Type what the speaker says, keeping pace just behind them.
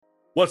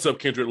What's up,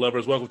 Kindred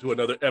lovers? Welcome to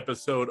another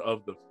episode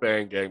of the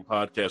Fan Gang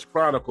Podcast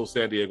Chronicles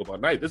San Diego by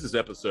Night. This is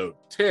episode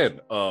 10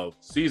 of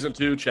season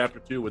 2, chapter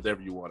 2,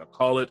 whatever you want to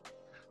call it.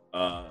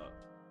 We're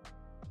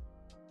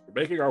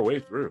making our way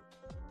through,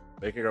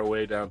 making our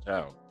way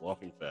downtown,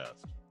 walking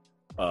fast.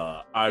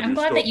 I'm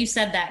glad that you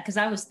said that because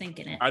I was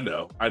thinking it. I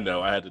know.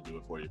 I had to do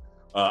it for you.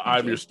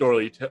 I'm your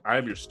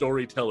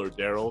storyteller,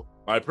 Daryl.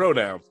 My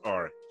pronouns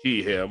are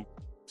he, him.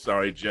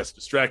 Sorry, Jess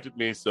distracted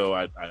me, so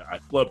I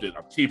flubbed it.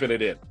 I'm keeping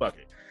it in. Fuck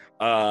it.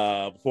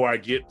 Before I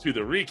get to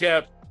the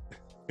recap,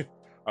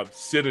 I'm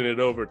sending it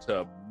over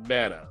to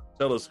Mana.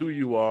 Tell us who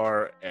you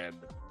are and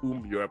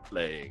whom you're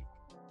playing.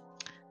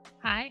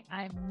 Hi,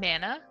 I'm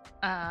Mana.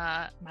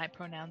 My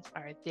pronouns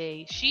are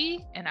they,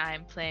 she, and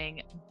I'm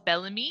playing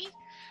Bellamy.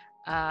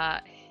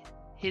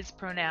 His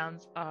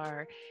pronouns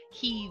are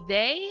he,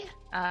 they,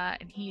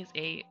 and he is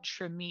a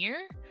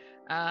Tremere.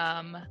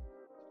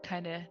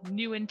 Kind of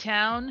new in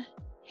town,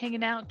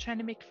 hanging out, trying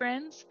to make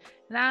friends.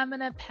 And I'm going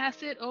to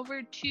pass it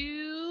over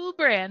to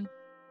Bran.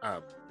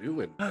 I'm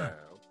new in town.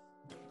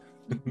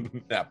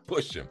 Now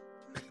push him.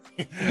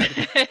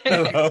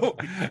 Hello,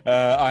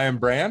 I am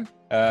Bran,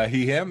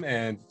 he, him,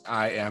 and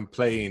I am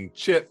playing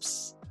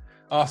Chips,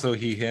 also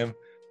he, him,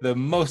 the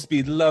most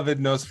beloved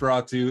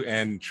Nosferatu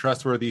and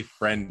trustworthy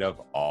friend of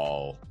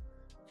all.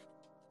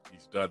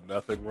 He's done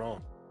nothing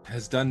wrong.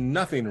 Has done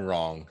nothing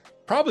wrong,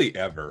 probably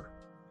ever.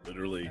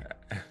 Literally.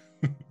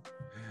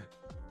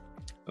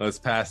 Let's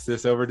pass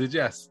this over to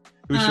Jess,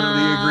 who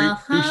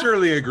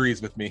surely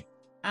agrees with me.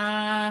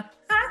 Hi,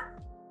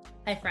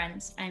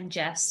 friends. I'm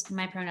Jess.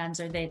 My pronouns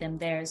are they, them,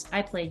 theirs.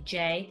 I play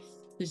Jay,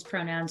 whose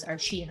pronouns are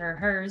she, her,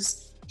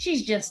 hers.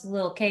 She's just a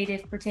little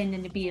caitiff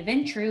pretending to be a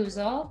Ventru is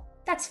all.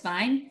 That's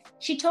fine.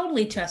 She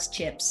totally trusts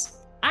Chips.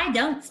 I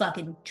don't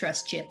fucking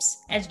trust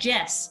Chips. As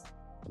Jess.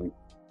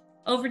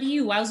 Over to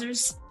you,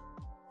 wowzers.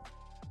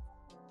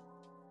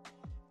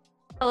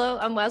 Hello,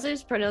 I'm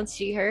Wowzers, pronouns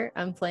she, her.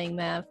 I'm playing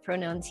Mav,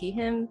 pronouns he,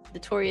 him, the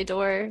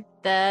Toreador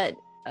that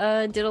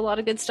did a lot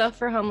of good stuff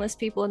for homeless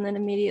people and then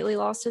immediately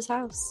lost his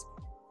house.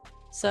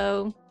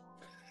 So...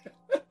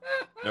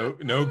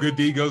 No good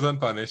deed goes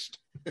unpunished.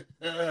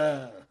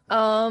 Yeah,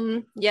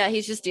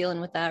 he's just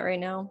dealing with that right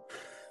now.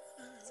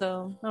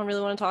 So I don't really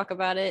want to talk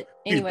about it.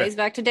 Anyways,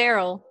 back to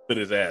Daryl. Put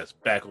his ass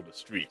back on the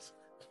streets.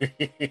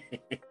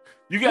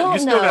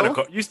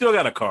 You still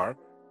got a car.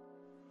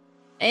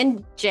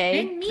 And Jay.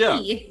 And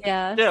me.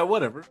 Yeah,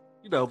 whatever.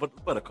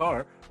 But a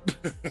car.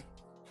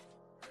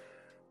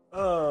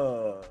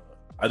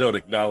 I don't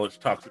acknowledge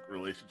toxic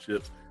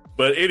relationships.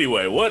 But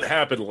anyway, what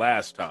happened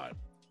last time?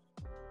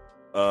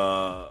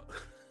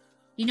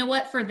 You know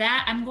what? For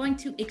that, I'm going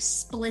to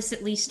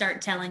explicitly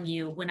start telling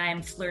you when I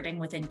am flirting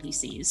with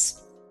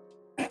NPCs.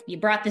 You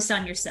brought this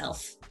on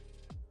yourself.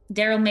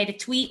 Daryl made a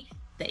tweet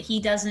that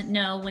he doesn't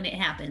know when it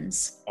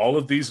happens. All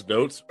of these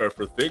notes are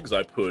for things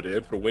I put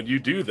in for when you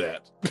do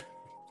that.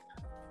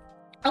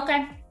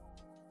 Okay.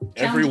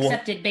 Challenge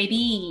accepted,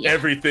 baby.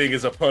 Everything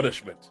is a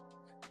punishment.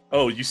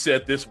 Oh, you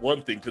said this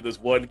one thing to this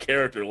one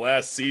character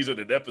last season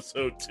in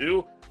episode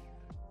 2?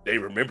 They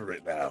remember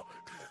it now.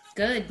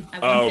 Good. I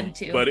want them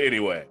to. But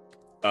anyway,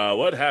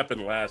 what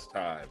happened last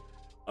time?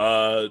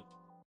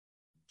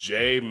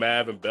 Jay,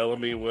 Mav, and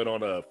Bellamy went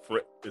on a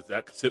would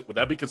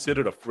that be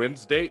considered a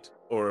friends date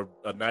or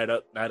a night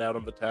out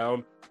on the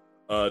town?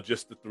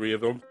 Just the three of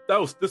them.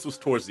 This was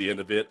towards the end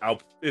of it.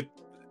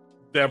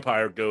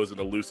 Vampire goes in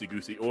a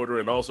loosey-goosey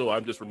order, and also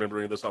I'm just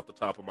remembering this off the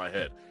top of my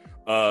head.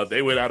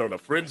 They went out on a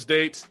friends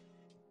date,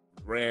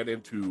 ran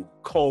into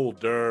Cole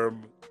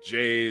Durham,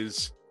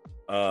 Jay's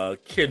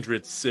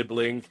kindred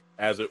sibling,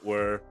 as it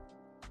were.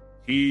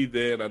 He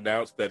then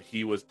announced that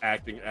he was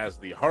acting as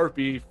the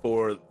harpy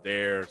for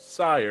their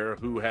sire,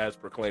 who has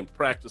proclaimed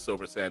practice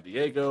over San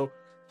Diego,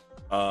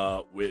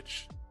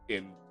 which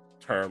in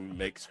turn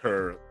makes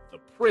her the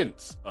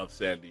prince of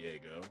San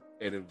Diego,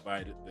 and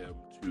invited them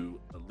to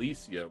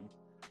Elysium,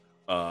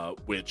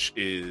 which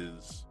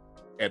is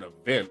an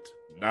event,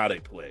 not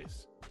a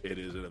place. It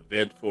is an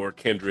event for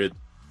kindred,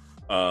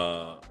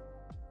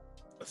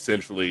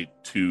 essentially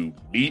to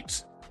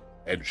meet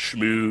and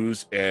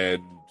schmooze,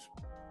 and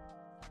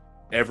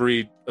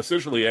every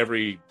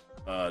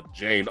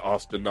Jane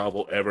Austen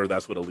novel ever.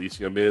 That's what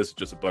Elysium is.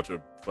 Just a bunch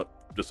of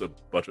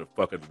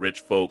fucking rich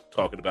folk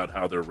talking about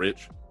how they're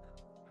rich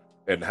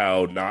and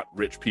how not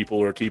rich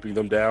people are keeping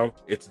them down.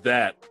 It's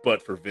that,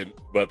 but for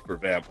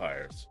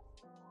vampires.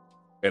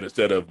 And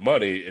instead of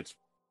money, it's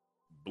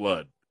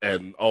blood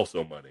and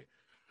also money.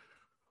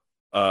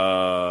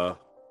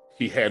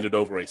 He handed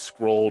over a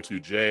scroll to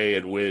Jay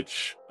in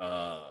which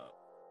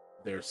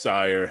their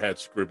sire had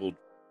scribbled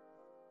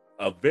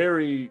a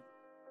very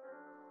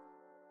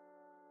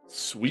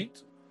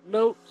sweet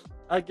note,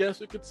 I guess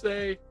you could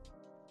say,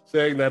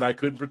 saying that I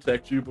couldn't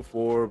protect you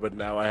before, but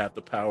now I have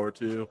the power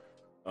to.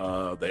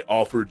 They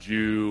offered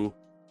you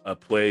a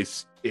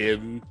place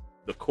in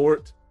the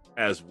court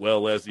as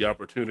well as the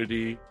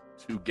opportunity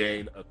to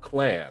gain a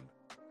clan.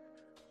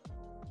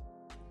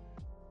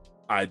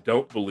 I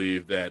don't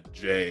believe that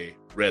Jay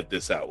read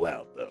this out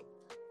loud, though.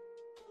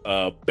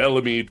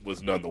 Bellamy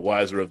was none the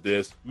wiser of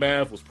this.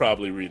 Mav was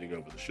probably reading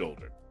over the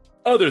shoulder.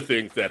 Other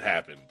things that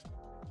happened.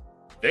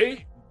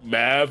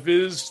 Mav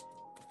is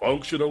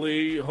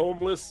functionally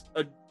homeless,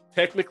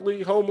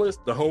 technically homeless.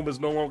 The home is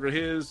no longer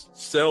his.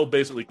 Cell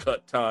basically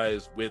cut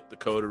ties with the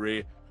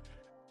coterie,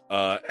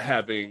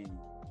 having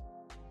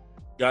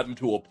gotten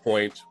to a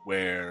point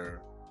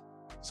where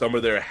some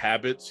of their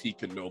habits he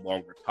can no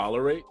longer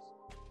tolerate.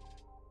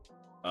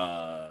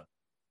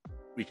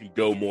 We can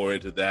go more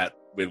into that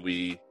when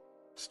we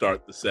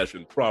start the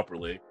session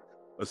properly.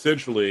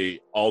 Essentially,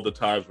 all the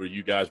times where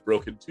you guys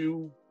broke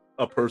into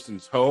a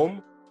person's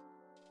home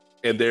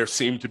and there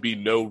seemed to be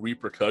no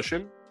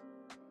repercussion,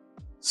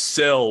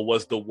 Cell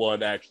was the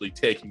one actually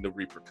taking the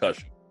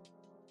repercussion.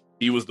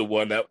 He was the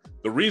one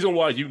the reason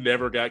why you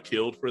never got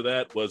killed for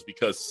that was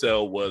because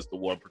Cell was the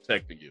one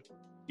protecting you.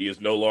 He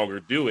is no longer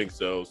doing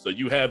so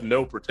you have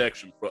no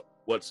protection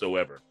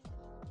whatsoever.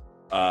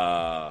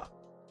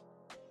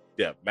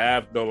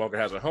 Mav no longer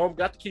has a home,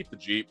 got to keep the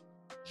Jeep.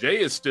 Jay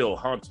is still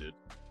haunted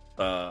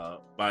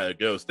by a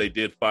ghost. They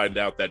did find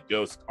out that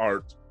ghosts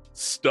aren't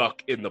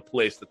stuck in the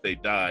place that they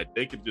died.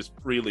 They can just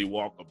freely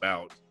walk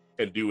about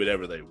and do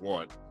whatever they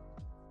want.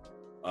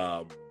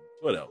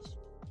 What else?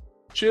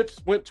 Chips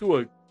went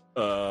to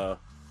a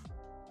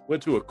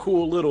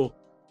cool little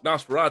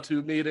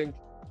Nosferatu meeting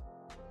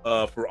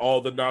for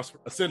all the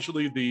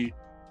essentially the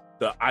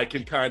I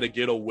can kind of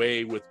get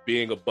away with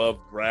being above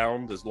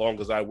ground as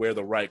long as I wear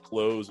the right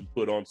clothes and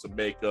put on some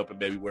makeup and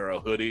maybe wear a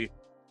hoodie.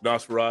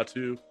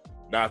 Nosferatu,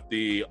 not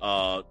the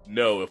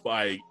no, if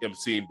I am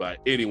seen by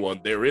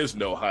anyone, there is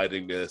no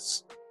hiding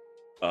this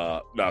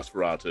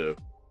Nosferatu.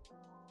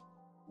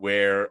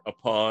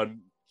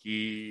 Whereupon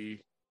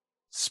he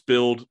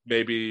spilled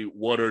maybe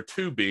one or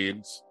two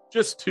beans,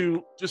 just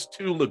two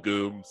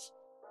legumes.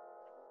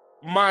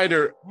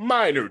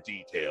 Minor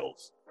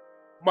details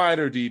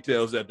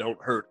that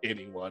don't hurt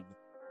anyone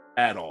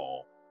at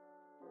all.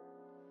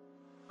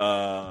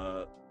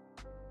 And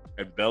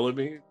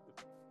Bellamy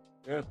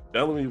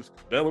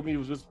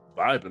was just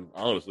vibing,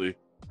 honestly.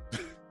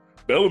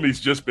 Bellamy's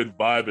just been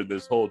vibing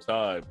this whole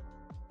time.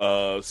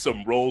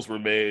 Some roles were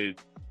made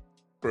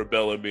for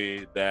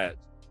Bellamy that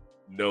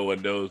no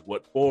one knows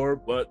what for,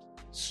 but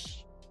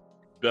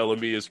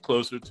Bellamy is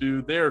closer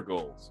to their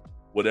goals,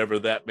 whatever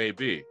that may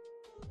be.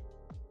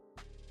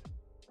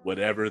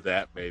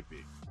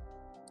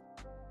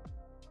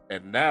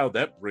 And now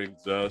that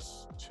brings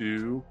us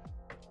to,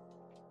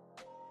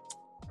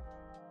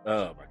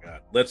 oh my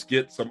God, let's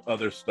get some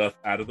other stuff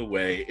out of the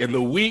way. In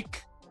the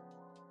week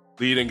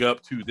leading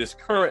up to this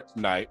current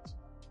night,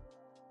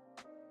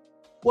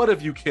 what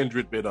have you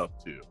Kindred been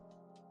up to?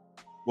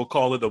 We'll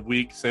call it a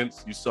week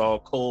since you saw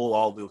Cole,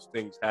 all those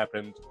things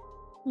happened.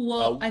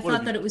 Well, I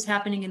thought that it was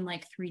happening in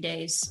like 3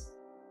 days.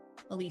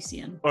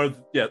 Elysium. Or,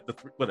 yeah,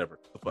 whatever.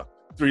 The fuck.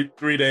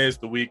 3 days,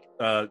 the week,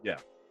 yeah.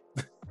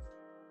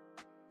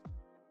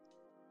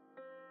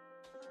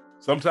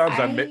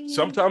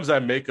 Sometimes I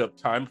make up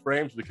time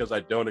frames because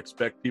I don't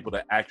expect people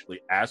to actually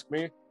ask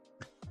me.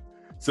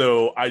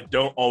 So I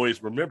don't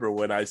always remember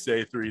when I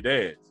say 3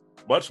 days.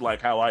 Much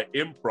like how I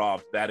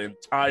improv that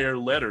entire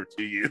letter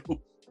to you.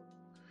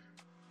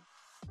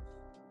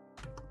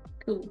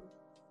 Cool.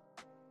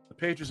 The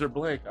pages are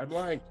blank. I'm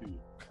lying to you.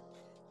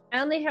 I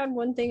only had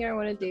one thing I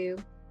want to do.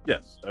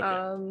 Yes.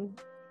 Okay.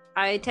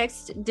 I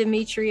text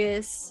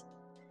Demetrius.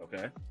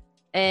 Okay.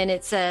 And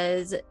it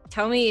says,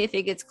 tell me if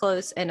it gets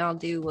close and I'll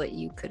do what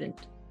you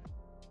couldn't.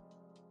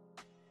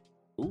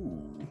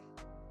 Ooh.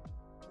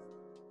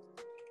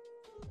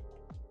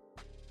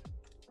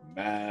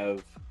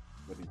 Mav,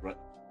 let me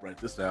write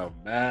this down.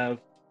 Mav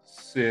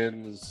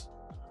sends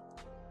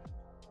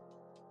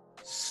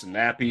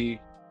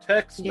snappy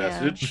text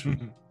message.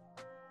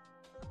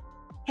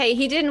 Hey,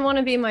 he didn't want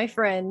to be my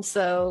friend,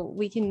 so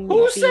we can.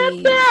 Who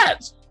said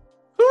that?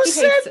 Who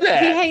said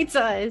that? He hates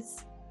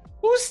us.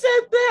 Who said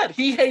that?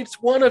 He hates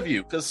one of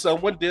you because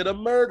someone did a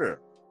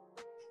murder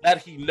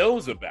that he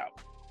knows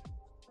about.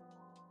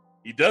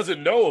 He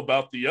doesn't know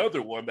about the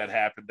other one that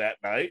happened that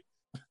night.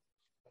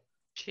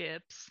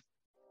 Chips.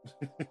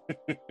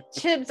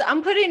 Chips,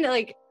 I'm putting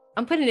a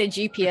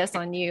GPS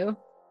on you.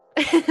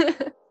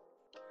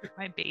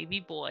 My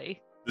baby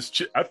boy.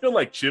 I feel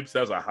like Chips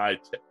has a high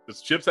tech.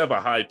 Does Chips have a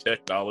high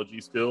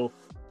technology skill?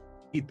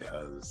 He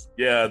does.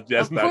 Yeah,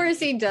 of course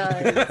he does.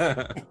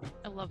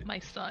 I love my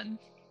son.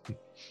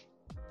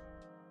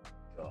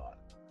 God.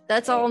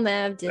 That's all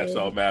Mav did. That's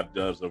all Mav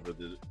does over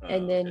the.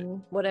 And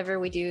then whatever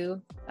we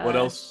do. What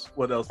else?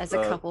 As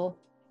a couple.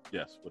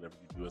 Yes, whatever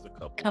you do as a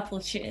couple. Couple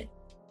shit.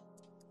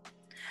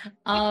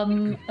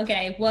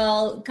 Okay,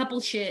 well,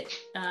 couple shit.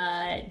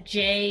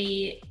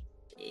 Jay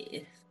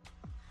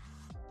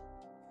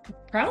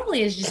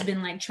probably has just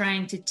been like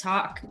trying to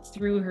talk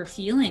through her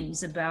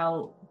feelings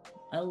about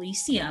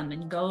Elysium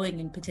and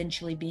going and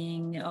potentially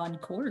being on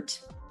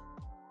court.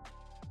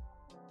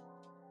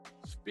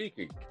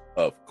 Speaking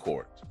of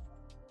court,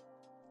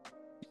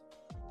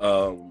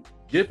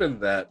 given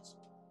that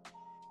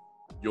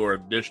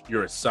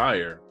your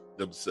sire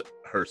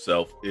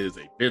herself is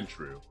a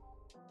Ventru,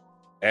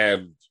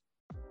 and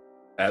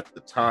at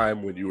the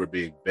time when you were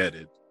being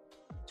vetted,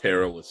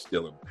 Terrell is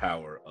still in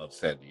power of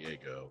San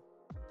Diego.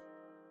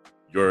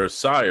 Your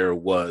sire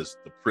was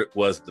the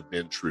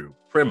Ventru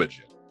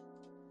Primogen.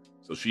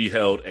 So she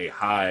held a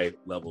high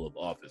level of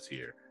office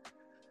here.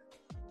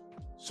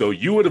 So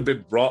you would have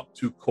been brought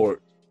to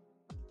court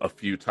a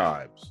few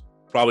times.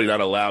 Probably not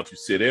allowed to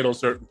sit in on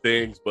certain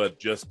things, but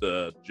just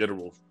a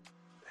general,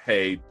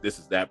 hey, this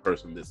is that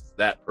person, this is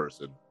that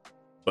person.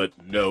 But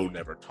no,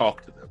 never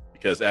talk to them.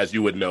 Because as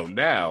you would know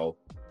now,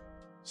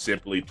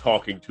 simply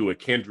talking to a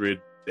kindred,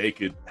 they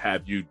could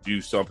have you do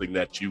something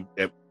that you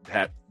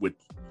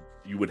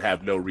would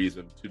have no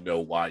reason to know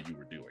why you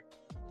were doing.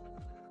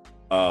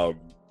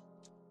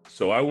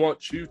 So I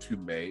want you to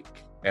make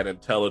an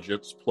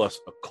intelligence plus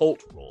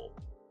occult roll,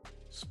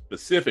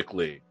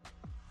 specifically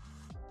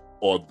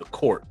on the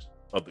court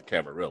of the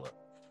Camarilla.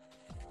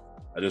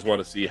 I just want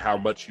to see how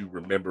much you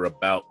remember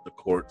about the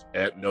court.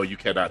 And no, you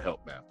cannot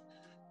help, ma'am.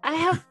 I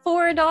have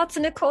 4 dots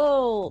in a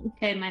cold.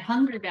 Okay, my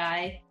hunger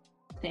die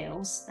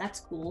fails.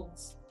 That's cool.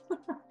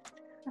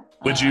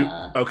 Would you?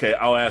 Okay,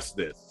 I'll ask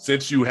this: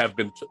 since you have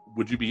been,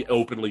 would you be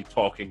openly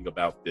talking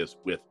about this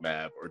with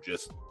Mav, or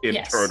just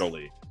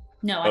internally? Yes.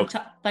 No, Okay.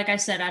 like I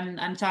said,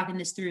 I'm talking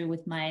this through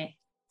with my.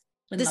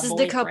 This is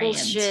the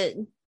couple's shit.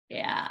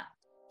 Yeah.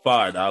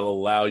 Fine, I'll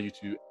allow you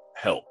to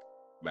help,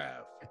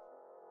 Mav.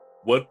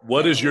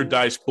 What is your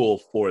dice pool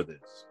for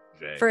this,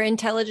 Jay? For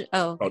intelligence.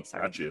 Oh, okay,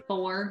 sorry. Got you.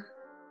 4.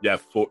 Yeah,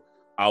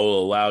 I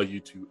will allow you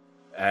to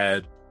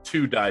add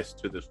 2 dice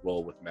to this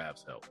roll with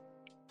Mav's help.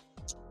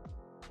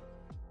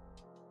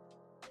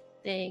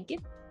 Thank you.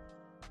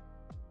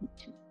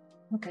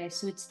 Okay,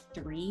 so it's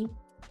 3.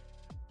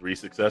 3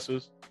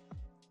 successes?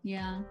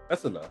 Yeah.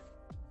 That's enough.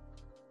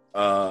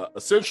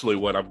 Essentially,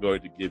 what I'm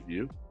going to give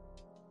you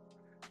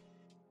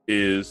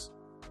is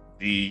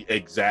the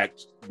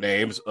exact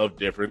names of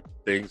different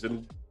things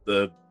in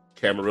the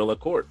Camarilla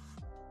court.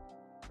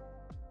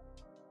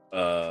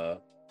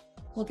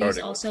 Will these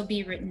also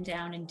be written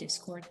down in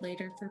Discord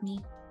later for me?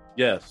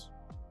 Yes.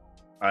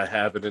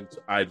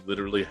 I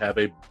literally have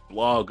a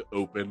blog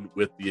open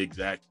with the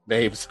exact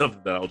names of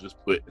them that I'll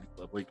just put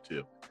a link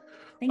to.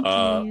 Thank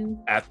you.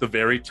 At the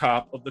very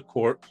top of the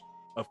court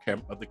of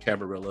the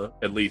Camarilla,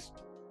 at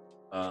least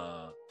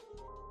the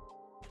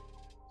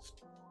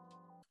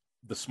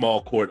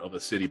small court of a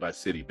city by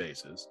city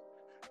basis,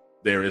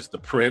 there is the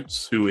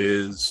prince, who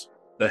is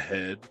the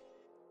head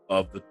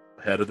of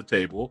the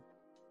table.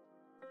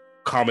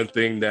 Common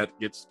thing that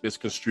gets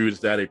misconstrued is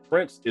that a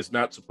prince is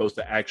not supposed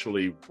to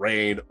actually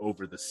reign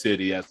over the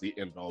city as the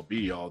end all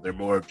be all. They're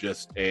more of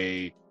just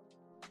a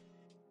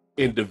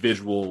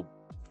individual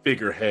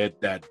figurehead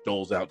that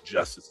doles out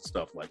justice and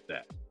stuff like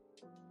that.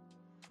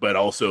 But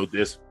also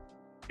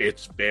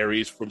it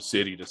varies from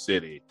city to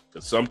city,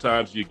 because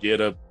sometimes you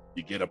get a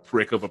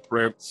prick of a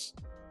prince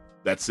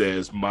that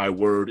says my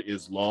word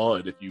is law,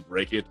 and if you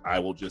break it, I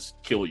will just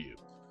kill you.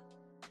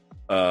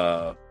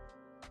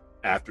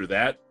 After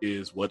that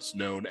is what's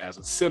known as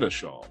a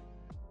seneschal.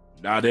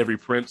 Not every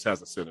prince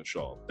has a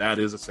seneschal. That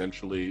is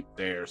essentially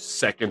their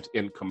second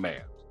in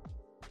command.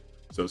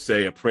 So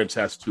say a prince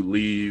has to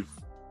leave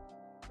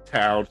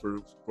town for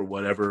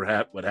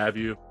whatever, what have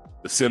you,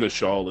 the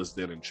seneschal is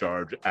then in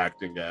charge,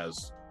 acting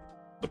as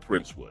the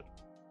prince would.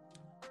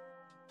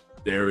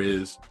 There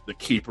is the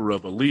Keeper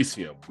of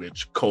Elysium,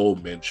 which Cole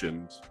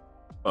mentioned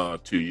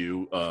to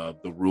you.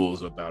 The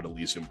rules about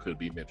Elysium could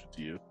be mentioned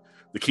to you.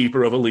 The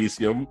Keeper of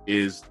Elysium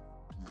is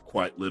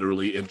quite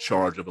literally in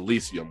charge of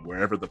Elysium.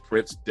 Wherever the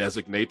prince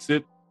designates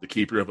it, the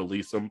Keeper of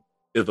Elysium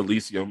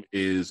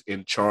is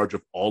in charge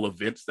of all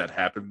events that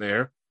happen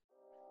there,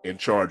 in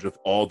charge of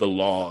all the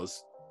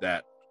laws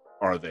that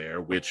are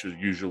there, which are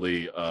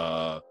usually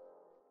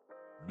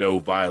no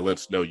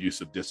violence, no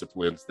use of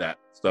disciplines, that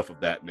stuff of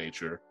that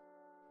nature.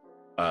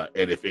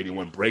 And if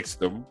anyone breaks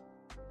them,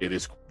 it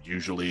is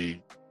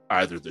usually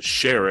either the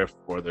sheriff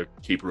or the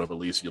Keeper of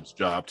Elysium's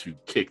job to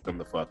kick them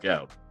the fuck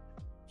out.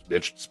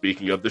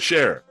 Speaking of the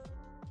sheriff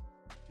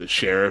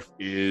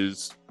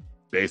is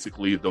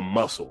basically the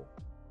muscle.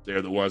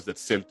 They're the ones that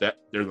sent that.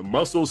 They're the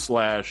muscle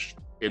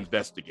 /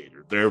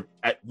 investigator. They're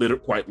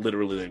quite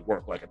literally, they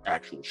work like an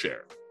actual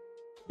sheriff.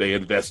 They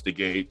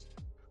investigate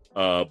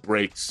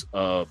breaks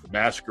of the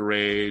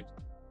masquerade,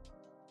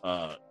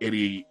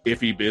 any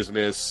iffy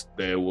business.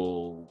 They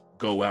will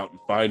go out and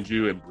find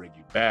you and bring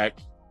you back.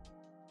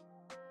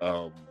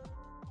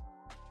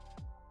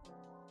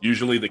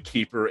 Usually the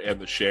keeper and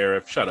the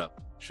sheriff. Shut up.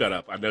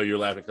 I know you're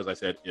laughing because I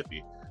said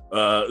iffy.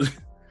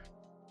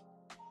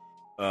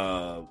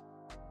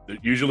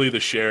 Usually the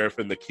sheriff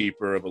and the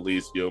Keeper of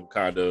Elysium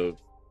kind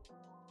of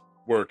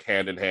work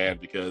hand in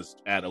hand, because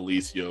at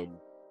Elysium,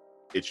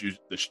 it's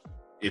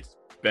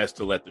best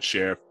to let the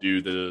sheriff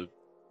do the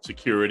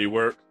security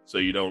work so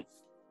you don't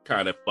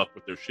kind of fuck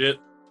with their shit.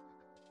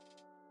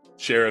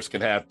 Sheriffs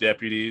can have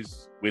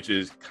deputies, which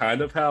is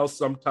kind of how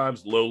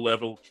sometimes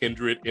low-level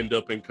kindred end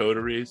up in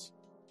coteries.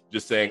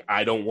 Just saying,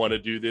 I don't want to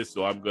do this,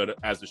 so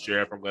as the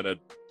sheriff, I'm gonna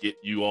get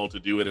you all to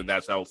do it, and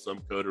that's how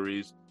some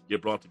coteries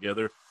get brought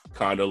together.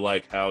 Kind of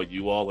like how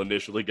you all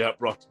initially got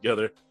brought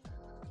together.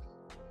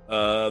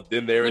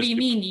 Then there What is do you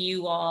mean,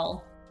 you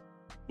all?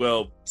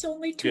 well, It's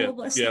only two of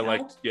us now.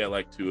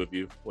 like two of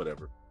you,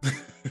 whatever.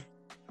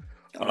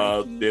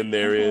 Dorothy, Then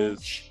there is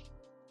Ash.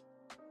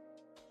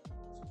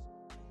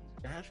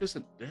 Ash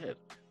isn't dead.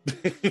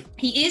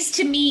 He is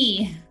to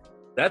me.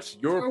 That's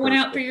your Pour one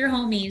out for personal, your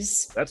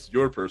homies. that's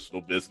your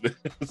personal business.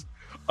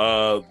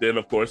 Then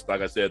of course,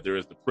 like I said, there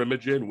is the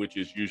Primogen, which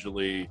is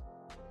usually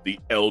the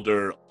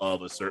elder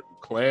of a certain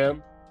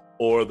clan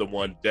or the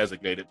one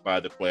designated by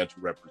the clan to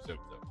represent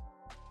them.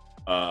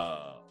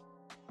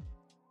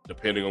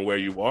 Depending on where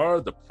you are,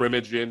 the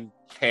Primogen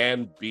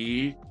can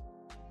be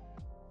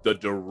the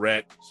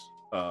direct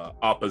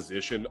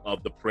opposition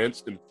of the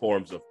prince in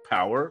forms of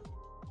power.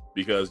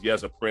 Because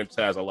yes, a prince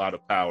has a lot of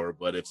power,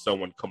 but if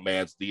someone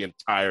commands the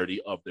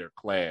entirety of their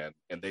clan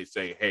and they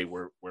say, "Hey,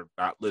 we're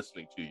not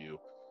listening to you,"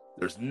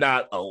 there's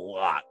not a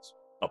lot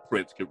a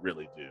prince could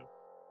really do.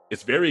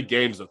 It's very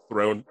Game of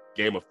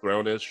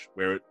Thrones-ish,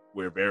 where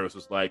Varys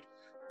is like,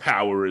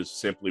 power is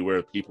simply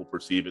where people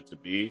perceive it to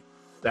be.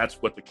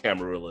 That's what the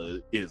Camarilla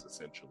is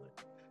essentially.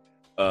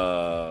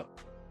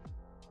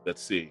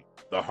 Let's see,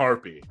 the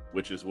Harpy,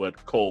 which is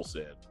what Cole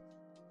said.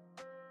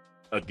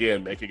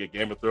 Again, making a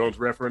Game of Thrones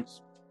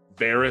reference.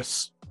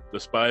 Varys, the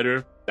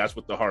spider, that's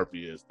what the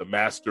Harpy is. The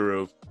master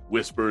of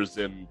whispers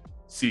and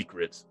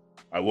secrets.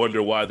 I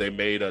wonder why they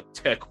made a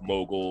tech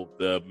mogul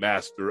the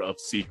master of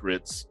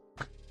secrets.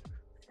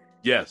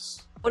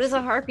 Yes. What is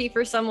a harpy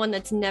for someone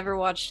that's never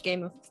watched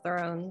Game of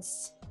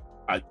Thrones?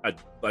 I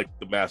like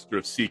the master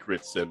of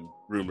secrets and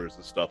rumors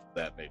and stuff of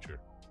that nature.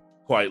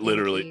 Quite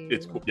literally,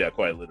 it's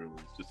quite literally.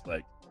 It's just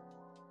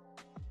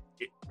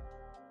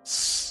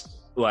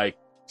like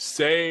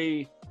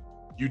say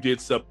you did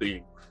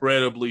something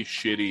incredibly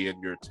shitty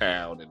in your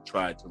town and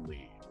tried to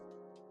leave.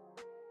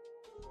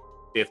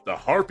 If the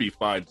Harpy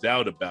finds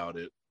out about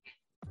it,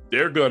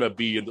 they're gonna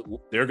be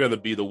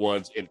the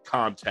ones in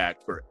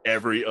contact for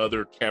every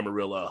other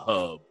Camarilla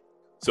hub,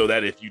 so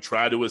that if you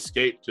try to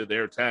escape to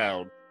their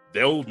town,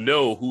 they'll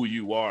know who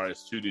you are as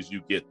soon as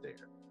you get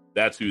there.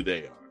 That's who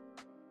they are.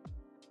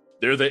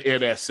 They're the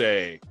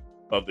NSA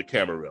of the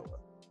Camarilla.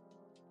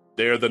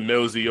 They're the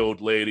nosy old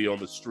lady on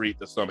the street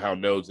that somehow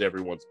knows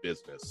everyone's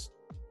business.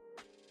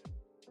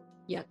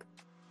 Yuck.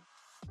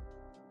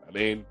 I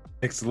mean,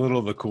 Takes a little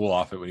of the cool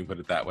off it when you put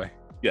it that way.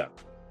 yeah.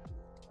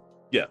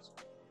 Yes.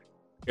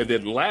 And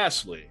then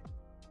lastly,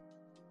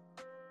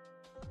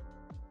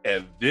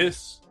 and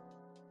this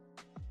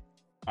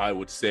I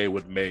would say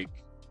would make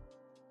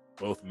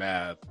both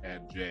Mav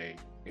and Jay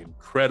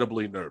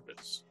incredibly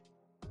nervous,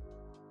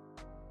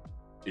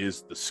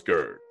 is the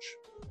Scourge.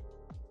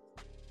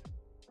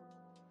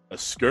 The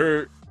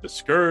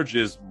Scourge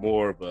is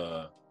more of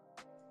a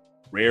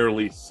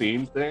rarely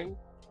seen thing.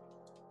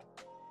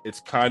 It's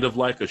kind of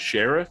like a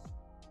sheriff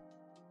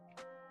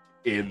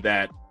in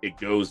that it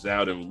goes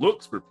out and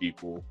looks for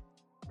people,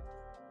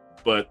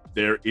 but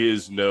there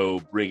is no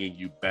bringing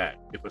you back.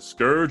 If a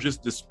Scourge is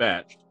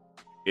dispatched,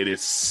 it is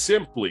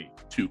simply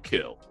to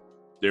kill.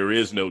 There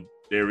is no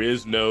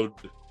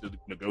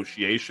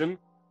negotiation.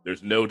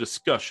 There's no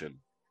discussion.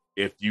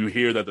 If you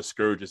hear that the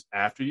Scourge is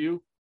after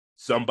you,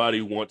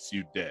 somebody wants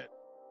you dead.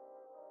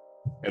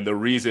 And the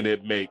reason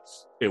it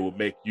will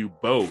make you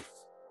both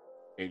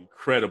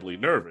incredibly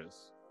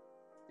nervous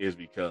is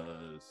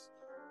because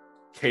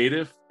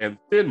Caitiff and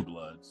Thin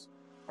Bloods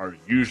are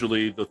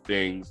usually the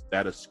things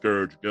that a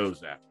Scourge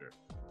goes after.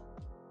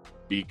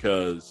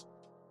 Because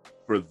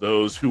for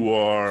those who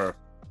are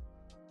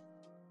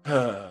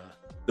the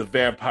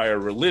vampire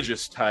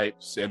religious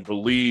types and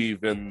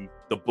believe in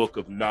the Book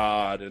of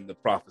Nod and the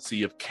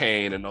prophecy of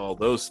Cain and all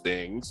those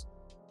things,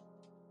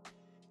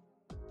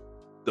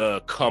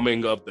 the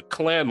coming of the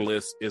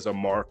clanless is a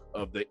mark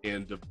of the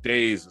end of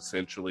days,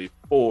 essentially,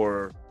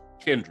 for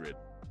Kindred.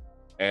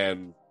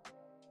 And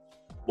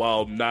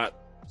while not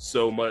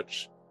so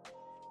much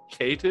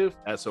Caitiff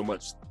as so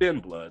much Thin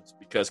Bloods,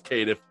 because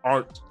Caitiff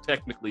aren't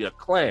technically a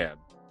clan,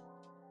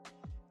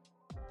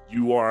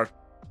 you are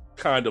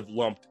kind of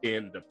lumped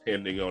in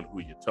depending on who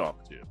you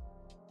talk to.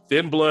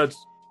 Thin Bloods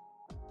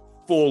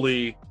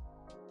fully,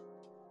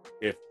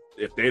 if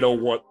they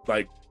don't want,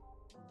 like,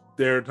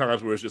 there are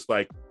times where it's just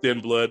like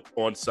Thin Blood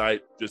on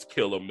site, just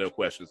kill them, no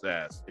questions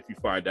asked if you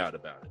find out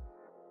about it.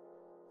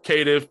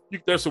 Caitiff,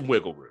 there's some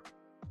wiggle room.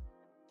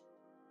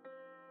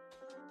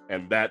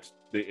 And that's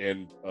the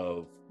end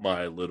of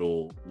my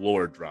little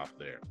lore drop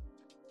there.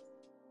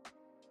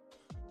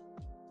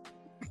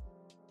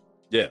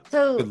 Yeah.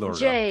 So, Good lore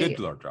Jay, drop. Good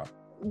lore drop.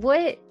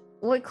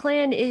 what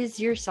clan is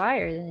your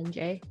sire then,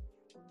 Jay?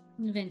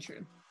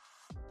 Ventru.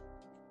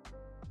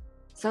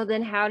 So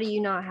then how do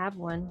you not have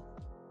one?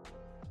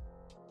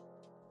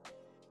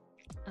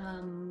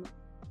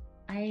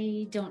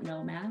 I don't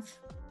know, Mav.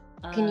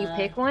 Can you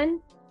pick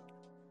one?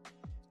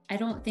 I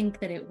don't think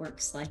that it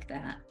works like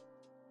that.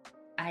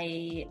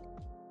 I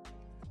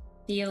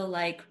feel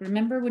like,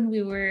 remember when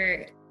we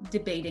were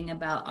debating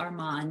about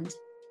Armand?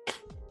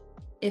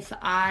 If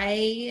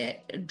I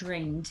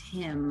drained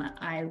him,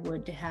 I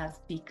would have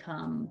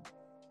become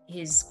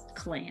his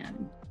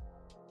clan.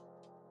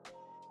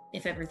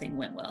 If everything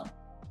went well.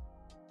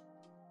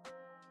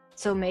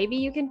 So maybe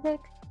you can pick.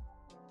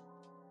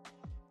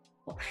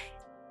 Well,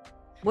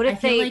 What I if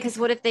feel they? like- Because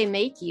what if they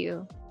make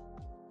you?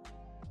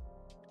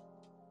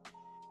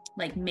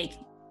 like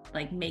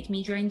make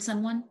me join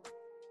someone.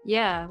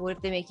 Yeah. What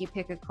if they make you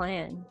pick a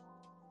clan?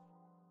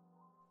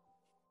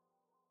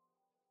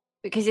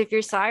 Because if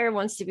your sire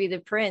wants to be the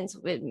prince,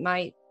 it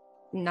might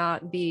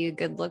not be a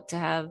good look to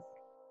have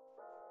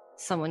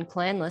someone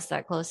clanless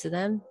that close to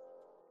them.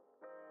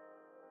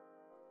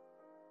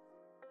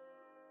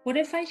 What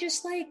if I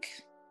just like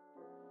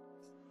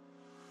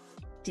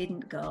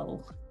didn't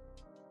go?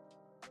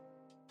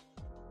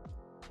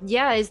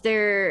 Yeah, is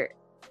there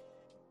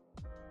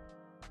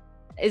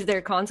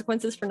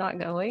consequences for not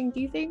going, do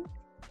you think?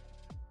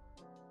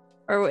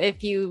 Or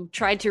if you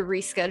tried to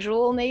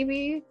reschedule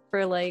maybe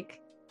for like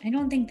I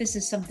don't think this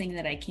is something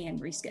that I can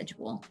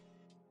reschedule.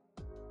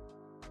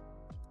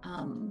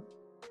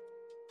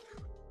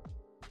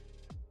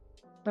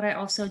 But I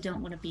also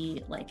don't want to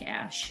be like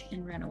Ash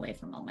and run away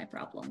from all my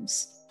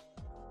problems.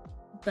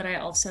 But I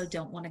also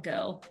don't want to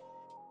go.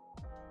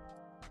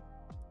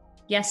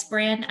 Yes,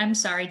 Bran, I'm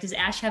sorry. Does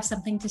Ash have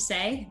something to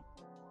say?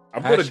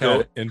 I'm gonna Ash go.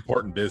 had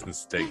important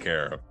business to take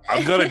care of.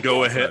 I'm gonna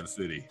go Outside ahead. the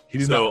city. He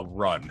did So- not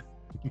run.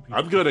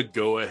 I'm gonna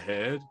go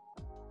ahead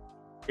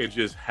and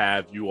just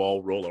have you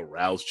all roll a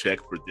rouse check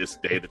for this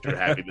day that you're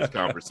having this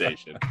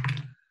conversation.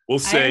 We'll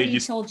I say already you.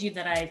 told you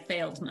that I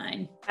failed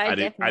mine. I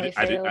definitely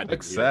failed.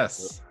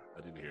 Success.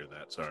 I didn't hear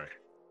that. Sorry.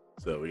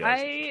 So we got.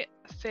 I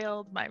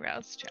failed my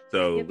rouse check.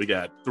 So Yep. we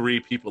got 3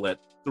 people at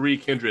 3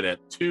 kindred at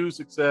 2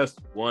 success,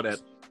 1 at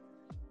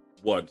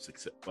 1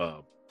 success.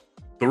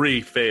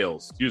 3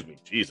 fails. Excuse me.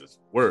 Jesus.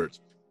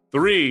 Words.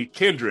 3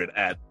 kindred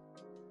at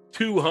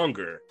 2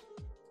 hunger,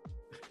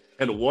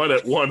 and 1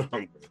 at 1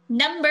 hunger.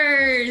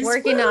 Numbers!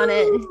 Working on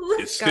it. Woo!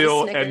 It's Got a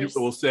still, and Snickers.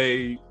 we'll say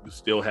you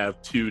still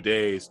have 2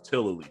 days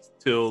till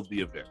the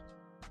event,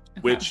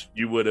 Okay. which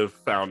you would have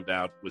found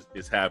out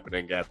is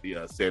happening at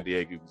the San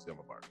Diego Museum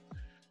of Art.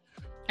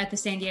 At the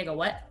San Diego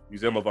what?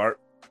 Museum of Art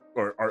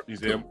or Art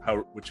Museum,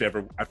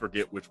 whichever, I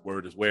forget which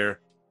word is where,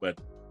 but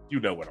you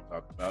know what I'm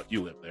talking about.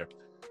 You live there.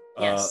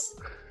 Yes.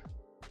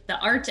 The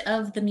art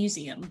of the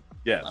museum.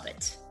 Yes. Love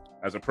it.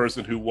 As a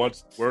person who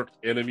once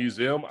worked in a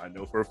museum, I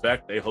know for a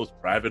fact they host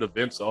private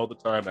events all the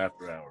time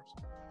after hours.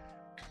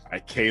 I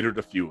catered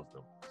a few of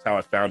them. That's how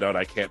I found out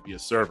I can't be a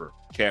server.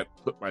 I can't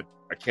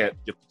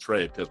get the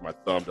tray because my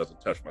thumb doesn't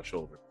touch my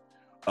shoulder.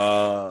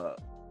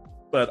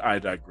 But I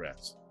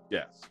digress.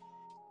 Yes.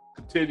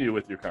 Continue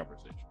with your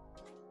conversation.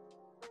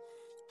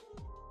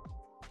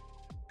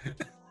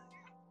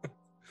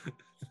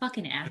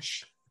 Fucking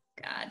Ash.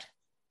 God.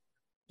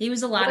 He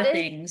was a lot What of if-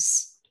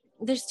 things.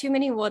 There's too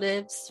many what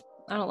ifs.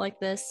 I don't like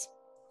this.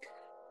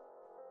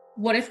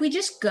 What if we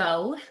just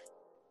go,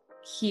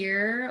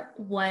 hear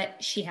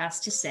what she has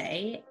to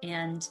say,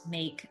 and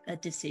make a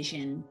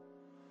decision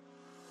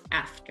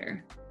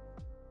after?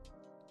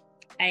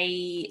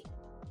 I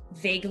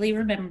vaguely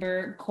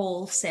remember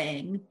Cole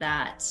saying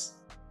that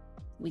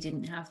we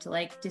didn't have to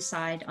like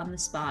decide on the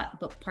spot,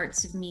 but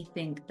parts of me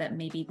think that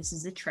maybe this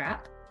is a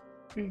trap,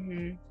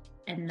 Mm-hmm.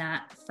 and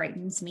that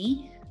frightens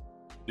me.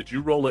 Did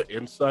you roll an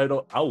insight?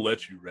 I'll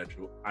let you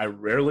retro. I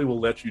rarely will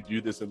let you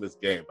do this in this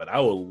game, but I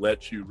will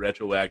let you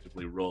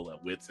retroactively roll a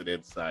wits and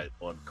insight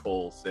on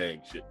Cole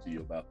saying shit to you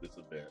about this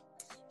event.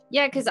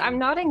 Yeah, because I'm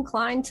not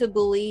inclined to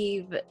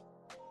believe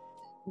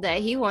that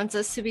he wants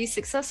us to be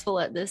successful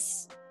at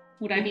this.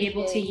 Would I be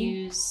able to Meeting.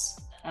 use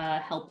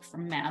help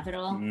from Mav at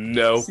all?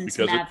 No, Since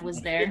because Mav was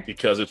there.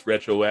 because it's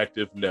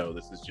retroactive. No,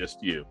 this is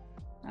just you.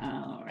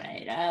 All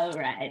right.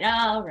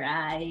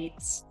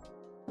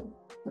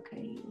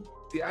 Okay.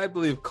 See, I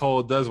believe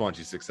Cole does want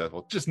you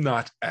successful, just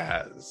not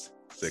as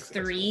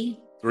successful. 3.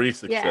 3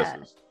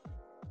 successes.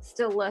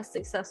 Still less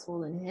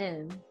successful than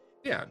him.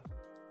 Yeah.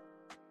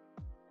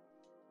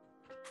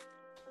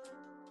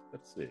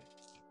 Let's see.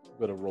 I'm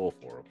gonna roll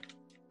for him.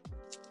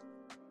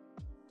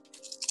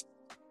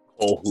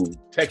 Cole, who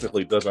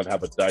technically does not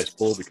have a dice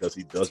pool because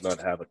he does not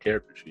have a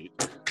character sheet.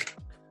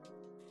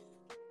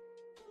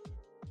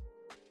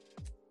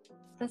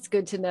 That's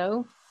good to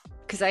know.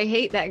 Because I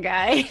hate that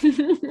guy.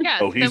 Yeah,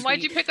 Oh, then he's-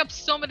 why'd you pick up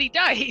so many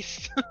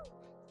dice?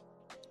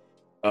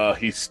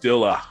 He's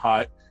still a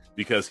high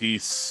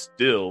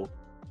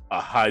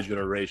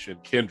generation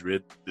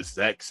kindred, the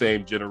exact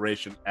same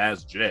generation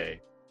as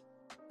Jay,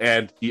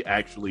 and he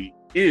actually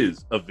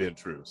is a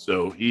Ventru,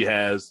 so he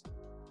has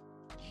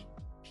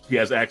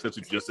access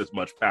to just as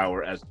much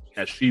power as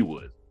she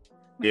would,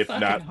 if Fucking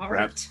not heart.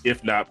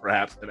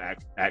 perhaps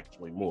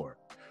actually more.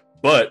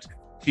 But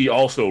he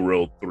also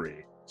rolled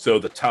 3, so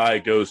the tie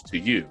goes to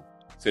you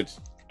since.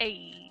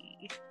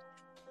 Hey.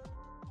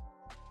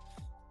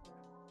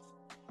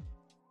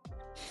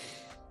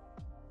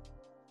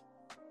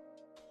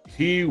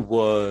 He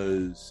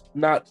was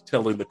not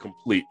telling the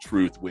complete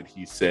truth when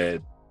he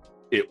said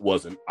it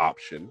was an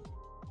option.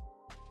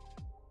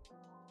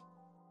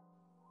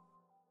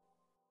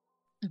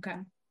 Okay.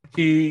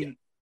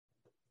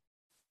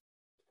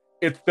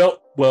 It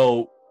felt,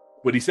 well,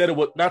 when he said it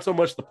was not so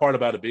much the part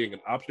about it being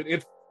an option,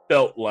 it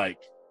felt like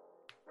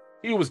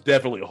he was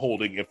definitely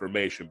holding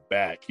information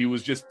back. He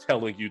was just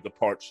telling you the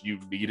parts you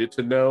needed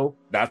to know,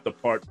 not the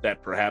parts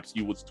that perhaps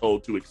he was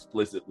told to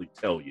explicitly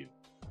tell you.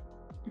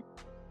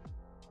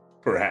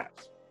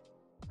 Perhaps.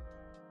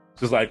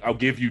 Just like, I'll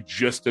give you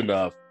just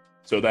enough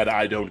so that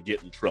I don't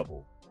get in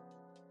trouble.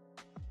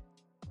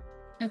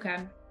 Okay.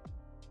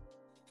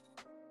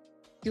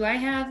 Do I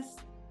have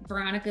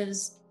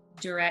Veronica's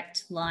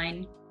direct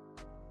line?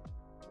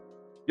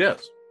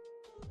 Yes.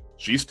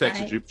 She's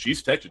texted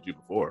you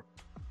before.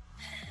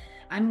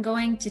 I'm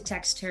going to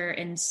text her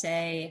and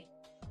say,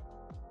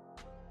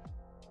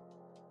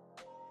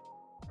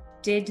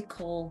 did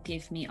Cole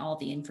give me all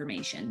the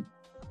information?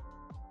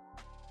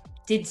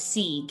 Did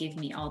C give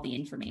me all the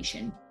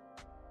information?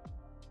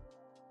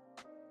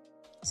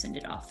 Send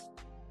it off.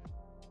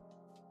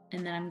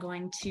 And then I'm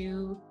going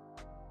to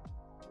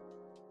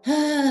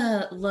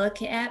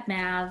look at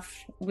Mav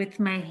with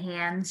my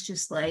hands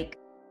just like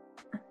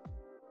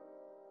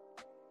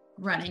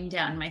running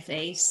down my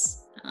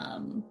face.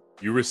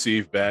 You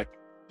receive back.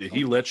 Did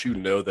he let you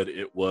know that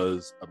it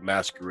was a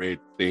masquerade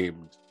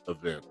themed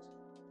event?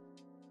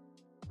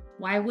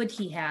 Why would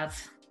he have?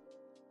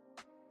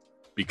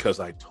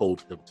 Because I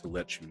told him to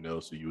let you know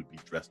so you would be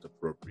dressed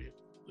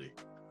appropriately.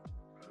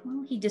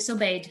 Well, he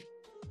disobeyed,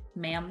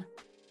 ma'am.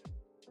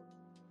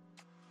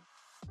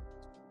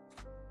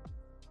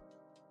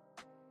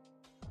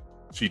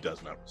 She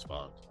does not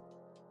respond.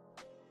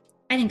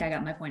 I think I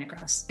got my point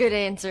across. Good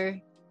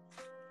answer.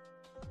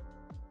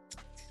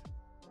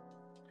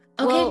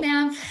 Okay, Well-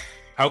 Mav.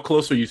 How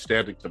close are you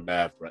standing to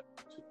Mav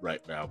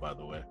right now, by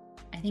the way?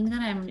 I think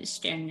that I'm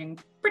standing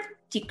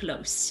pretty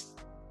close.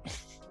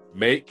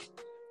 Make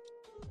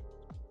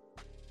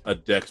a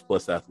Dex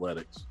plus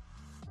Athletics.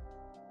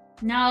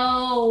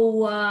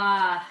 No!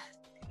 God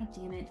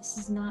damn it. This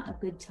is not a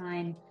good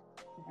time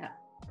for that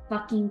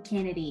fucking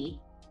Kennedy.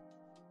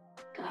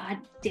 God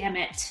damn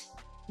it.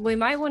 We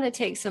might want to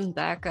take some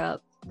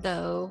backup,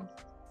 though.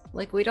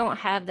 Like, we don't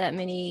have that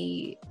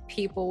many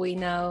people we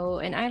know,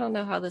 and I don't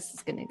know how this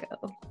is going to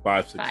go.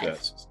 5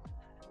 successes.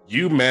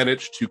 You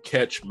manage to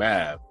catch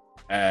Mav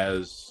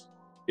as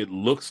it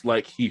looks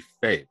like he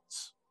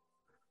faints.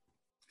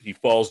 He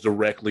falls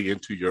directly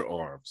into your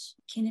arms.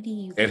 Kennedy,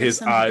 you And his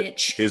son of a eyes,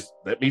 bitch.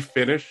 let me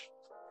finish.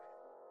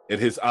 And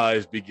his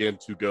eyes begin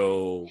to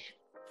go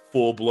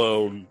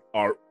full-blown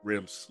art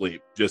REM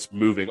sleep, just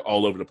moving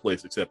all over the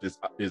place, except his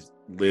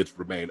lids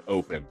remain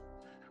open.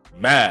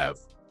 Mav,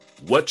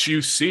 what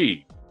you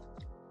see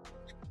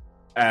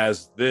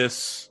as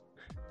this...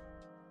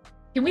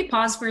 Can we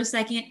pause for a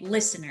second?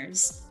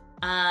 Listeners,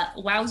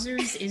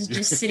 Wowzers is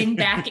just sitting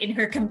back in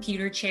her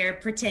computer chair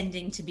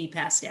pretending to be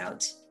passed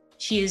out.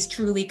 She is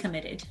truly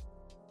committed.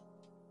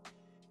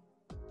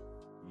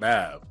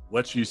 Mav,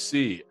 what you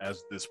see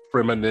as this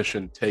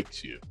premonition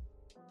takes you.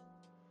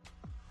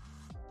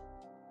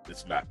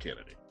 It's not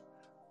Kennedy.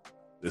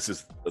 This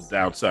is the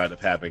downside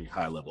of having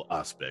high-level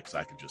aspects.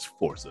 I can just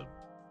force a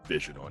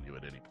vision on you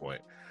at any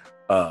point.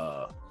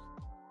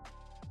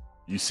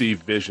 You see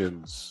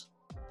visions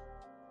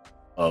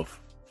of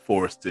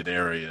forested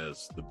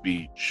areas, the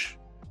beach.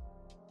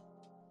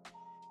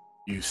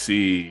 You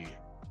see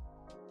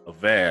a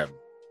van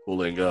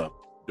pulling up,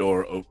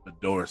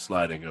 door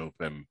sliding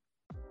open.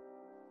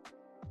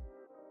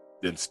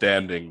 Then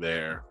standing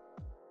there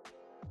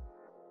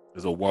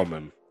is a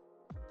woman,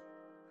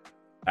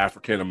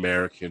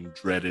 African-American,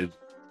 dreaded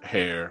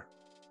hair,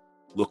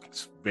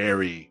 looks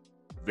very,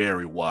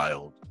 very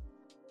wild,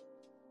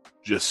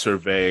 just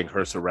surveying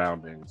her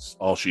surroundings.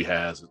 All she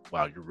has is,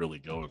 wow, you're really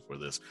going for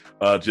this.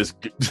 Just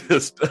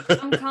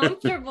I'm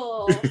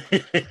comfortable.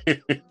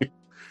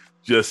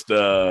 Just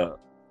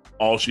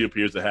all she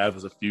appears to have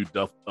is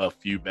a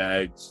few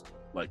bags,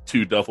 like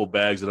 2 duffel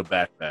bags and a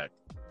backpack.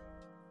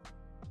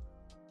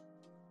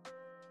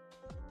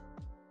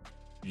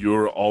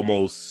 You're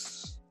almost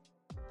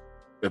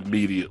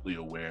immediately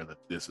aware that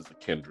this is a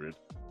kindred,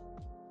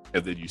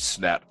 and then you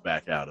snap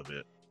back out of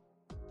it.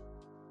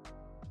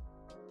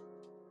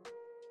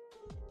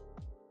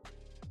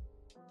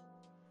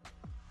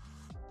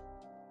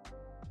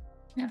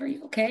 Mav, are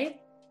you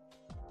okay?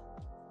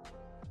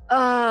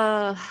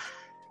 I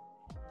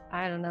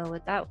don't know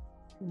what that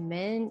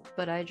meant,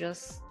 but I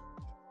just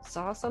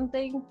saw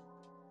something.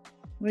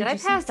 Did I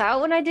pass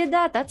out when I did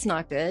that? That's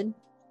not good.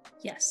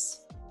 Yes.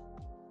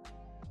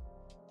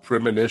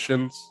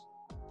 Premonitions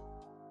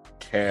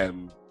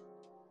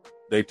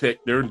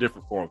they're in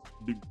different forms.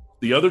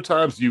 The other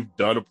times you've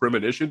done a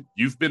premonition,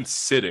 you've been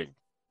sitting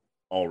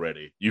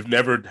already. You've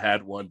never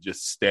had one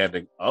just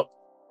standing up.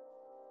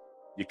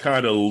 You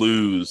kind of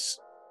lose.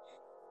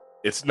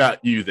 It's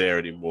not you there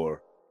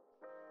anymore.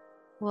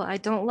 Well, I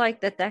don't like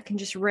that can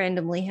just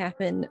randomly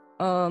happen.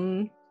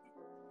 Toreador,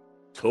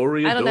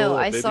 I don't know.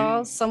 I baby.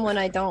 saw someone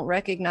I don't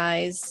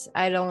recognize.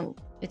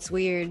 It's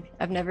weird.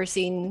 I've never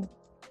seen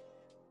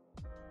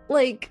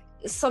like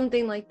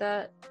something like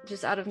that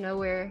just out of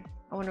nowhere.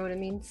 I wonder what it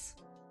means.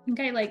 I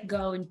think I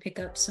go and pick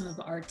up some of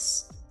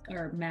Art's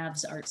or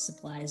Mav's art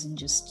supplies and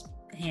just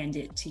hand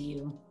it to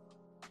you.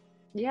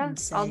 Yeah, and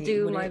say, I'll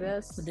do would my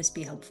best. Would this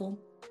be helpful?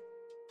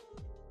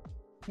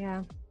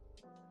 Yeah.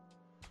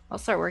 I'll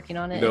start working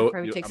on it. You know, It'll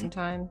probably take some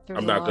time.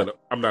 There's a lot.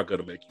 I'm not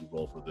gonna make you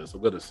roll for this.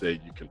 I'm gonna say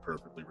you can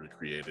perfectly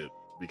recreate it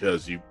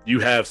because you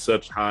have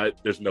such high.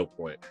 There's no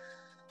point.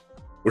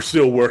 We're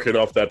still working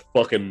off that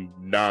fucking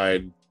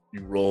 9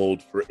 you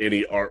rolled for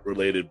any art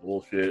related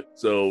bullshit.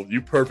 So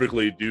you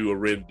perfectly do a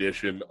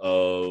rendition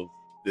of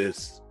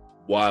this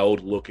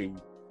wild looking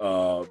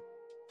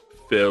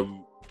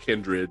femme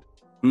kindred,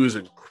 who is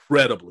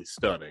incredibly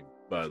stunning,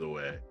 by the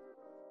way.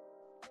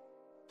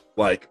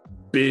 Like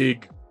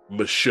big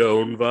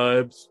Michonne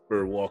vibes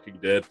for Walking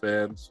Dead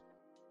fans.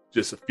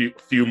 Just a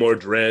few more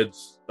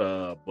dreads,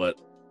 but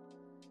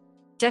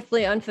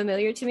Definitely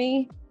unfamiliar to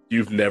me.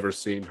 you've never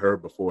seen her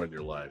before in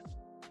your life.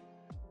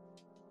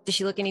 Does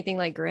she look anything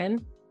like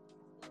Grimm?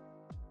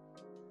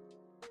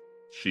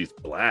 She's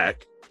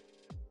black.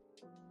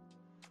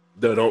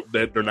 They're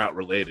not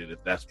related.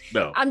 If that's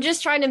no. I'm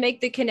just trying to make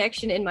the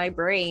connection in my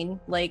brain.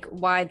 Like,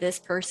 why this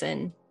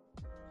person?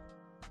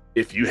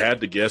 If you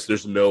had to guess,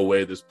 there's no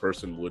way this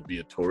person would be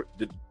a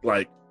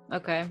like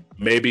Okay.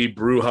 maybe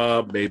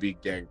Bruja, maybe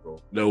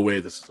Gangrel. No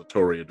way this is a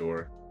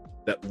Toreador.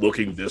 That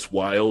looking this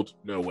wild,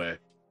 no way.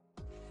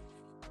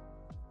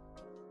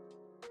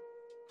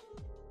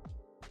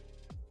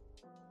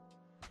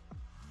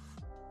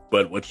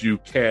 But what you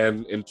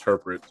can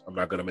interpret, I'm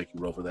not going to make you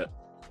roll for that.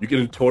 You can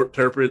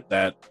interpret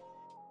that,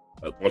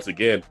 once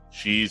again,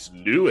 she's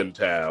new in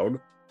town.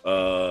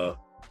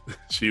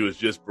 She was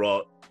just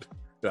brought.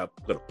 I'm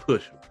going to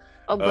push him.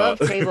 Above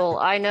table,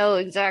 I know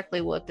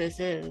exactly what this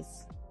is.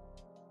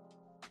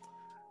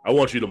 I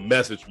want you to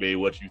message me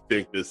what you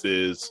think this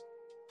is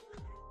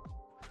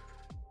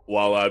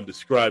while I'm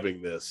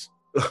describing this.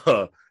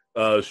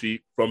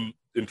 She, from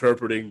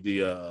interpreting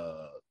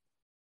the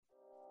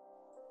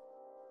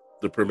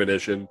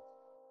premonition,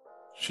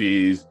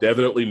 she's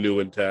definitely new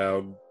in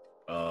town.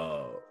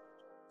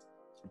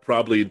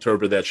 Probably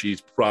interpret that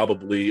she's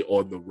probably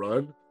on the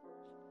run.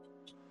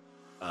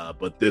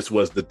 But this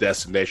was the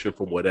destination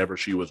from whatever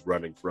she was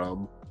running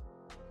from.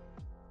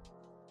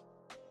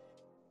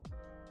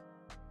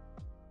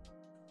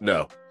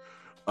 No.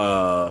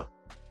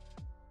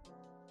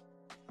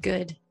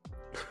 Good.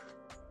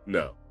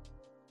 No.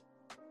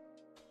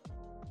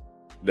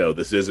 No,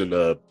 this isn't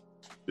a.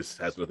 This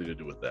has nothing to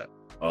do with that.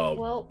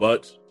 Well-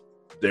 But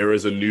there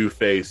is a new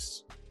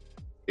face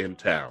in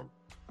town.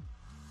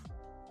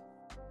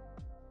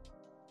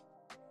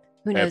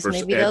 Who knows? for-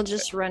 Maybe and- they'll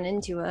just run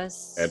into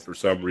us. And for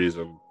some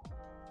reason,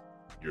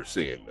 you're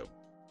seeing them.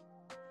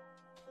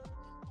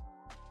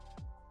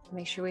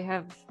 Make sure we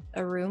have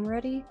a room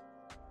ready.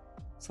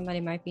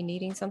 Somebody might be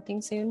needing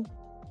something soon.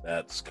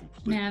 That's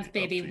completely. Nav, up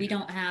baby, to we you.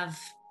 don't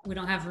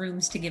have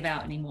rooms to give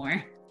out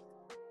anymore.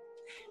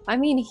 I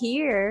mean,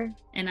 here.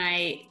 And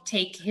I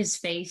take his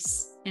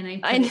face and I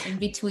I put it in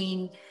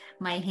between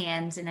my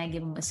hands and I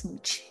give him a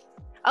smooch.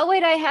 Oh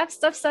wait, I have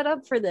stuff set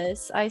up for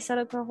this. I set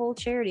up a whole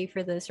charity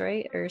for this,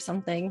 right? Or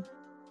something.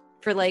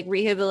 For like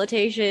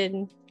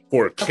rehabilitation.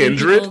 For Helping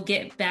kindred. people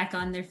get back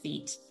on their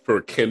feet.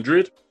 For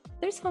kindred.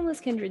 There's homeless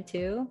kindred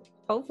too.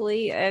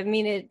 Hopefully. I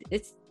mean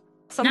it's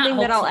something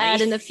Not that I'll add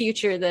hopefully. in the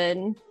future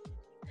then.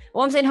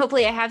 Well, I'm saying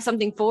hopefully I have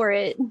something for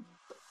it.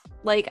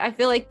 Like I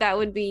feel like that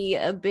would be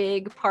a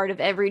big part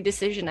of every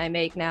decision I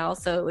make now.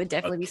 So it would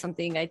definitely be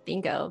something I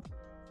think of.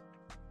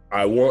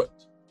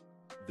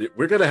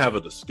 We're gonna have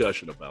a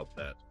discussion about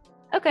that.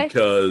 Okay.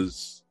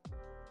 Because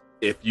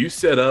if you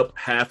set up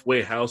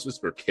halfway houses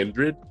for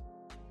kindred,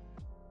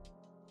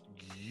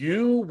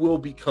 you will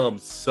become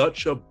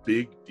such a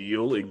big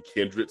deal in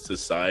kindred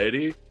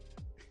society.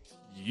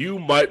 You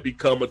might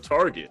become a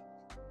target.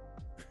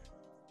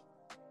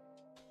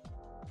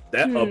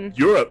 That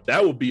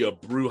that would be a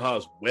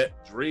Bruja's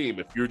wet dream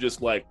if you're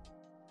just like,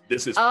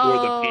 this is for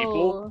the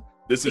people.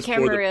 This is for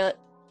the.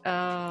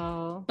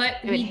 Oh. But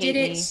They would we did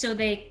hate it me. so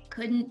they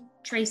couldn't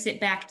trace it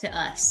back to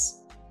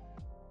us.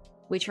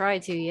 We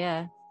tried to,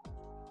 yeah.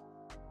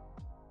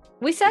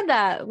 We said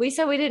that. We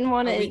said we didn't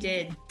want Oh, we it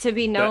did. to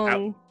be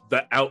known.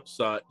 The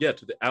outside, yeah,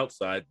 to the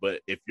outside.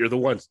 But if you're the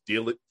ones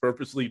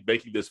purposely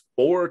making this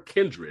for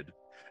kindred,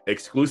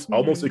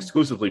 almost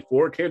exclusively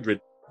for kindred,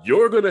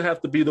 you're going to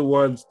have to be the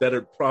ones that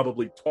are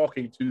probably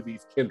talking to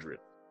these kindred.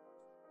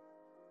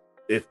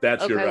 If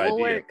that's your Okay,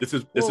 we'll idea. work- This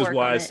is work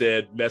why on I it.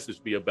 said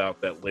message me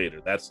about that later.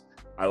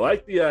 I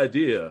like the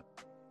idea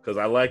because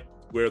I like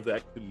where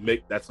that can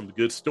make that's some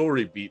good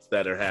story beats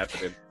that are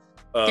happening.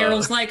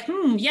 Daryl's like,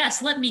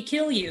 yes, let me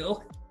kill you.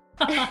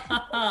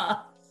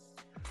 I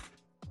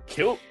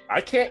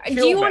can't kill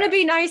Do you want to Mav.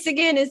 be nice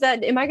again?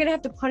 Am I gonna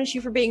have to punish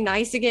you for being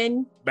nice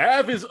again?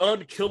 Mav is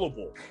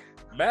unkillable.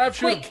 Mav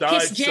should have Quick,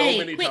 died kiss so Jay,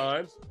 many quick.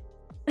 times.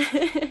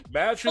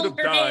 Mav should have Hold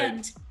her died.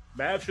 hand.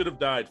 Mav should have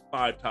died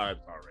 5 times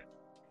already.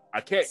 I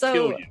can't So-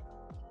 kill you,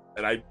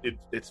 and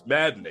it's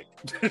maddening.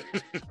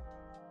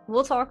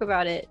 We'll talk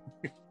about it.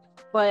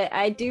 But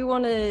I do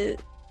want to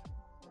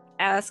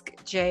ask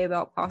Jay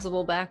about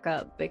possible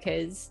backup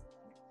because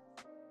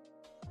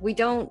we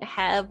don't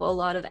have a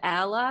lot of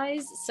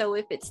allies. So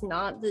if it's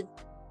not the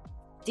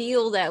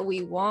deal that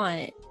we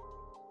want,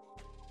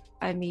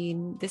 I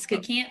mean, this We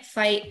could. can't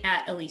fight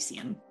at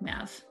Elysium,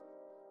 Mav.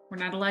 We're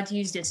not allowed to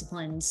use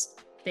disciplines.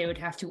 They would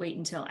have to wait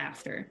until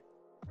after.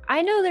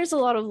 I know there's a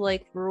lot of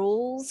like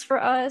rules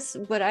for us,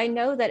 but I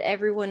know that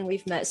everyone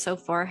we've met so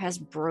far has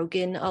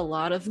broken a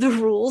lot of the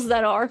rules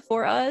that are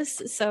for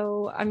us.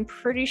 So I'm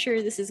pretty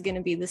sure this is going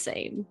to be the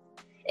same.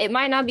 It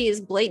might not be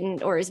as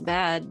blatant or as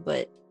bad,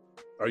 but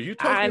Are you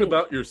talking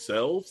about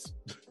yourselves?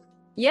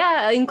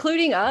 yeah,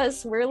 including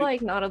us. We're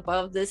like not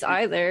above this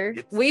either.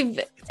 We've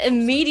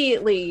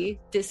immediately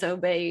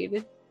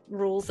disobeyed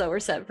rules that were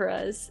set for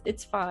us.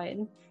 It's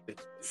fine.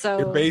 So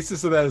Your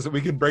basis of that is that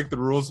we can break the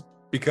rules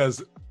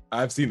because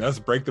I've seen us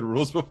break the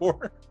rules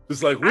before.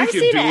 It's like we I've can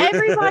seen do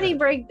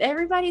it.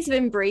 everybody's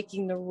been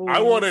breaking the rules.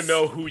 I want to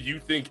know who you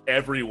think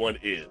everyone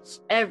is.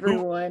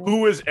 Everyone.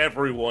 Who is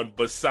everyone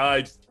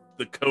besides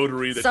the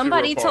coterie that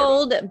Somebody you're a part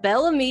of? told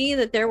Bellamy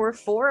that there were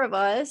 4 of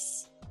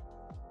us.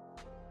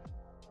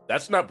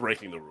 That's not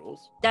breaking the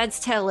rules. That's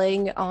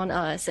telling on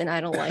us, and I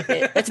don't like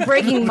it. That's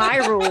breaking my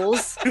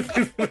rules.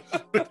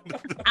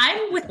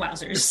 I'm with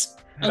Wowzers. That's-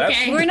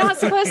 Okay. We're not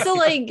supposed to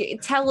like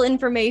tell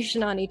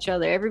information on each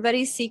other.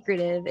 Everybody's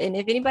secretive, and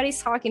if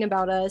anybody's talking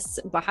about us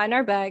behind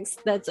our backs,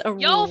 that's a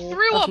Y'all rule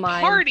threw of a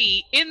mine.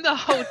 party in the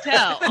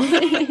hotel.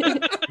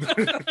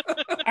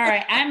 All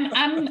right.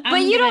 I'm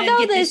But you don't gonna know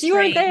get this. You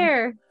weren't straight,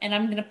 there. and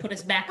I'm gonna put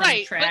us back on the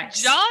Right, but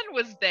tracks. John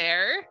was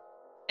there,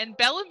 and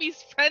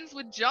Bellamy's friends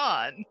with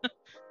John.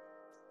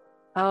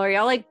 Oh, are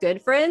y'all like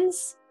good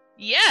friends?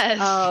 Yes.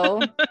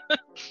 Oh,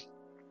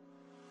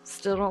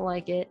 still don't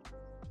like it.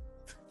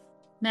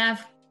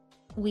 Mav,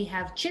 we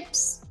have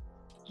chips,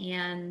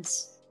 and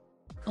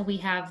we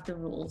have the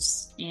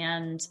rules.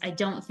 And I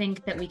don't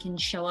think that we can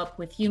show up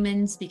with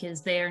humans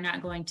because they are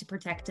not going to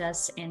protect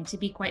us. And to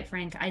be quite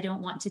frank, I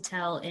don't want to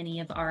tell any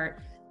of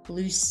our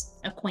loose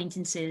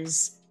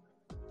acquaintances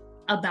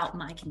about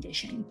my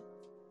condition.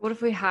 What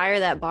if we hire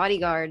that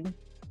bodyguard?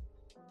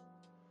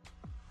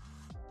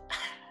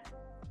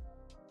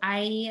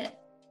 I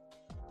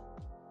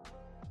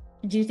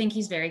do think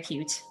he's very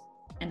cute,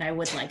 and I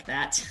would like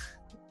that.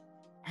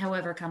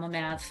 However,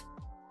 Mav,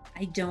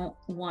 I don't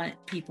want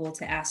people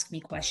to ask me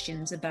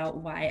questions about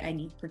why I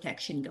need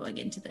protection going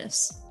into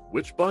this.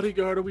 Which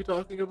bodyguard are we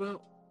talking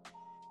about?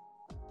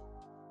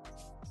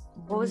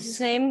 What was his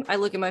name? I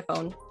look at my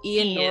phone.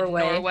 Ian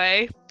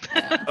Norway.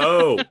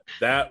 Oh,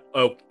 that.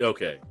 Oh,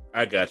 okay.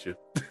 I got you.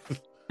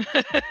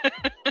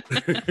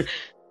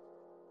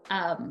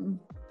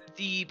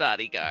 The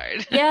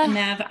bodyguard. Yeah,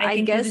 Mav, I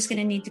think we're guess just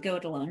gonna need to go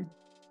it alone.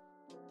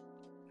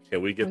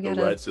 Can we get We the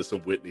gotta- rights to some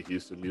Whitney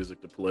Houston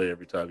music to play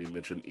every time you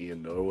mention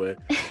Ian Norway?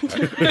 I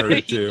heard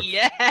it too.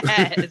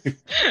 Yes.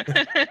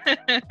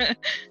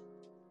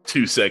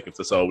 2 seconds.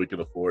 That's all we can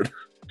afford.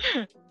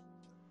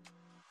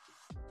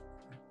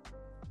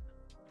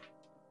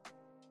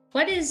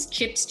 What is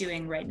Chips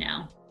doing right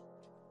now?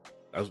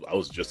 I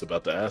was just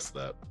about to ask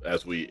that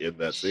as we end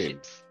that scene.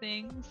 Chips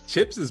things.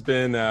 Chips has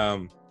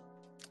been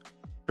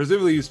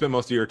presumably you spent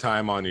most of your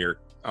time on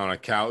a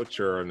couch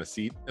or on a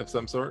seat of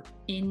some sort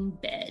In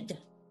bed.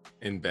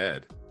 in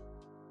bed.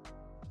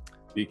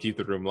 Do you keep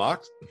the room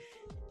locked?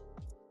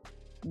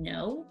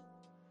 No.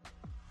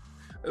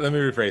 Let me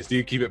rephrase. Do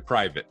you keep it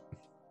private?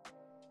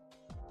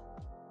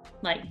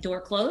 Like door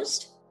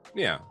closed?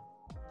 Yeah.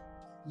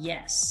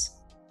 Yes.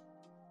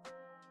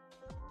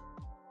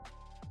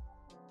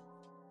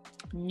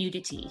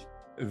 Nudity.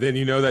 Then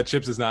you know that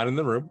Chips is not in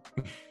the room.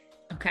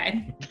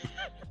 Okay.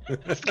 I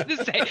was gonna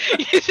say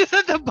you're just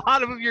at the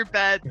bottom of your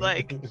bed,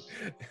 like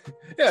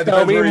Yeah, it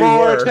Tell depends me where you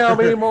more. were. Tell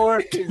me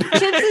more. Chips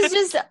is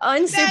just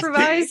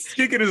unsupervised.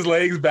 Kicking his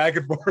legs back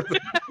and forth.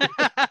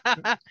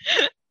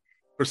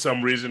 For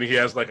some reason, he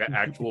has like an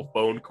actual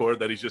phone cord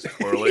that he's just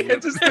twirling. Yeah,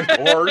 just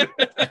the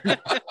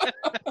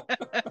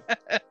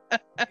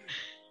cord.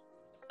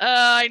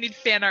 I need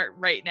fan art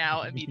right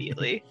now,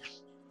 immediately.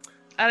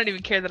 I don't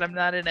even care that I'm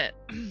not in it.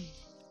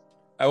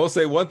 I will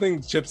say one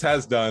thing Chips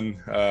has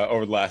done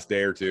over the last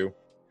day or two.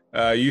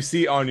 You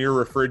see on your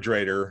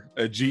refrigerator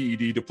a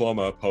GED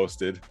diploma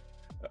posted,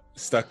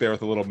 stuck there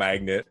with a little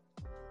magnet.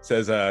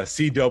 Says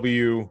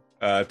CW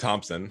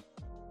Thompson.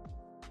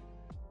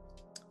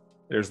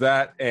 There's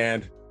that,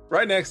 and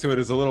right next to it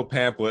is a little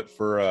pamphlet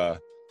for a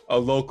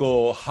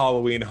local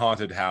Halloween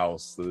haunted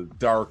house, the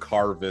Dark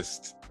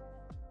Harvest.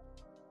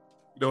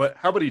 You know what?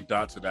 How many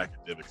dots in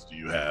academics do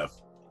you have?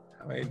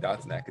 How many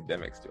dots in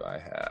academics do I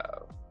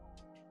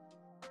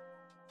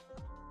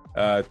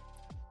have?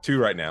 2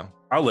 right now.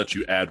 I'll let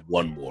you add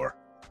one more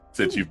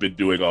since you've been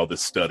doing all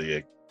this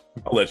studying.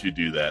 I'll let you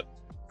do that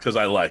because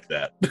I like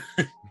that.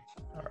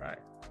 All right.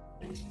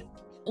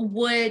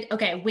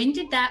 When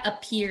did that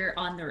appear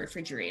on the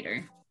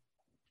refrigerator?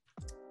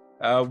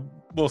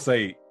 We'll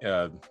say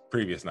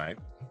previous night.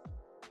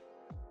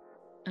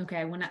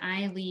 Okay, when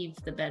I leave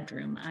the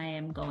bedroom, I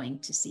am going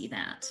to see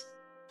that.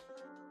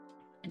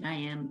 And I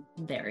am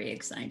very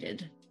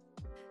excited.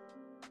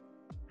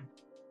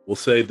 We'll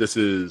say this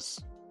is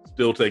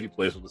still taking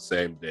place on the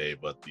same day,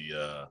 but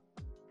the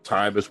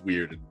time is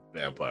weird in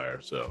Vampire.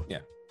 So Yeah.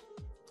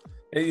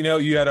 You know,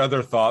 you had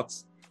other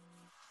thoughts.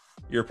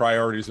 your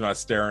priorities are not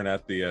staring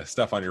at the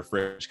stuff on your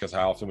fridge, because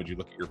how often would you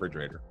look at your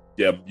refrigerator?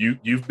 Yeah,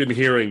 you've been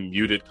hearing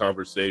muted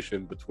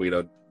conversation between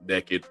a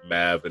naked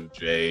Mav and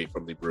Jay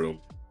from the room.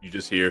 You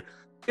just hear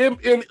in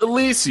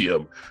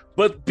Elysium,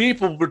 but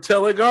people were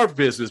telling our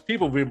business.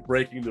 People have been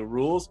breaking the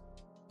rules.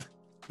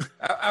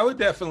 I would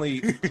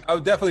definitely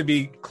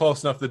be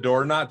close enough to the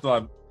door, not till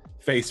I'm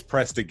face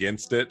pressed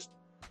against it.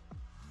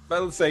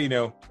 But let's say,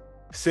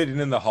 sitting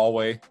in the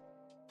hallway,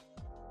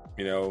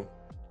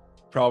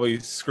 probably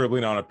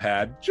scribbling on a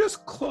pad,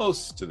 just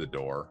close to the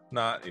door.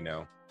 Not,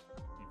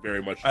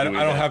 Very much. I don't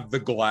have the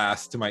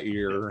glass to my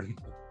ear.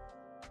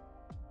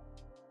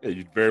 Yeah,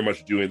 you're very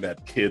much doing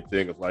that kid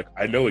thing of like,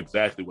 I know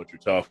exactly what you're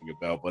talking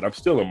about, but I'm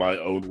still in my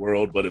own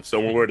world. But if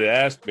someone were to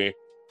ask me,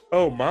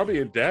 oh, mommy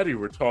and daddy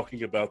were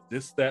talking about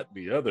this, that,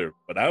 and the other,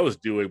 but I was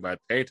doing my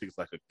paintings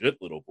like a good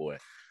little boy.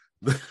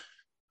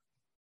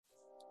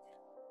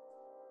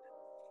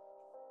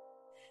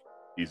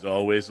 He's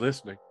always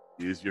listening.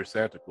 He's your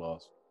Santa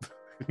Claus.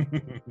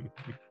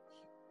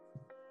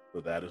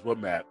 So that is what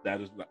that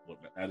is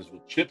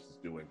what Chips is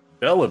doing.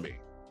 Bellamy.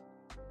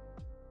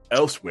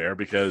 Elsewhere,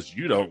 because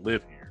you don't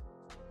live here.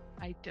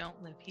 I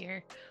don't live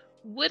here.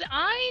 Would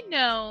I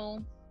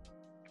know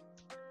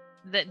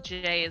that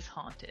Jay is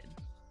haunted?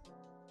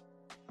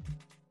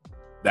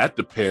 That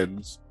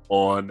depends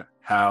on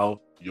how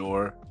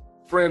your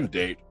friend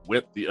date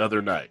went the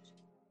other night.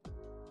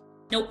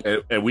 Nope.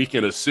 And we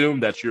can assume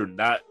that you're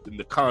not in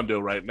the condo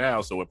right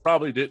now, so it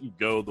probably didn't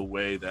go the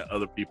way that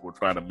other people were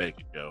trying to make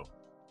it go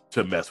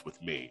to mess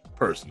with me,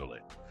 personally.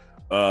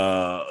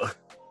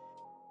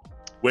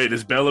 Wait,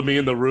 is Bellamy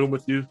in the room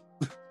with you?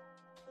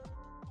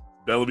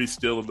 Bellamy's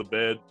still in the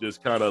bed,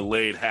 just kind of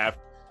laid half,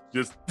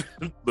 just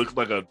looks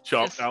like a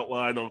chalk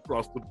outline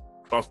across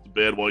the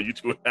bed while you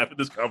two are having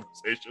this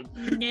conversation.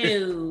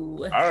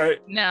 No. All right.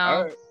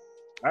 No.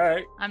 All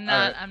right. I'm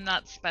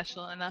not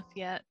special enough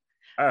yet.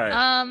 All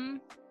right.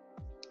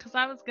 Because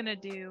I was gonna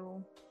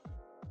do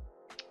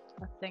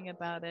a thing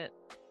about it,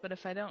 but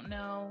if I don't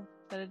know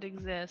that it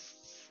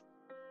exists,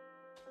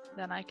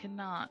 then I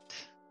cannot.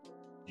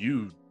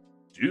 You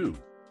do,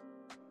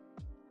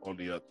 on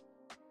the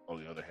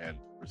other hand,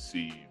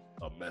 receive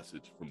a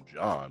message from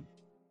John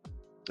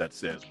that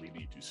says we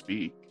need to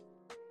speak.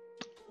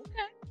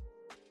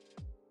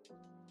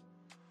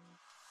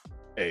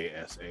 Okay.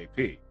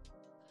 ASAP.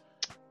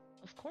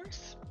 Of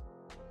course.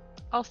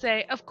 I'll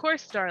say, of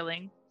course,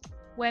 darling.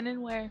 When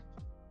and where?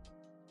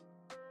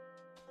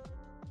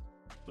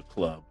 The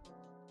club.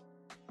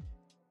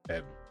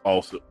 And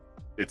also,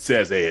 it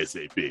says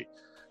ASAP.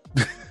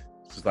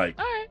 It's like,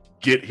 all right.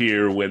 Get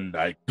here when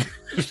I...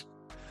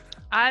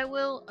 I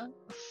will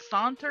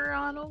saunter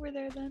on over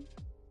there then.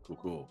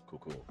 Cool.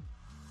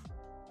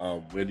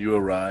 When you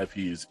arrive,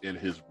 he's in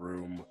his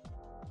room,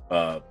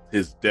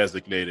 his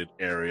designated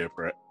area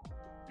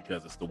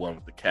because it's the one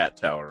with the cat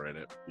tower in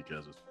it,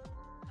 because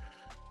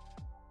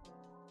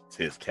it's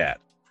his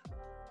cat.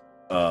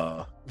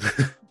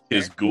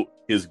 His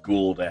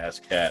Gould ass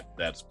cat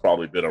that's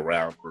probably been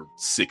around for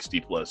 60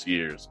 plus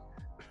years.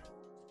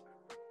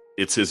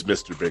 It's his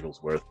Mr.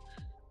 Bigglesworth,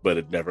 but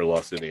it never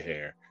lost any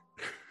hair.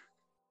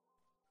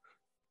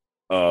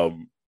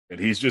 And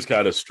he's just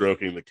kind of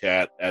stroking the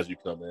cat as you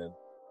come in.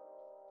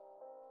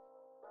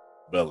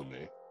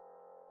 Bellamy,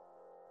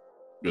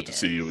 good to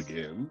see you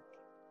again.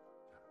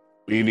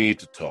 We need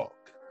to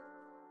talk.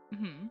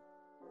 Mm-hmm.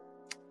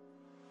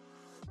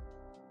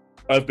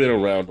 I've been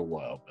around a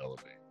while,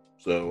 Bellamy,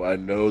 so I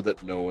know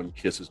that no one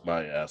kisses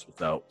my ass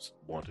without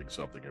wanting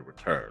something in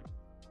return.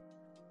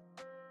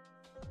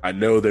 I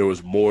know there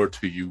was more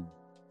to you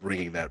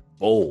bringing that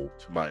bowl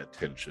to my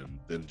attention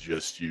than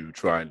just you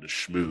trying to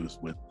schmooze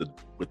with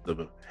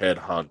the head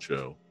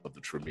honcho of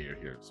the Tremere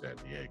here in San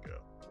Diego.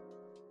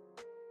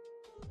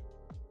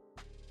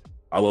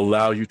 I'll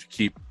allow you to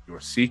keep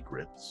your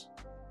secrets,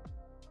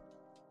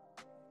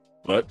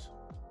 but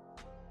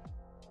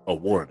a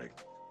warning.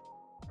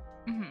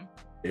 Mm-hmm.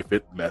 If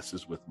it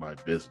messes with my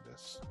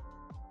business,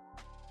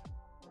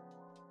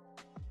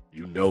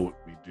 you know what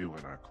we do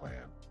in our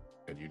clan,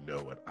 and you know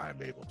what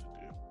I'm able to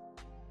do.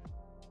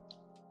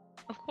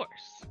 Of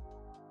course.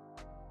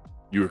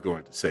 You were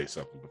going to say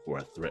something before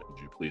I threatened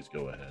you. Please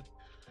go ahead.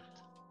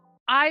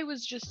 I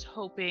was just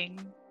hoping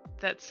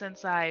that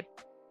since I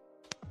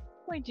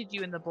pointed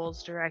you in the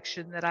bull's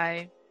direction, that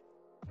I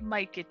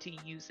might get to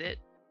use it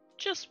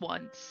just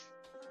once.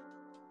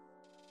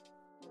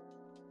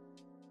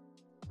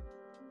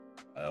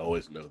 I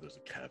always know there's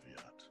a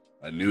caveat.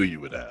 I knew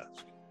you would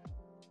ask.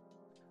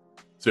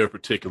 Is there a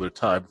particular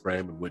time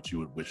frame in which you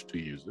would wish to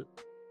use it?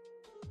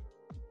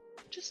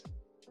 Just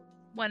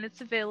when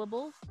it's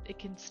available. It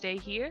can stay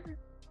here.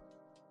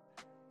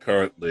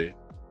 Currently,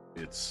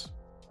 it's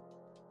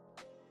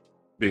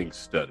being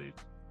studied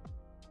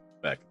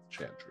back at the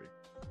Chantry.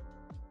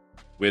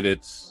 When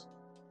it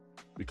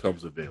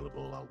becomes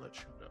available, I'll let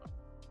you know.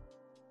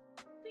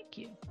 Thank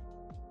you.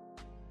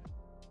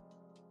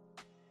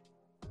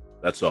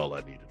 That's all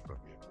I needed from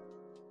you.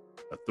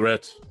 A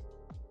threat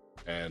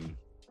and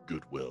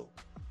goodwill.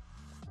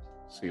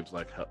 Seems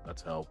like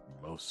that's how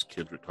most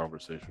kindred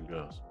conversation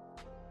goes.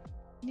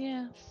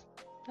 Yes,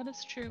 that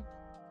is true.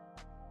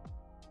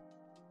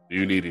 Do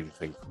you need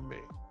anything from me?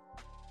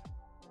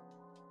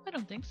 I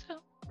don't think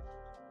so.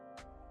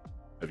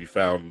 Have you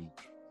found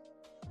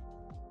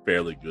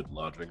fairly good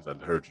lodgings? I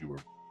heard you were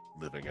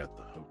living at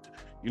the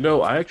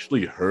hotel. I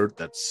actually heard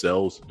that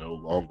Cell's no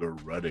longer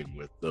running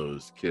with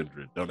those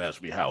kindred. Don't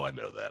ask me how I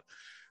know that.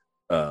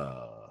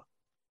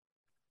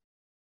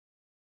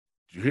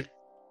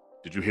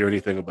 Did you hear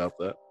anything about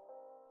that?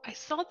 I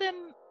saw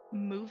them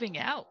moving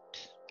out,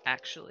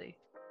 actually.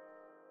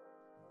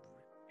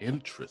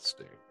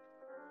 Interesting.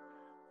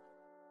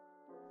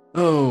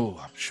 Oh,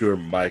 I'm sure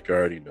Mike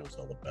already knows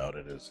all about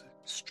it. Is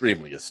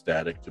extremely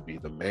ecstatic to be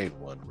the main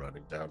one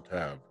running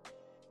downtown.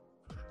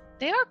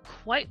 They are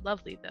quite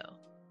lovely, though.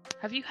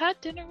 Have you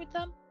had dinner with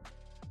them?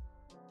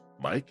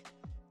 Mike?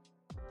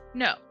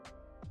 No.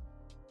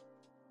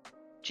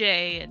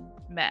 Jay and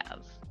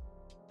Mav.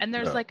 And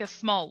there's No. like a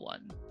small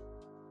one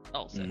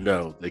also.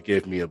 No, they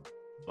gave me a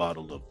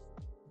bottle of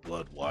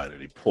blood wine,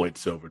 and he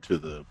points over to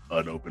the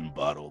unopened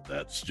bottle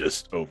that's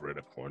just over in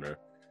a corner.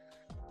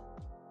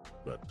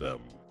 But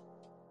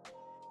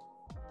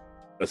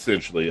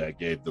essentially, I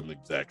gave them the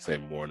exact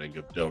same warning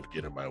of don't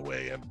get in my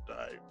way, and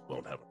I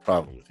won't have a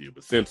problem with you.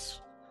 But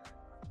since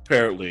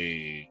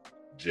apparently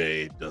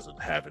Jay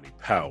doesn't have any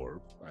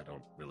power, I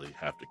don't really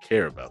have to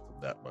care about them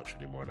that much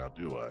anymore now,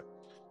 do I?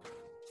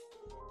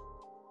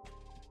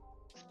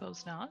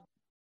 Suppose not.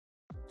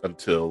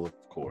 Until,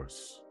 of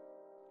course,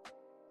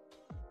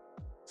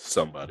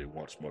 somebody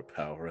wants more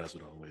power, as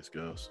it always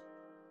goes.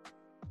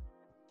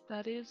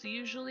 That is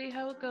usually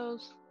how it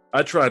goes.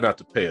 I try not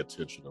to pay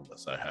attention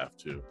unless I have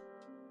to.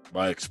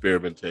 My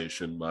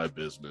experimentation, my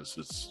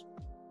business,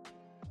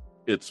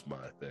 it's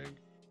my thing.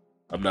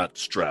 I'm not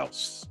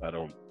Strauss. I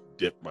don't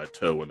dip my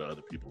toe into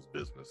other people's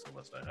business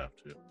unless I have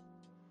to.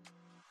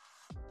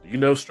 Do you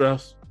know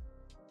Strauss?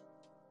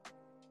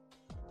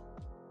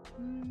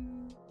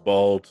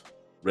 Bald,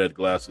 red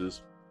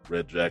glasses,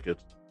 red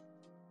jacket.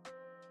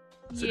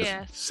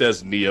 Yes.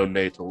 Says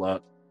neonate a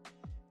lot.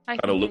 I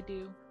Kinda think I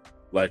do.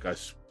 Like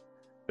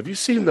have you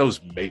seen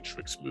those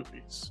Matrix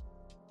movies?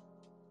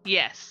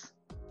 Yes.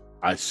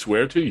 I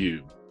swear to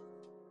you,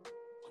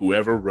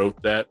 whoever wrote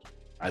that,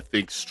 I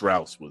think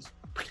Strauss was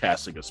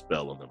casting a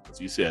spell on them, because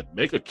he said,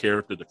 make a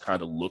character that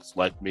kind of looks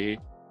like me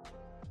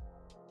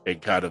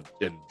and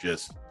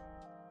just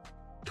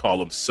call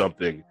him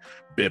something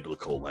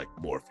biblical like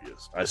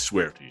Morpheus. I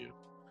swear to you.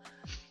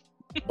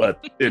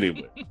 But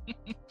anyway,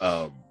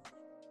 but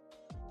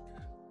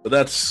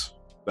that's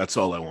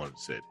all I wanted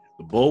to say to you.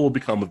 The bowl will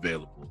become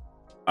available.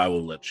 I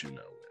will let you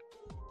know.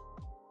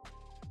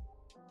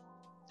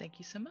 Thank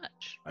you so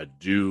much. I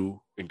do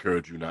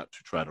encourage you not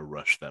to try to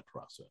rush that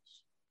process.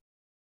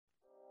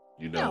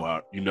 No.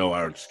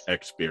 Our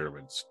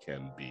experiments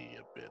can be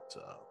a bit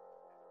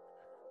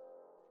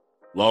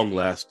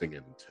long-lasting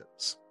and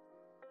intense.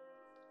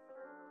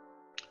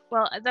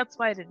 Well, that's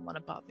why I didn't want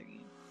to bother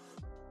you.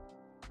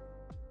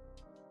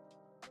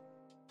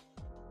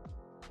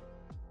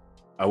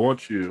 I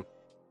want you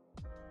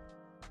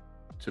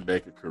to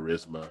make a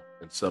charisma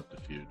and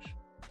subterfuge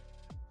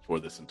for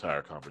this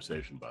entire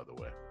conversation, by the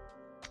way.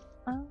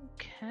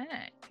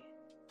 Okay.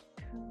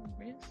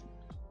 Charisma.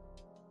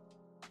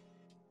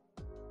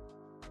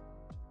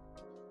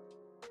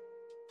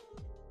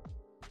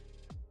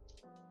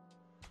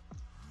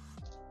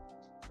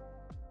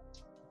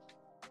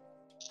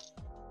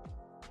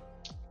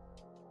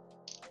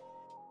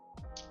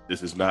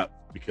 This is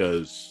not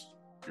because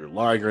you're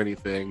lying or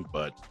anything,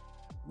 but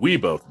we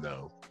both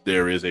know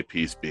there is a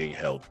piece being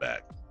held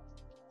back.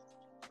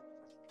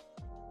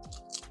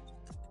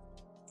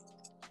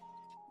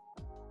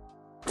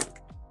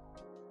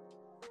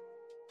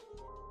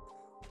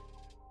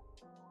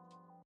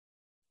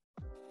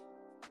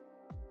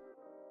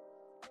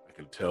 I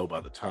can tell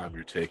by the time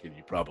you're taking,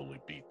 you probably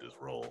beat this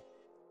roll.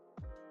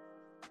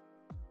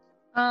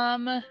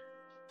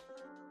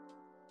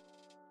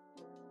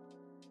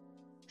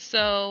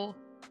 So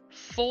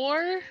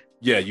 4.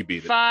 Yeah, you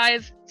beat it.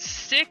 5,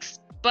 6,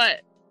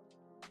 but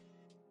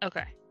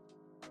okay.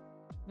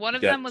 One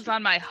of them was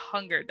on my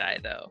hunger die,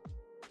 though.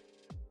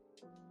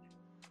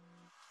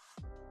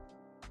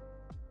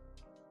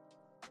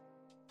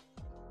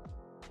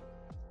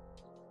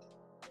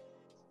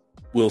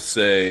 We'll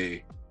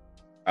say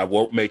I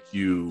won't make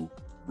you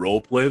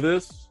role play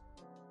this,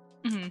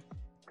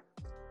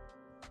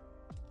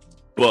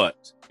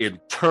 but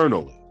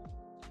internally,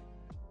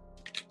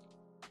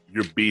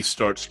 your beast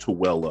starts to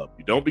well up.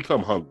 You don't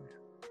become hungry,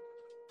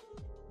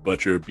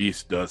 but your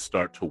beast does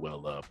start to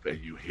well up, and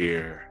you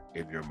hear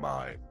in your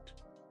mind,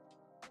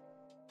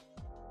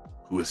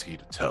 who is he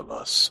to tell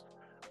us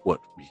what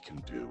we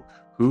can do?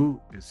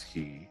 Who is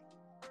he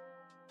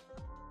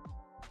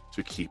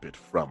to keep it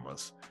from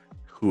us?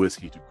 Who is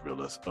he to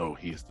grill us? Oh,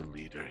 he's the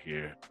leader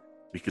here.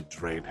 We could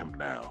drain him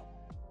now.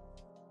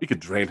 We could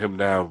drain him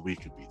now. We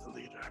could be the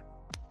leader.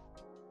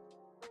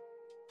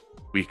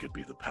 We could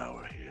be the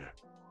power here.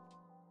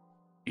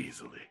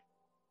 Easily.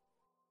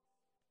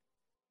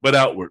 But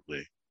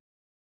outwardly,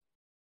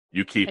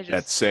 You keep I that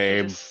just,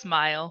 same. just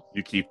smile.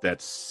 You keep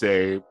that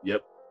same.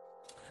 Yep.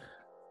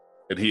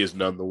 And he is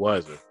none the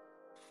wiser.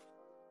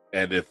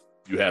 And if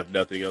you have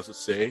nothing else to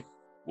say,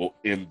 we'll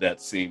end that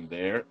scene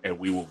there, and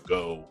we will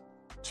go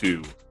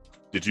to.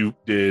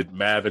 Did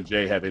Mav and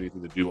Jay have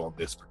anything to do on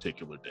this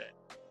particular day?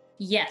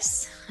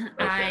 Yes.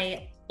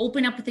 I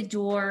open up the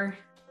door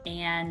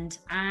and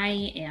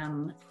I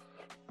am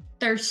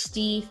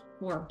thirsty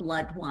for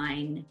blood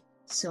wine.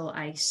 So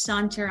I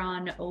saunter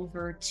on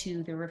over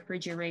to the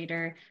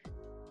refrigerator.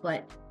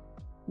 But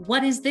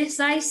what is this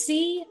I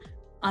see?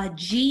 A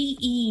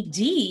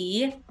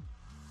GED.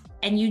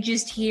 And you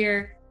just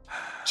hear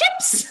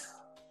chips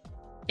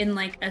in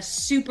like a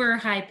super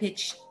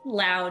high-pitched,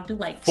 loud,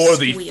 like For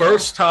squeal. the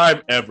first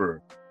time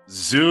ever,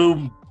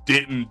 Zoom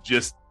didn't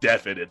just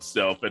deafen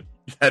itself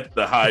at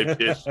the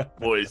high-pitched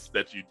voice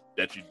that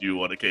you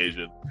do on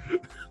occasion.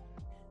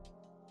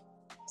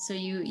 So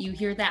you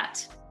hear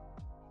that.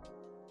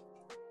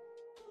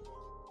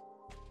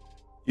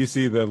 You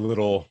see the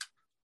little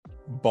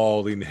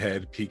balding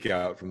head peek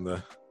out from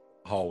the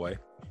hallway.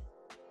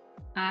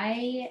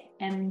 I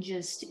am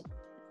just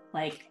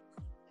like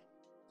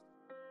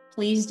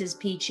pleased as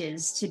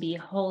peaches to be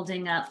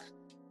holding up.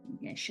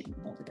 I shouldn't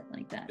hold it up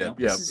like that. Yeah, No,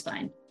 yeah. this is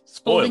fine.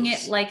 Spoilers. Holding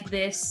it like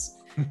this.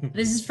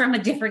 This is from a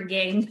different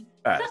game.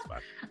 That's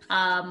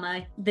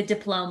fine. The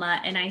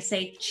diploma, and I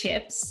say,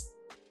 Chips,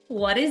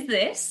 what is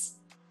this?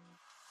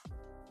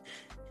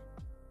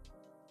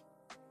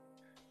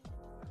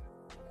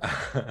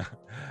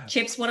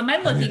 Chips, what am I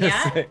looking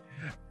at?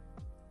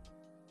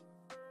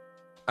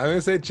 I'm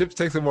gonna say Chips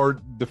takes a more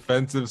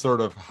defensive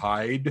sort of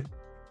hide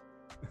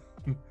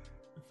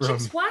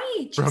Chips, why?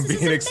 Chips, from this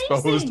being is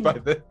exposed amazing. by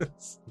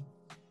this.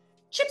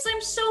 Chips,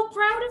 I'm so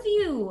proud of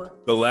you.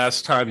 The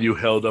last time you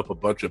held up a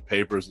bunch of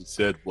papers and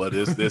said, "What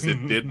is this?"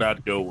 It did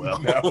not go well.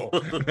 No.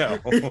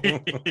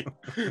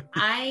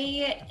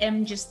 I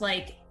am just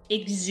like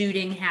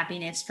exuding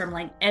happiness from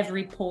like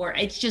every pore.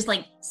 It's just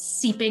like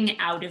seeping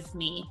out of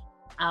me.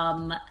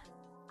 I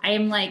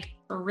am like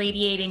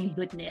radiating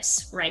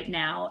goodness right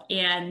now,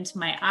 and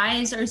my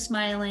eyes are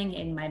smiling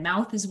and my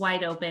mouth is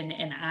wide open,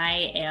 and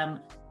I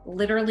am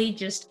literally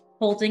just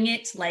holding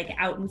it like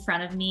out in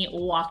front of me,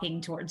 walking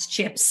towards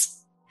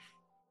Chips.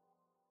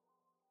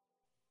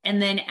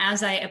 And then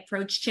as I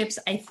approach Chips,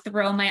 I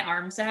throw my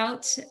arms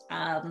out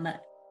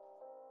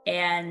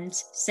and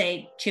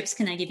say, Chips,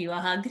 can I give you a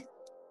hug?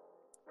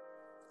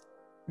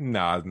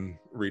 Nod and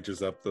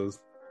reaches up those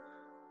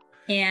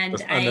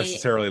And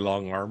unnecessarily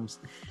long arms.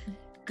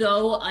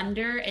 go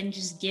under and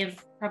just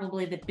give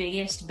probably the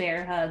biggest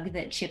bear hug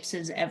that Chips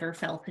has ever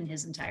felt in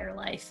his entire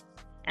life.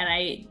 And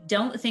I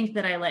don't think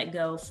that I let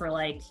go for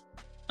like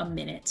a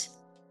minute.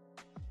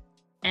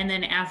 And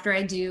then after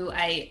I do,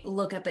 I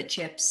look up at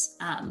Chips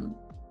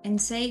and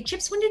say,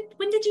 Chips, when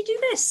did you do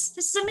this?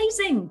 This is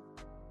amazing.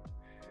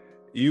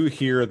 You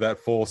hear that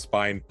full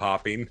spine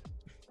popping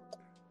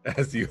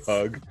as you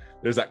hug.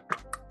 There's that.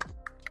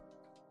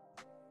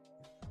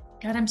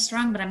 God, I'm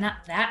strong, but I'm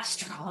not that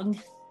strong.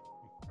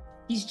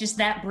 He's just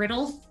that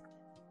brittle.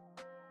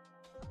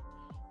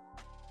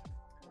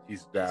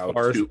 He's now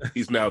Spars.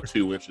 he's now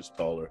 2 inches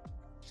taller.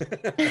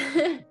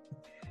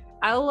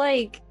 I'll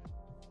like,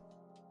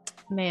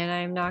 man,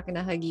 I'm not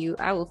gonna hug you.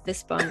 I will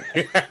fist bump.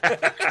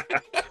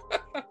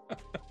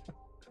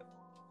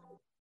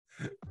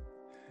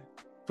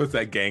 Puts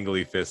that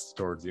gangly fist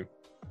towards you.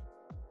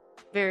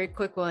 Very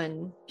quick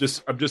one.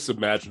 I'm just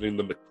imagining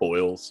the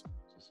McPoyles.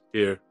 Just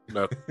here,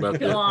 nothing.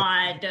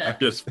 God. I'm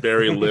just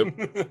very limp.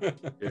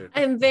 Here.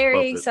 I'm very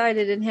Bump it.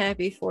 excited and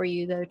happy for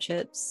you, though,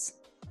 Chips.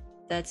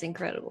 That's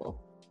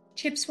incredible.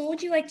 Chips, what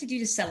would you like to do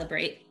to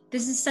celebrate?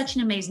 This is such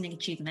an amazing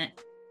achievement.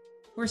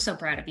 We're so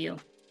proud of you.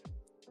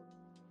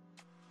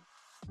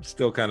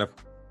 Still kind of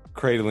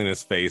cradling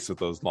his face with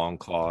those long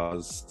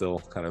claws, still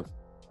kind of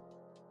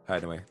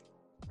hiding away.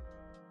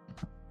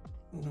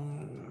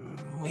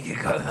 We could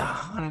go to the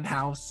haunted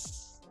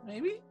house,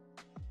 maybe?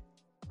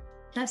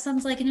 That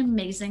sounds like an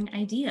amazing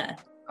idea.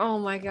 Oh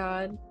my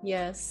god,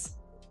 yes.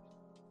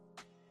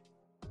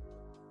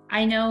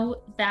 I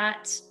know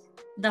that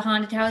the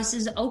haunted house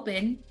is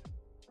open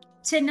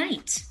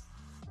tonight.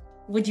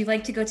 Would you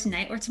like to go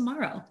tonight or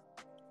tomorrow?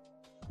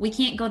 We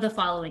can't go the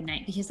following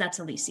night because that's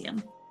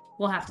Elysium.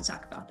 We'll have to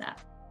talk about that.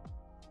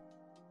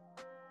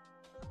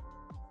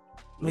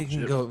 We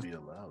can Legit go- be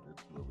allowed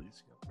into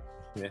Elysium.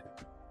 Yeah.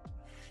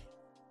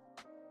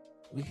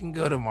 We can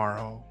go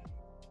tomorrow.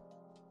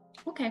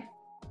 Okay.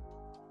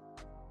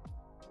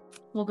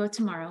 We'll go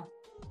tomorrow.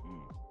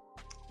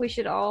 We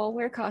should all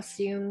wear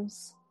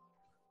costumes.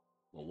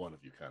 Well, one of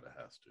you kind of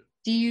has to.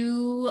 Do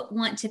you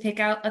want to pick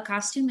out a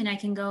costume and I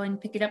can go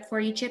and pick it up for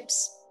you,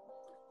 Chips?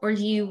 Or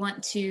do you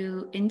want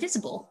to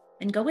invisible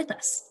and go with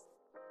us?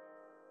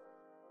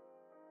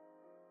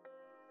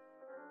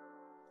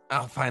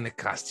 I'll find a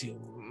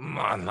costume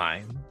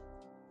online.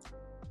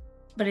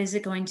 But is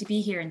it going to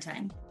be here in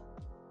time?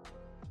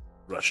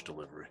 Rush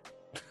delivery.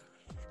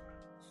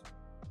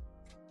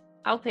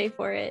 I'll pay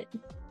for it.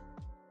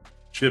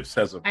 Chips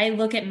has a I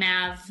look at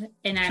Mav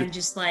and I'm Chip-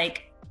 just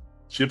like,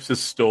 Chips has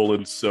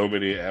stolen so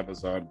many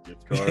Amazon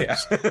gift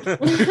cards.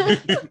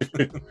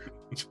 Yeah.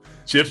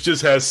 Chips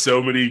just has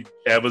so many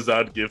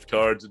Amazon gift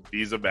cards and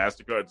Visa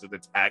MasterCards and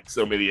it's hacked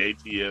so many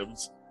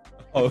ATMs.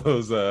 All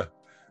those the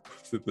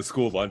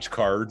school lunch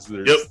cards that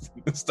are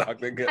Yep.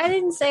 stocked in. I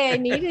didn't say I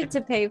needed to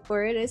pay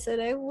for it. I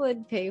said I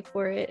would pay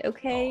for it.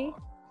 Okay.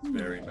 Oh,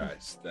 very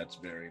nice. That's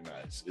very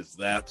nice. Is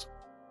that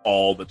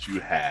all that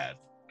you had?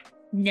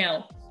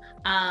 No.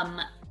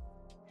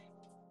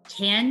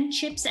 Can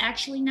Chips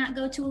actually not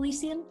go to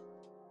Elysium?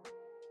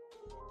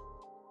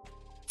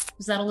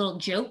 Was that a little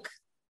joke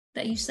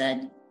that you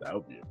said? That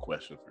would be a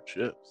question for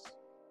Chips.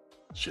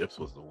 Chips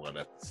was the one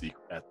at the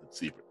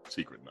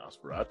secret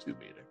Nosferatu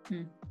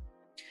meeting.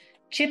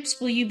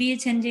 Chips, will you be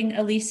attending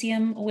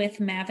Elysium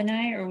with Mav and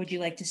I, or would you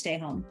like to stay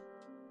home?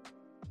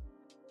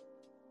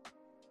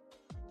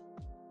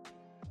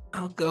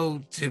 I'll go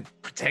to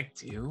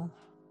protect you.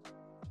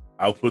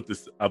 I'll put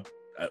this up.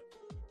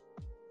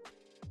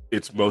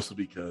 It's mostly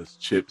because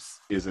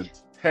Chips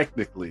isn't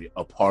technically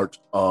a part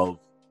of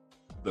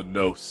the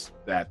Nos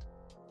that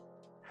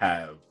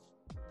have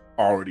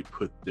already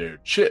put their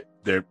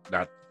chips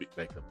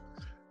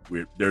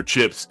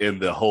in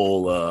the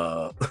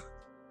whole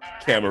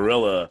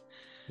Camarilla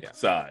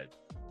side.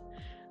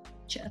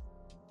 Gotcha.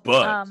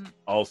 But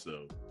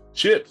also,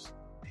 Chips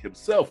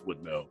himself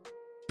would know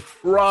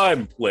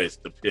prime place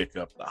to pick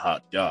up the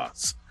hot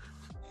goss.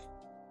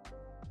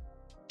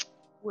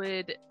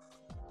 Would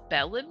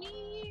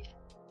Bellamy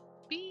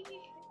be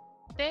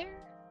there?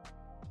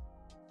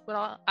 Would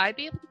I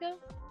be able to go?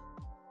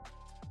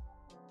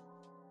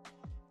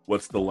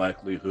 What's the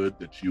likelihood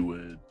that you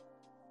would,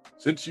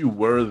 since you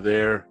were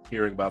there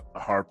hearing about the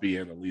Harpy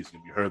and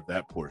Elysium, you heard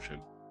that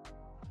portion.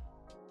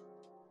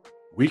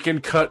 We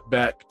can cut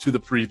back to the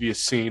previous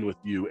scene with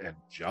you and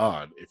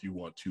John if you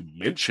want to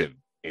mention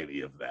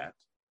any of that.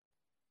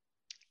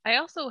 I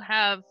also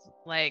have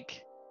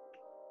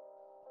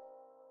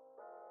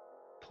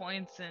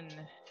points in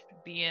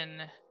being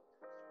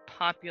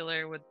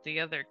popular with the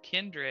other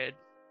kindred,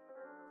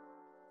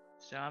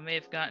 so I may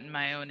have gotten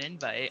my own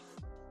invite.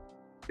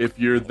 If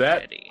you're that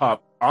already.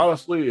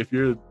 honestly, if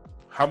you're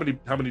how many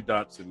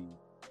dots in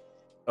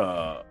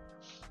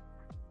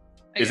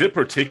is it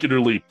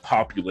particularly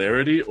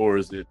popularity or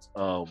is it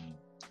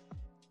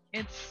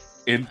it's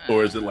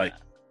or is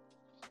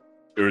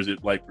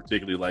it like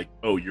particularly like,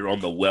 oh, you're on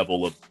the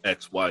level of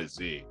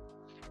XYZ?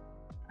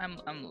 I'm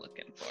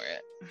looking for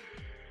it.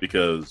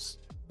 Because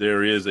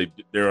there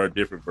are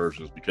different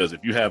versions, because if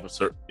you have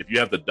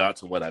the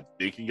dots on what I'm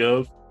thinking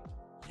of,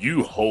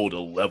 you hold a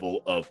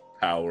level of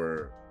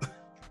power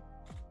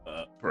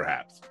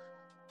perhaps.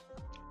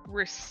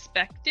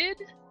 Respected?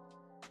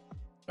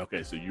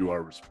 Okay, so you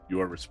are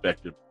a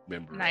respected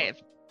member. And I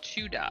have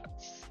 2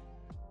 dots.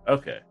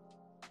 Okay.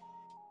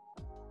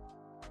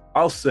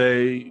 I'll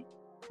say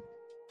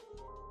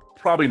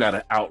probably not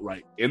an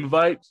outright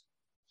invite,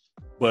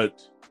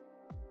 but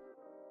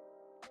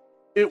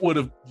it would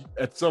have,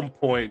 at some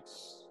point,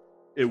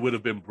 it would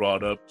have been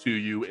brought up to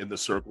you in the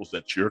circles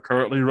that you're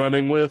currently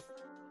running with.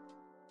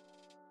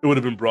 It would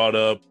have been brought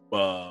up,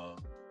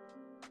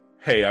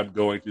 hey, I'm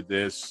going to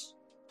this.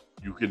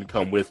 You can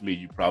come with me.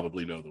 You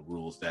probably know the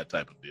rules, that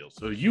type of deal.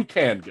 So you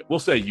can go. We'll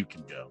say you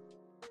can go.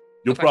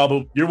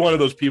 You're one of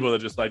those people that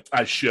just like,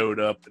 I showed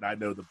up and I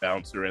know the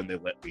bouncer and they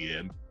let me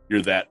in.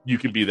 You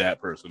can be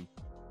that person.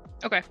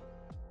 Okay.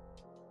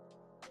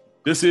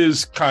 This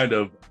is kind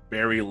of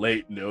very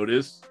late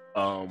notice.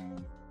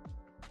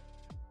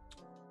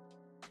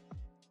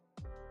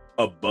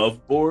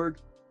 Above board.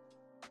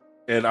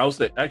 And I would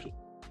say actually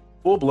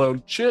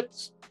full-blown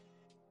Chips.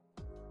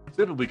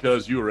 Simply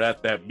because you were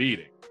at that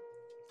meeting.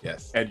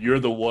 Yes. And you're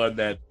the one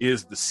that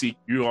is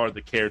you are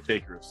the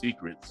caretaker of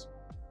secrets.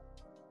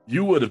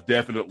 You would have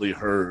definitely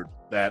heard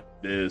that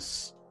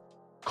this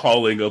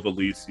calling of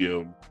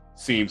Elysium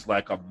seems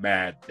like a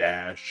mad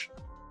dash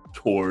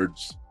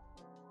towards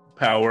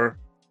power.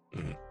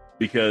 Mm-hmm.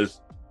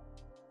 Because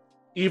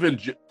even,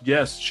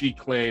 yes, she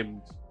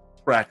claimed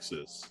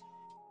Praxis,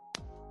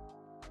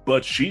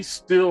 but she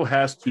still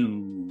has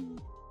to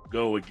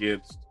go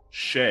against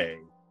Shay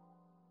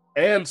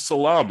and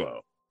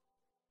Salamo.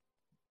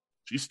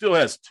 She still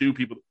has 2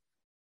 people.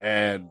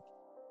 And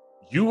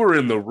you were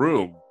in the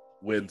room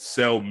when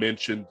Cell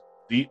mentioned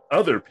the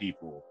other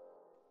people,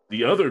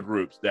 the other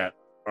groups that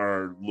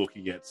are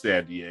looking at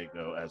San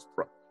Diego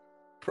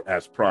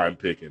as prime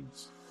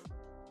pickings.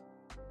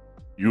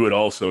 You would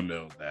also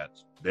know that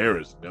there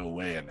is no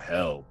way in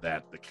hell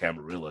that the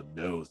Camarilla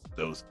knows that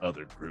those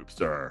other groups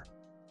are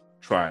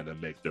trying to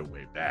make their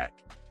way back.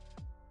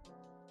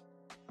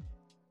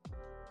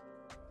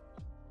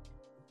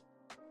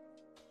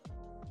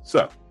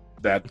 So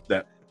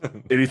that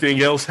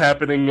anything else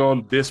happening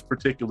on this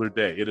particular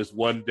day? It is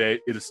one day.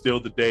 It is still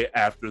the day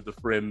after the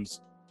friends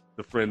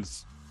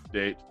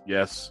date.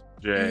 Yes,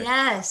 Jay.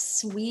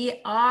 Yes, we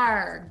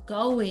are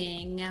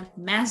going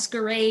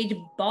masquerade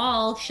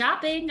ball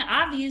shopping,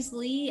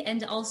 obviously,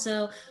 and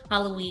also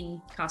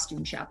Halloween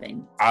costume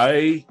shopping.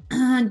 I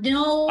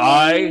No.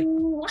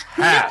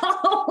 have.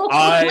 No.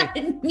 I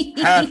Let me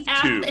have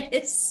to.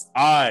 this.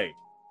 I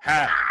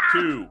have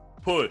to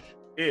push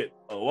it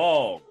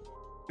along.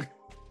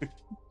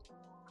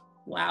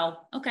 Wow.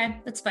 Okay,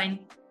 that's fine.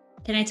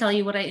 Can I tell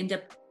you what I end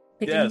up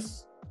picking?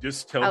 Yes.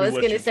 Just tell I me was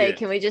what gonna you say, get.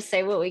 can we just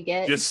say what we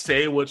get? Just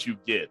say what you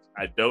get.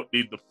 I don't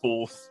need the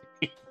full.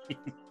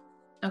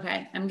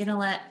 Okay, I'm gonna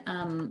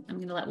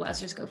let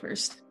Wazers go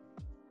first.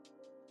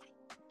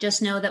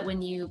 Just know that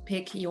when you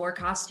pick your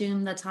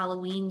costume that's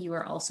Halloween, you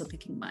are also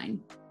picking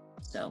mine.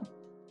 So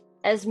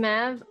As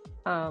Mav,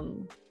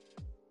 so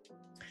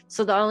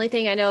the only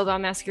thing I know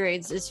about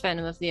masquerades is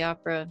Phantom of the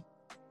Opera.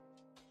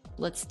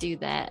 Let's do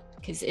that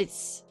because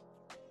it's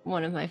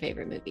one of my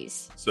favorite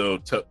movies. So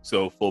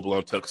full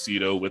blown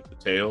tuxedo with the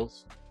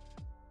tails,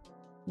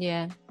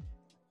 Yeah.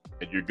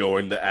 and you're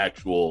going the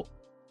actual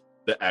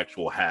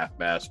half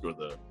mask or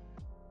the.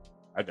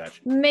 I got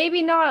you.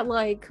 Maybe not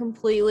like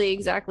completely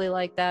exactly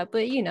like that,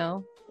 but you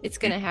know, it's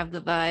gonna have the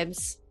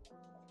vibes.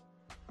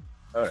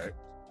 All right.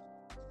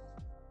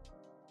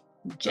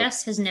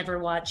 Jess has never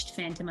watched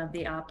Phantom of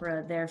the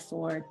Opera,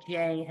 therefore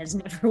Jay has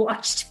never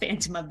watched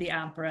Phantom of the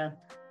Opera.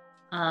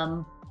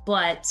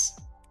 But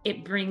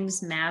it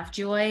brings Mav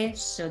joy,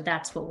 so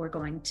that's what we're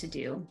going to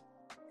do.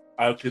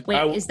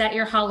 Wait, is that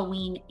your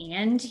Halloween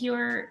and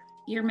your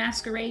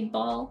masquerade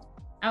ball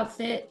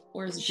outfit,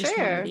 or is it just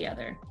one or Sure. the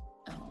other?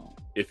 Oh,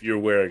 if you're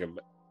wearing a.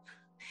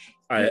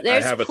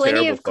 There's I have a plenty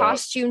terrible of thought.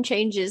 costume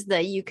changes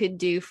that you could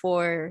do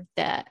for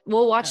that.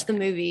 We'll watch the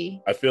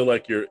movie. I feel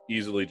like you're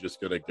easily just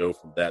gonna go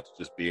from that to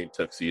just being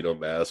tuxedo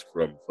mask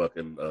from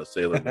fucking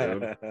Sailor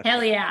Moon.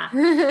 hell yeah,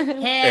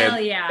 hell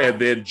yeah! And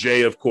then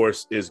Jay, of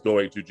course, is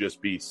going to just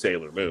be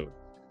Sailor Moon.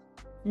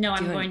 No,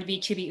 I'm Doing- going to be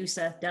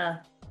Chibiusa. Duh.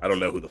 I don't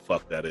know who the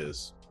fuck that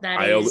is.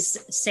 That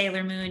is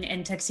Sailor Moon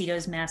and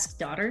Tuxedo's masked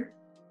daughter.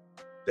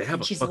 They have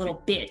And a she's fucking, a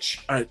little bitch.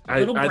 I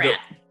Little brat.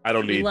 I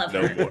don't We need love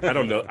no her. more. I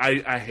don't know.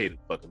 I hate it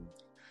fucking.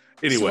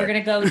 Anyway, So we're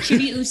gonna go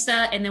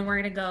Chibiusa, and then we're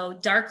gonna go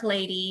Dark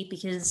Lady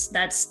because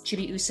that's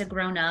Chibiusa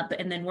grown up,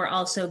 and then we're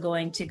also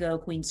going to go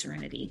Queen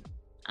Serenity.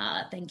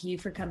 Thank you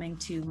for coming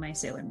to my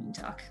Sailor Moon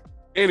talk.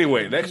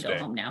 anyway, You next can go day.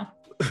 home now.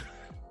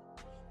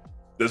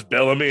 Does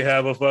Bellamy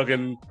have a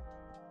fucking?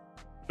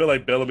 I feel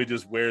like Bellamy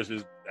just wears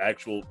his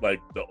actual like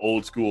the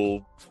old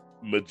school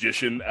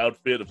magician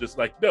outfit of just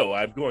like, no,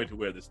 I'm going to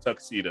wear this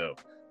tuxedo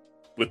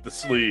with the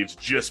sleeves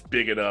just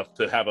big enough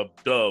to have a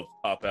dove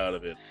pop out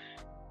of it.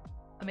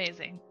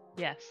 Amazing.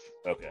 Yes.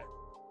 Okay.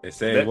 They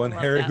say That- one Love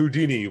Harry that.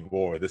 Houdini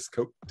wore this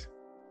coat.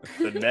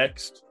 The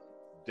next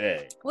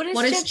day, What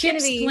What is Chips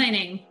Chips gonna be?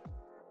 planning?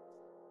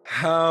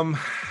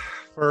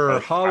 For Oh,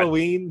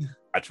 Halloween,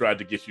 I tried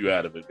to get you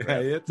out of it.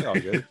 Brad. it's all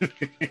good.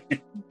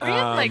 Brand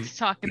Um, likes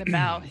talking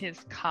about his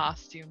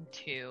costume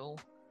too.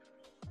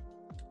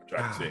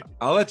 Tried to say.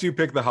 I'll let you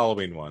pick the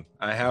Halloween one.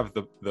 I have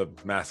the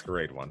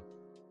masquerade one.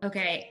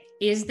 Okay,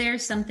 is there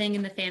something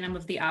in the Phantom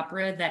of the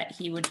Opera that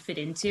he would fit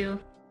into?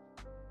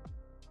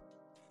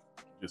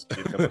 Just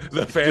give him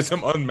The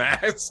Phantom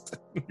unmasked.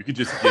 You could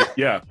just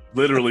get,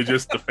 literally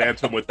just the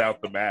Phantom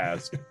without the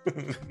mask.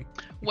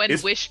 When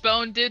It's-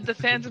 Wishbone did the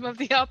Phantom of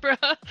the Opera.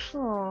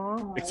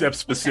 Aw. Except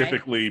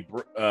specifically,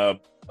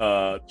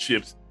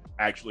 Chips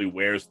actually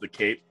wears the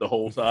cape the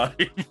whole time.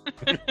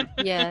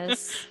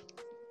 Yes.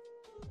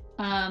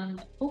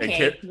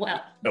 Okay,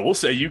 well, And we'll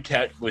say you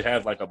actually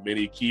have like a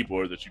mini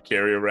keyboard that you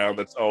carry around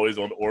that's always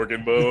on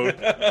organ mode.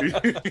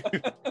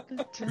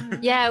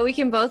 Yeah, we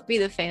can both be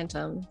the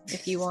Phantom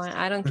if you want.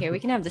 I don't care. We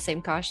can have the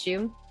same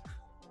costume.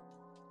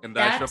 And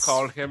I shall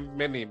call him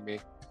Mini Me.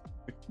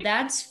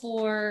 that's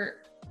for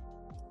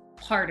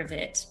part of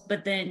it,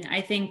 but then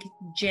I think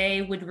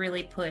Jay would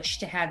really push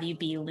to have you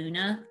be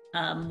Luna,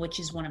 which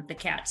is one of the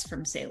cats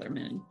from Sailor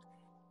Moon.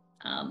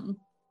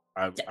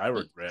 I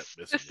regret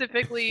missing it.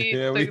 Specifically,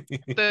 Yeah,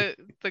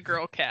 the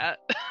girl cat.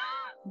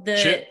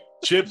 The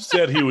Chip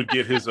said he would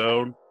get his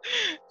own.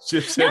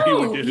 Chip said he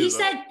would no, get he his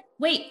said,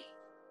 wait,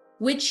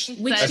 which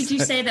said- did you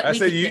say that I we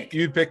said could you pick?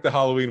 you'd pick the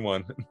Halloween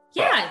one.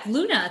 Yeah,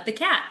 Luna, the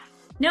cat.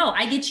 No,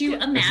 I get you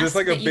a mask. Is this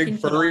like a that you can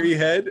big put furry on.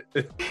 head?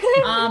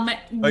 Like,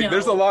 Like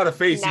there's a lot of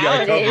face you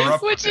gotta Nowadays. cover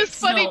up. Which with is this.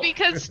 funny No.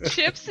 because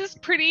Chips is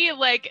pretty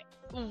like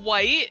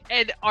white,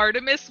 and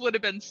Artemis would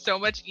have been so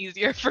much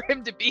easier for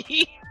him to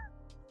be.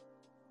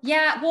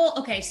 Yeah, well,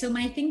 okay, so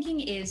my thinking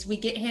is we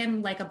get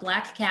him like a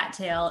black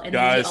cattail, and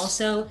then Guys. we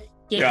also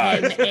get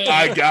Guys, him a.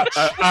 I got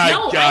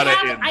No, got I it.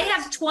 have, I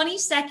have 20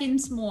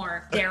 seconds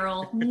more,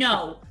 Daryl.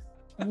 No.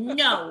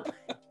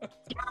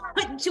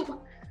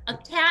 A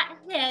cat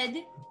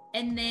head,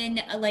 and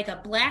then like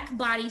a black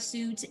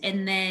bodysuit,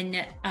 and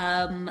then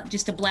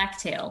just a black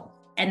tail.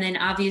 And then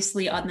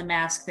obviously on the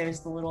mask,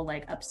 there's the little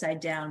like upside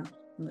down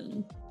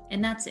moon.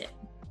 And that's it.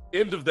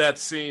 End of that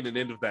scene and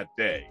end of that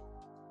day.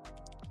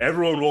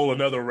 Everyone roll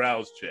another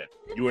rouse check.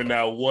 You are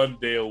now 1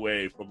 day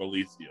away from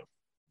Elysium.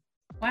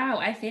 Wow,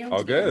 I failed.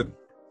 All again. good.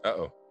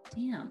 Uh-oh.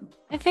 Damn.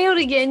 I failed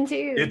again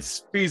too.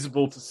 It's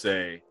feasible to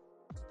say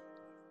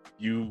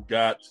you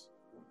got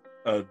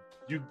a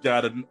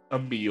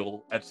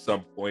meal at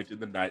some point in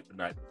the night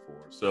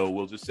before. So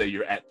we'll just say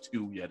you're at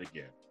 2 yet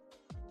again.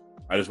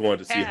 I just wanted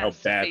to see how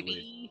Yes, badly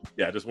baby.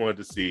 Yeah, I just wanted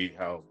to see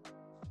how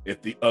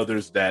if the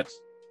others that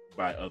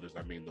by others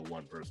I mean the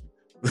one person.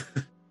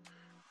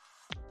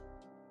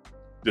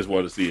 Just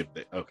wanted to see if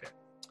they okay.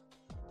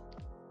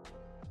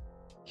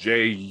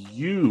 Jay,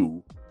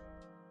 you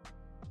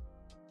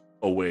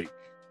awake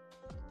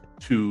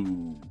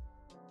to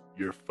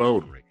your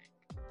phone ringing.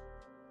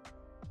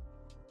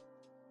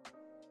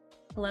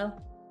 Hello?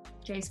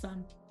 Jay's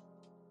phone.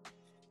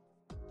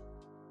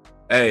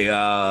 Hey,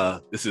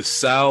 this is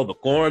Sal, the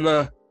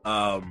coroner.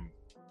 I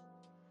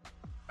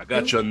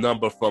got Who? your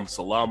number from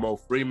Salamo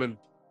Freeman.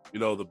 You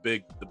know, the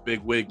big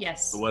wig.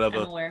 Yes. Or whatever.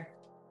 I'm aware.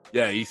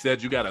 Yeah, he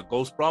said you got a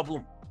ghost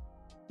problem.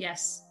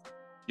 Yes.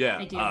 Yeah.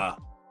 I do.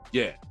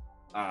 Yeah.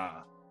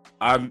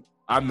 I'm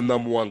the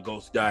number one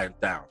ghost guy in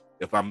town.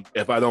 If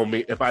I don't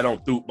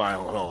toot my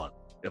own horn.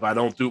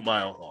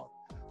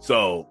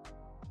 So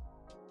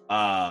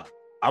I'm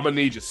gonna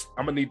need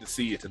to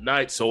see you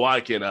tonight so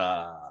I can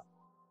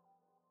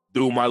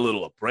do my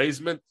little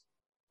appraisement.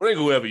 Bring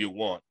whoever you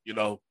want, you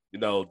know,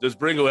 just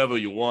bring whoever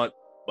you want,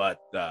 but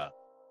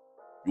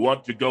you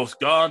want your ghost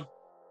gone,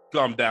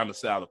 come down to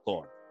Sal the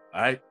Corner.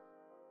 All right?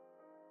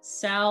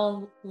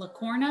 Sal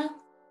Lacorna?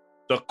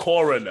 The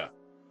coroner.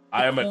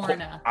 I am a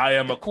Corona.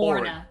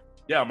 coroner.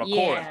 Yeah, I'm a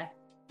coroner.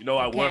 You know,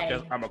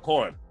 Okay. I'm a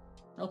coroner.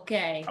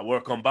 Okay. I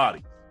work on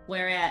bodies.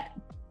 Where at?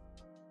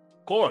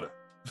 Corner.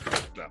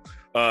 No.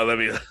 Let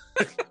me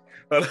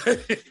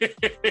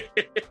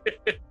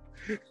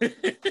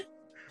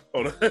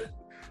hold on.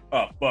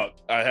 Oh fuck.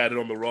 I had it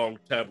on the wrong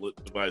tablet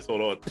device.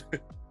 Hold on.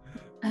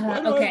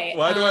 Okay.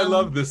 Why do I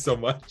love this so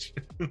much?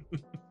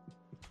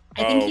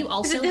 I think you It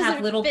also doesn't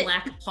have little fit.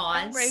 black I'm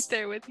paws right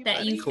there with you. that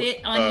buddy. you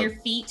fit on your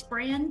feet,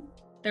 Bran.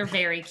 They're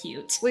very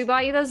cute. We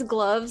bought you those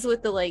gloves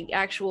with the like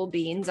actual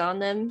beans on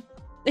them.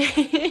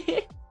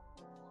 Yes.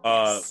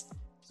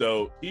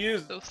 So he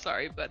is. So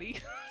sorry, buddy.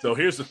 So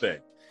here's the thing.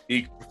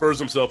 He refers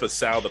himself as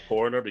Sal the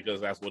Coroner because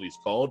that's what he's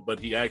called, but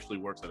he actually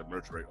works at a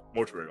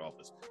mortuary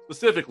office.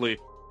 Specifically,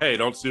 hey,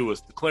 don't sue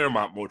us, the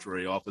Claremont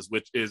Mortuary Office,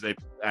 which is a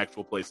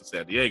actual place in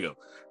San Diego.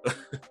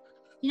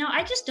 You know,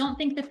 I just don't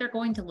think that they're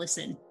going to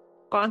listen.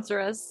 Sponsor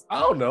us. I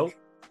don't know.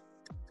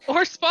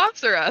 Or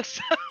sponsor us.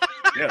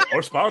 Yeah,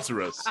 or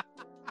sponsor us.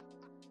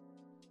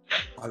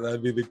 Oh,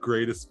 that'd be the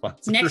greatest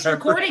sponsor. Next ever.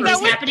 recording That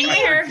is would happening be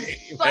there.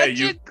 Such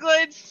you- a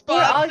good We're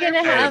sponsor. all gonna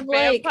for have,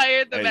 like,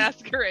 Vampire the Hey.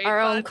 Masquerade Our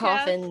own podcast.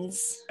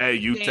 coffins. Hey,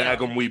 you Damn. tag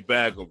them, we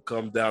bag them.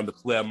 Come down to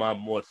Claremont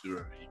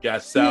Mortuary. You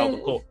got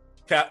Sal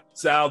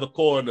Sal the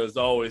Coroner is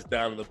always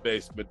down in the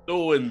basement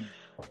doing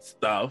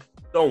stuff.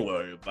 Don't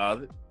worry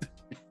about it.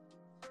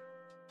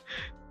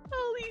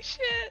 Holy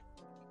shit.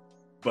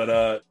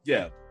 But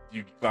yeah,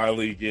 you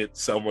finally get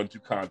someone to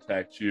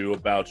contact you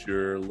about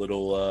your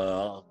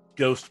little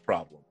ghost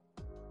problem.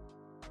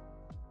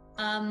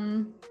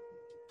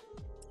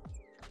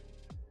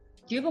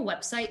 Do you have a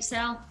website,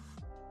 Sal?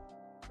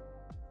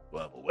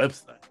 Well, a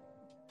website.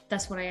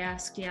 That's what I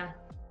asked, yeah.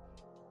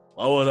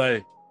 Why would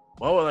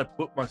I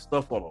put my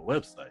stuff on a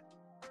website?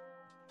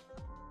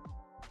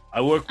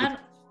 I work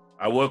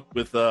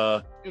with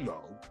you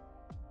know,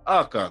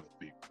 all kinds of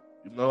people.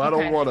 You know, I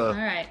Okay, don't want All to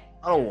right.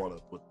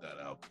 put that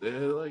out there.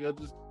 Like I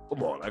just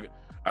come on.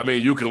 I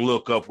mean, you can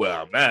look up where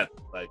I'm at.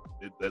 Like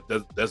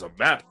there's a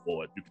map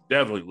for it. You can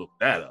definitely look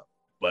that up.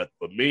 But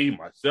for me,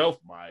 myself,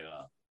 my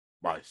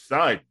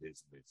side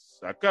business,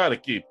 I gotta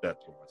keep that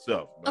to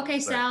myself. You know Okay,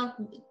 what I'm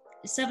saying?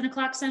 Sal,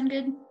 7:00 sound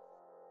good?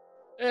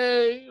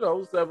 Hey, you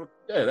know, 7.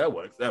 Yeah, that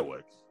works.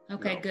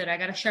 Okay, No. good. I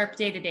got a sharp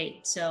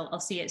date, so I'll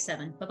see you at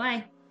 7.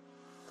 Bye-bye.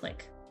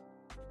 Click.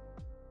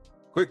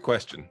 Quick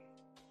question.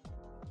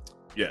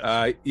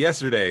 Yes.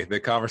 Yesterday, the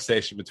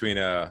conversation between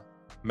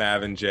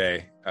Mav and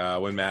Jay,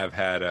 when Mav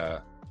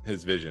had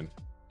his vision,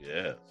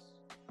 Yes.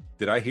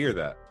 did I hear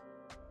that?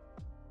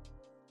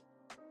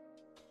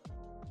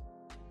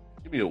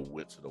 Give me a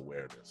wits and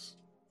awareness.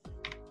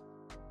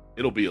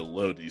 It'll be a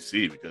low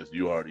DC because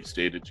you already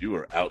stated you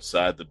are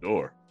outside the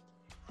door.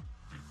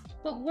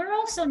 But we're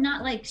also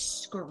not like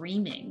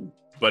screaming.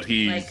 But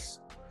he's Like-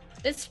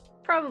 It's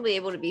probably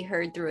able to be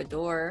heard through a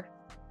door.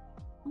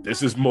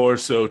 this is more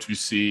so to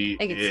see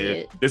I can see if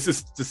it. this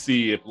is to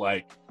see if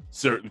like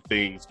certain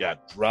things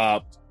got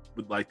dropped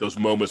with like those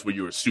moments where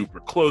you were super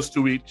close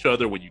to each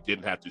other when you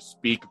didn't have to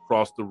speak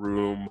across the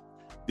room.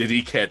 Did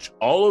he catch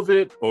all of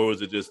it, or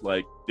was it just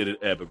like did it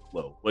ebb and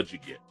flow? What'd you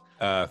get?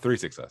 3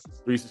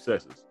 successes. 3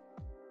 successes.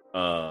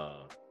 You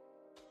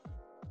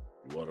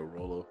want to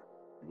roll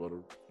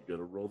you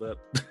gotta roll that?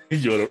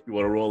 you want to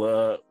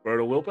roll burn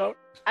a willpower?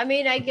 I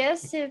mean, I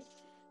guess if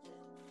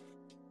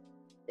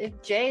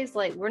Jay's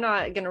like, we're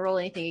not gonna roll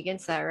anything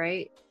against that,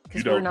 right?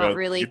 Because You we're don't not know-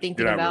 really you're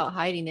thinking not about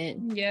hiding it.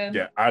 Yeah.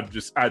 Yeah, I'm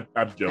joking.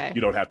 Okay.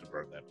 You don't have to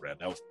burn that, Brad.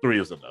 That was 3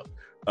 was enough.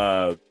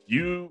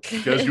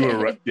 Because you were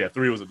right. Yeah,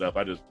 3 was enough.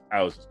 I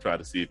was just trying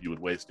to see if you would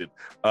waste it.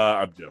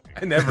 I'm joking.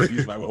 I never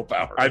use my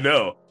willpower. I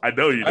know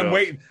you know.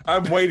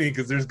 I'm waiting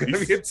because there's gonna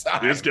be a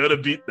time. There's gonna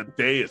be the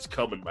day is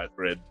coming, my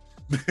friend.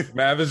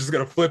 Mav is just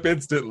gonna flip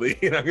instantly,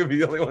 and I'm gonna be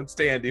the only one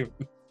standing.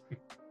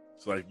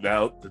 It's like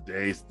now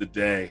today's the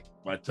day.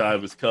 My time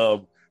has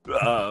come.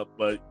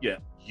 But yeah,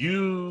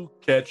 you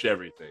catch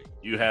everything.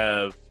 You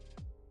have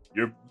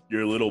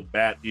your little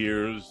bat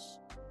ears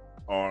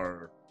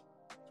are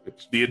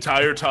the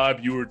entire time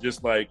you were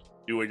just like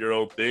doing your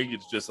own thing.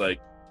 It's just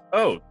like,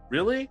 oh,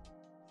 really?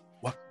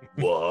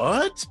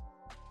 What?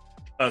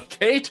 A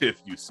caitiff,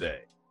 you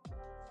say?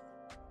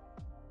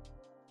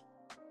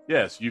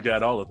 Yes, you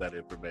got all of that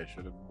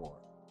information and more.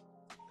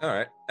 All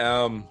right.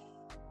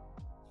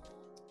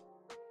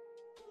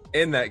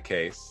 In that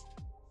case,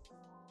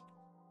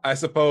 I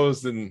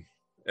suppose, and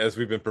as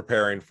we've been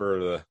preparing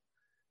for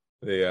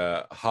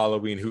the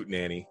Halloween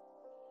hootenanny,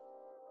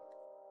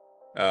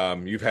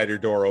 you've had your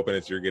door open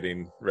as you're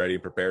getting ready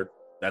and prepared.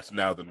 That's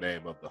now the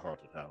name of the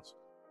haunted house.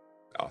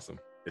 Awesome.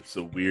 It's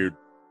a weird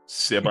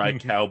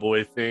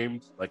semi-cowboy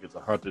themed, like it's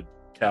a haunted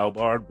cow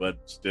barn,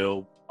 but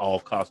still all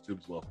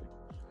costumes welcome.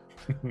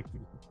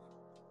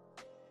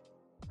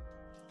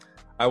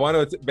 I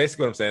want to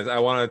basically what I'm saying is I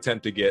want to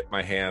attempt to get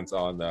my hands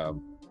on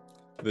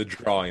the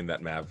drawing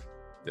that Mav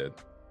did.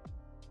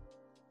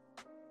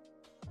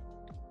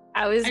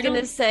 I was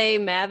gonna say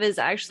Mav is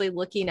actually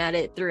looking at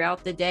it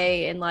throughout the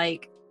day and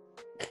like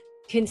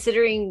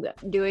considering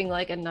doing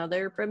like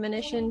another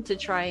premonition to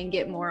try and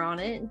get more on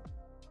it.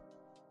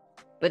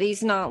 But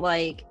he's not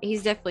like,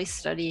 he's definitely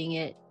studying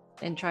it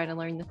and trying to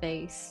learn the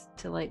face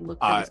to like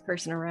look for this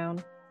person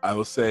around. I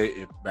will say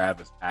if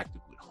Mav is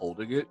actively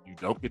holding it, you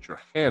don't get your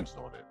hands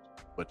on it,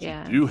 but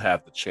Yeah. you do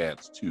have the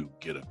chance to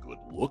get a good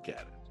look at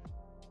it.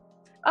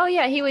 Oh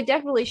yeah, he would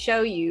definitely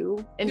show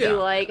you and be Yeah.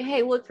 like,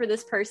 hey, look for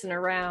this person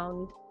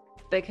around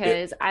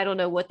because I don't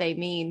know what they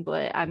mean,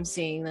 but I'm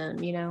seeing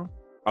them, you know?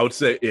 I would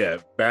say, yeah,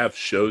 if Mav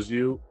shows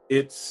you,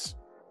 it's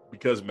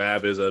because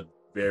Mav is a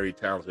very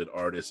talented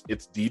artist.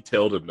 It's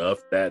detailed enough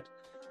that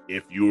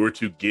if you were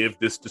to give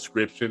this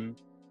description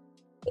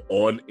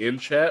in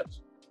chat,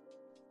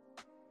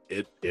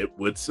 it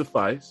would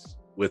suffice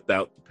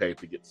without the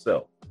painting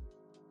itself.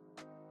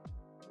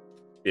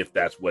 If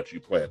that's what you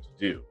plan to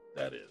do,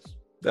 that is.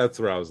 That's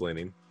where I was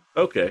leaning.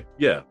 Okay,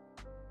 yeah.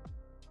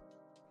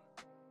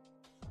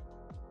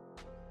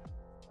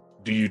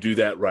 Do you do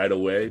that right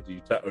away?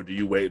 Or do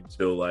you wait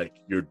until like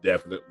you're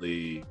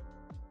definitely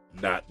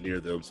not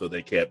near them so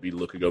they can't be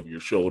looking over your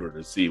shoulder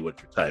to see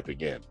what you're typing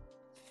in?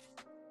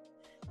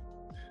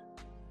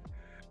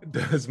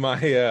 Does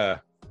my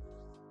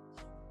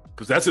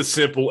Because that's as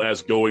simple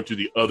as going to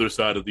the other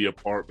side of the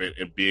apartment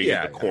and being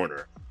in the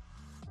corner.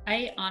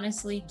 I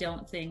honestly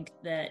don't think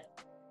that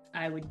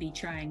I would be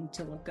trying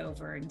to look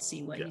over and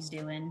see what he's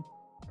doing.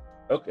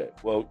 Okay,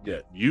 well, yeah,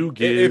 you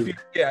give.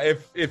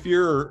 If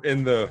you're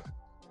in the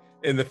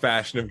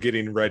fashion of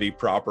getting ready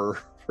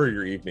proper for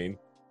your evening.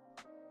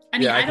 I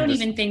mean, I don't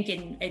even think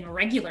in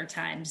regular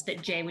times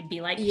that Jay would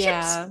be like,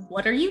 Yeah. Chips,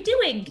 what are you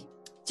doing?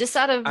 Just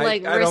out of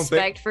like I don't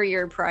respect for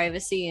your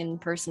privacy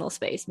and personal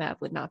space, Mav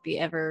would not be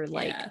ever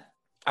like. Yeah.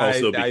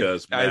 Also,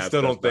 because I Mav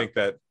still don't does think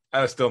that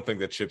I still don't think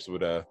that Chips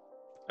would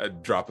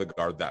drop the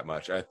guard that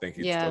much. I think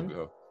he'd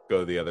still go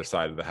to the other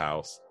side of the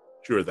house.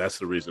 Sure, that's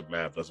the reason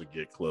Mav doesn't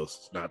get close.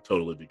 It's not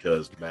totally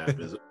because Mav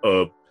is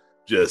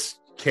just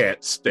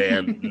can't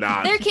stand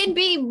not. There can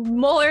be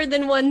more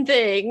than one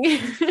thing.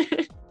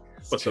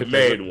 But the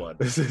main one.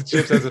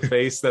 Chips has a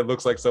face that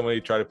looks like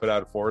somebody tried to put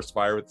out a forest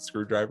fire with a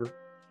screwdriver.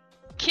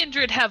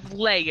 Kindred have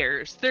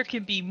layers. There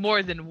can be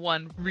more than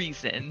one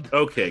reason.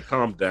 Okay,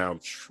 calm down,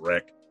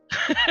 Shrek.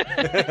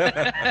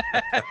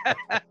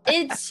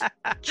 It's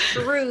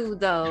true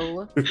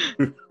though.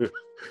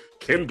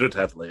 Kindred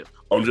have layers.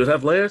 Kindred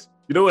have layers?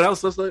 You know what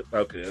else does layers?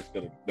 Okay, that's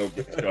gonna don't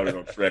get me started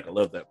on Shrek. I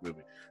love that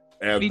movie.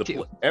 And Me the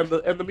too. and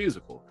the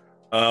musical.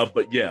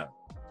 But yeah,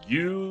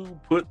 you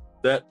put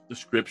that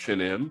description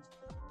in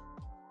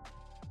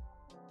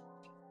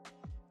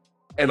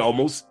and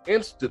almost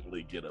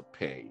instantly get a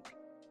ping.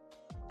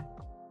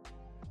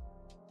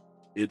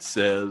 It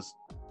says,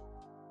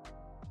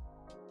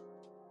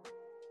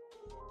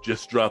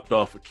 just dropped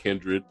off a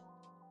Kindred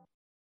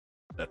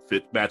that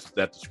matches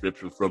that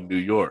description from New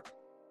York.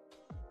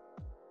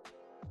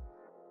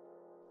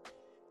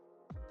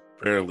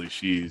 Apparently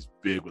she's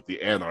big with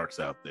the anarchs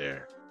out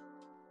there.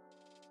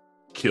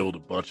 Killed a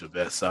bunch of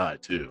SI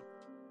too.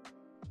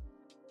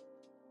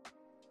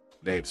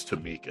 Name's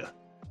Tamika.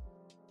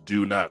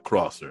 Do not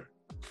cross her.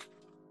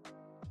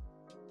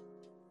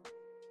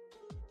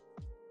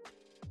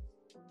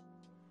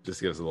 Just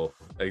gives a little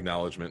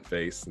acknowledgement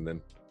face and then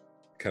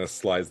kind of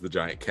slides the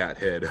giant cat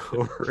head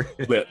over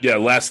it. But yeah,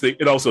 last thing,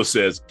 it also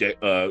says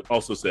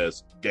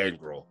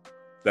gangrel.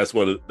 That's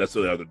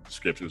the other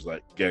descriptions,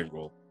 like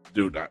gangrel.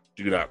 Do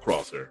not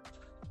cross her.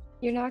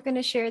 You're not going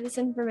to share this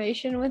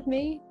information with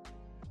me?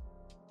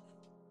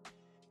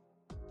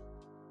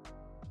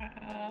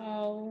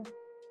 Oh.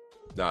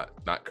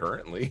 Not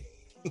currently.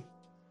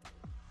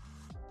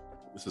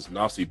 This is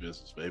Nazi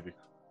business, baby.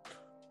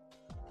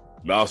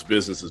 Mouse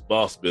business is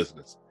boss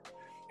business.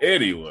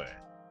 Anyway,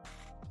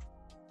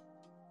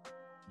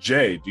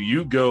 Jay, do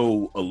you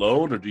go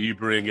alone or do you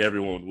bring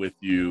everyone with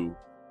you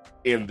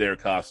in their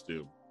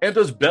costume? And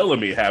does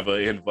Bellamy have an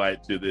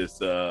invite to this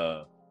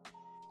to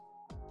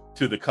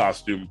the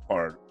costume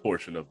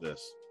portion of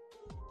this?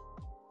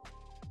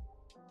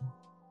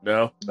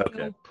 No? Okay.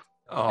 Nope.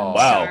 Oh,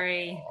 Wow.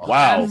 Sorry.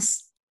 Wow. I'm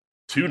s-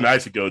 2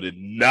 nights ago did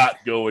not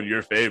go in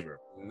your favor.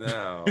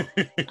 no.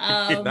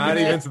 Not but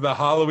even to the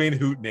Halloween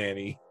hoot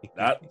nanny.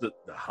 Not the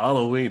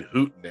Halloween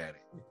hoot nanny.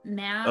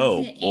 Mav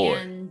Oh, boy.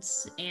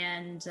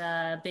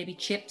 and Baby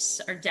Chips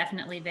are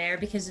definitely there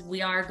because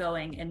we are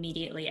going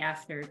immediately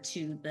after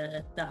to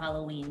the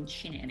Halloween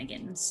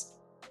shenanigans.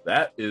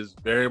 That is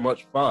very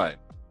much fine.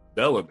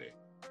 Bellamy,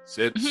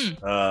 since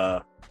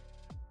you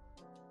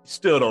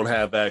still don't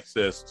have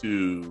access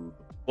to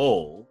the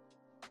bowl,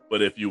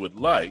 but if you would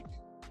like,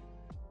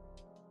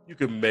 you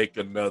can make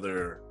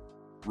another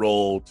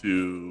roll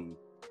to,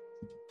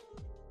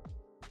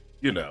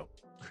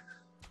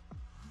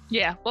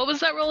 Yeah. What was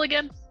that roll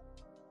again?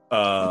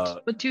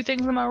 What 2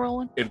 things am I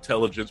rolling?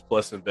 Intelligence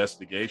plus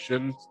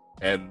investigation,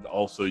 and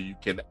also you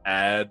can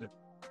add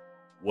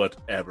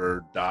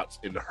whatever dots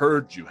in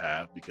herd you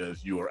have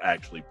because you are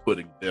actually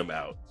putting them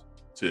out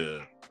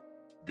to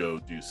go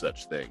do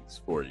such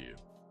things for you.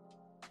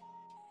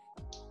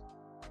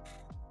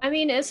 I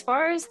mean, as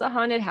far as the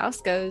haunted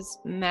house goes,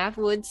 Mav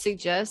would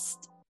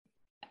suggest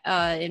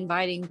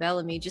inviting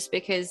Bellamy just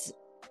because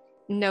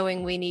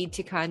knowing we need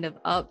to kind of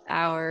up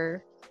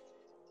our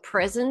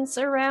presence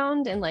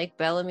around, and like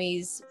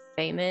Bellamy's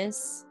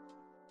famous.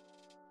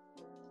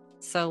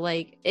 So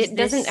like it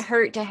doesn't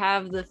hurt to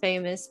have the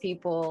famous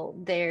people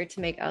there to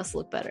make us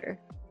look better.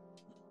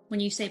 When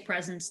you say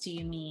presence, do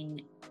you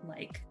mean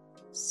like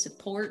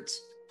support,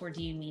 or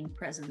do you mean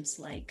presence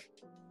like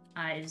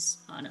eyes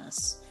on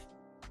us?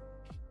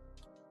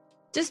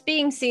 Just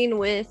being seen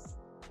with,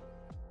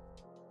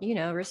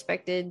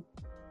 respected,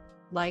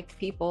 liked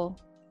people.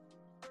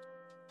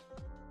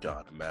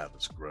 God, Mav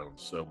has grown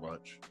so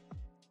much.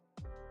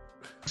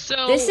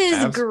 So This is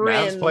Mav's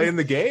grim. playing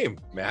the game.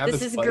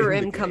 This is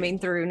grim coming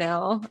through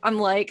now. I'm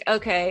like,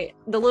 okay,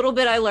 the little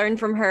bit I learned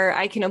from her,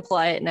 I can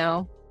apply it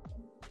now.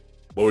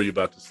 What were you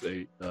about to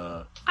say?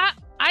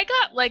 I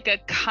got like a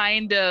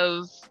kind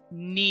of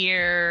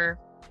near,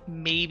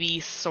 maybe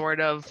sort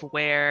of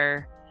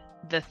where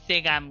the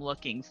thing I'm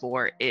looking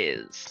for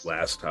is.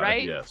 Last time,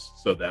 right? yes.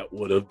 So that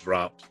would have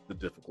dropped the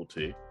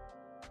difficulty.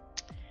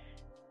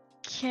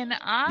 Can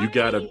I? You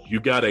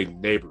got a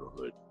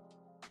neighborhood,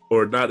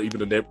 or not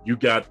even a neighborhood. You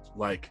got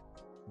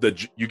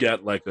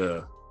like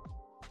a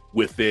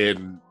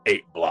within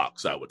 8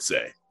 blocks, I would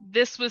say.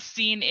 This was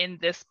seen in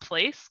this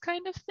place,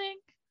 kind of thing.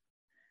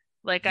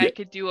 Like Yeah. I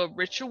could do a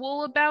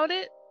ritual about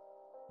it.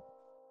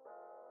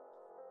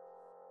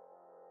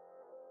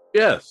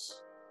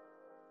 Yes.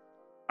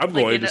 I'm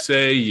Like going to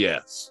say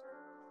yes.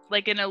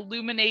 Like an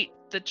illuminate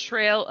the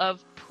trail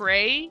of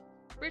prey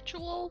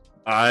ritual.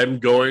 I'm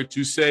going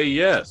to say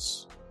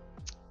yes.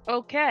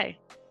 Okay.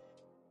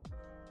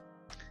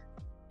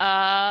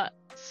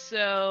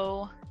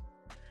 So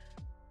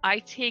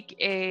I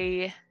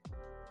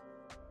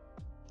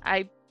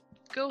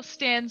go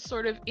stand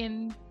sort of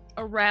in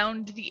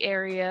around the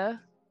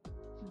area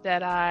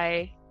that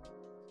I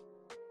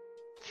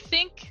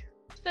think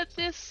that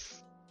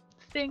this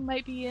thing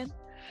might be in.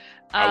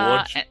 I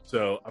want you.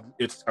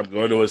 I'm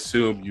going to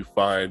assume you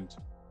find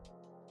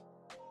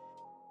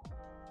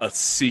a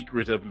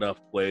secretive enough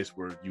place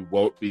where you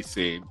won't be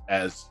seen,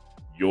 as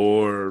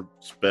your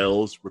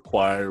spells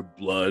require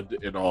blood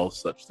and all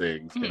such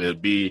things, and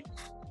it'd be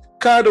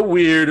kind of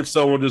weird if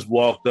someone just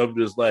walked up and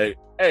just like,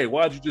 "Hey,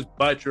 why'd you just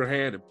bite your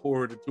hand and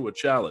pour it into a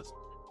chalice?"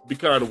 It'd be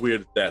kind of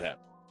weird if that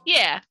happened.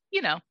 Yeah,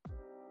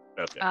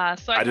 Okay.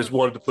 So I just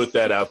wanted to put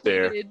that out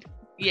there.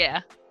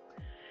 Yeah.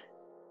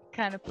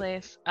 Kind of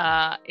place.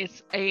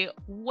 It's a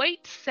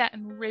white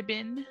satin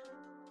ribbon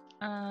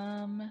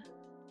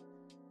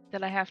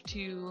that I have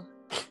to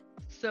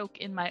soak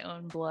in my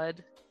own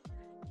blood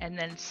and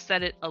then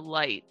set it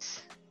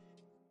alight.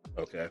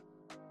 Okay.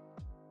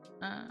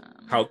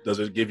 How does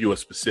it give you a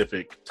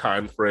specific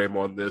time frame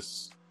on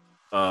this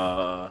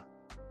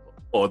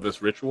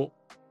ritual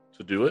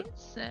to do it? It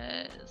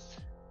says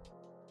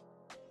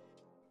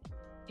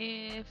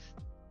if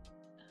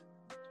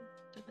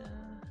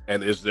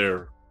and is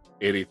there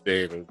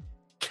anything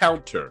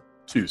counter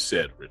to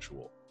said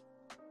ritual?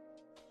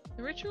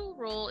 The ritual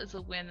roll is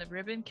a win. The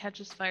ribbon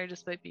catches fire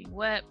despite being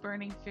wet,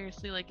 burning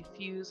fiercely like a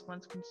fuse.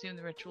 Once consumed,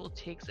 the ritual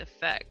takes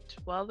effect.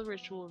 While the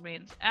ritual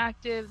remains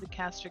active, the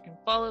caster can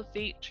follow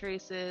fate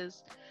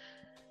traces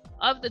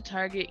of the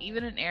target,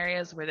 even in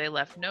areas where they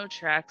left no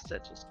tracks,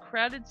 such as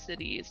crowded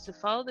cities. To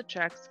follow the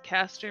tracks, the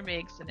caster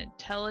makes an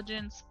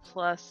intelligence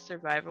plus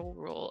survival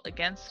roll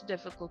against a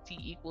difficulty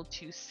equal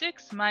to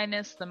 6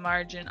 minus the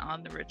margin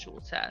on the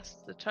ritual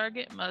test. The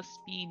target must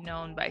be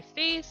known by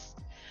face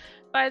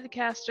by the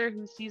caster,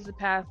 who sees the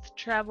path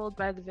traveled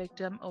by the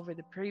victim over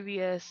the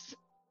previous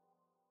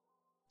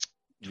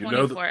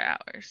 24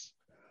 hours.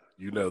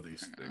 You know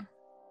these things.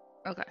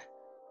 Okay.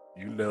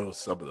 You know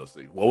some of those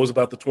things. What was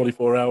about the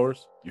 24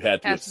 hours? You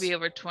had to. Has to be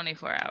over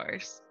 24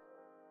 hours.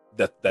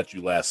 That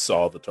you last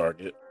saw the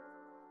target?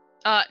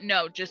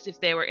 No, just if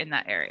they were in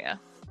that area.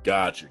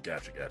 Gotcha.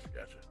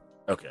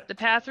 Okay. The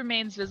path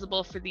remains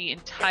visible for the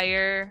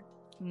entire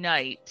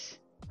night.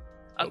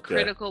 A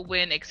critical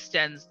win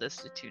extends this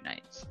to 2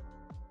 nights.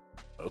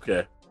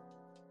 Okay.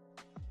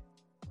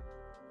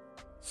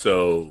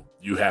 So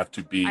you have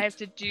to beat. I have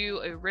to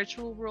do a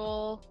ritual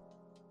roll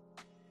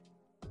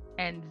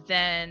and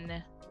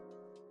then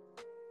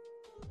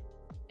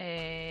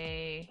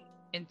a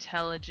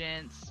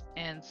intelligence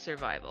and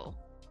survival.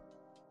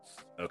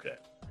 Okay.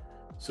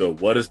 So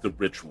what is the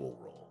ritual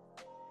roll?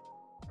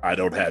 I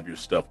don't have your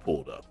stuff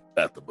pulled up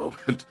at the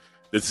moment.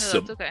 This is No,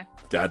 some that's okay.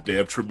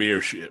 goddamn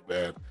Tremere shit,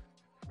 man.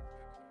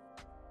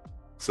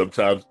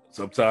 Sometimes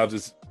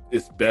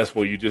it's best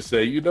when you just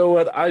say, you know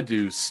what, I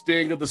do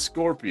Sting of the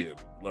Scorpion.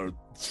 Or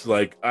it's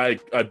like I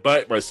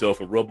bite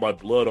myself and rub my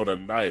blood on a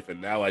knife, and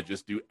now I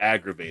just do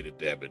aggravated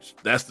damage.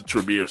 That's the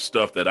Tremere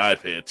stuff that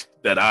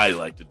I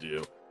like to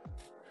do.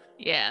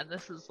 Yeah,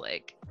 this is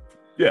like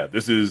Yeah,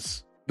 this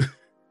is,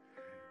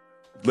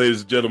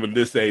 ladies and gentlemen,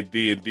 this ain't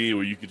D&D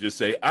where you could just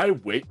say, I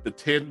wait the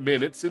 10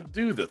 minutes and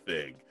do the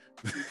thing.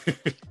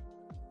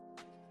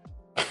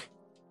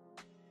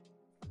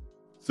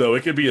 So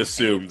it can be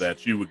assumed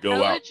that you would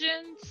go out.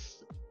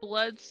 intelligence,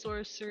 blood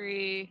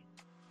sorcery,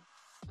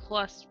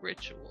 plus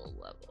ritual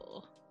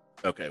level.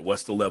 Okay,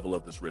 what's the level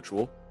of this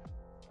ritual?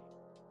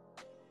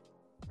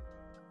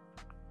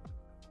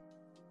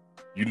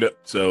 You know,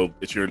 so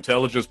it's your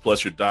intelligence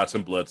plus your dots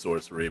and blood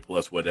sorcery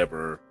plus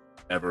however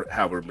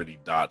many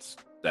dots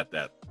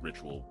that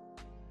ritual.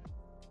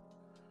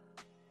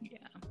 Yeah.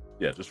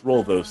 Yeah, just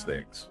roll those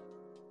things,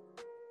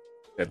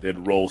 and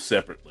then roll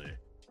separately.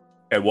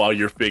 And while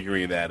you're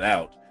figuring that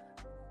out,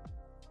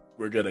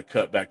 we're gonna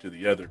cut back to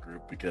the other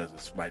group because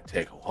this might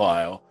take a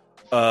while.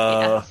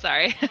 Yeah,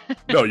 sorry.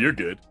 No, you're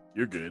good.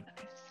 You're good.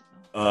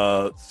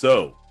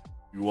 So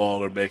you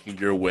all are making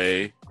your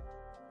way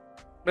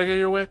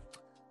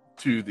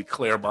to the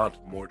Claremont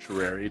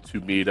mortuary to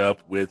meet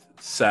up with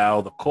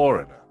Sal the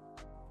coroner.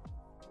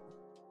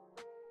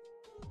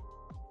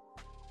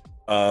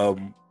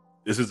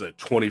 This is a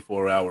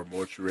 24-hour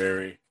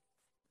mortuary.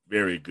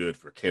 Very good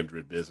for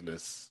kindred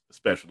business,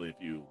 especially if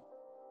you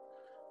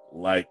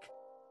like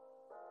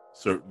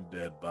certain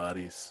dead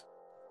bodies.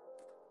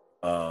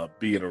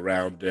 Being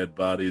around dead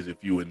bodies,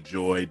 if you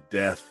enjoy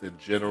death in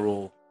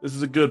general, this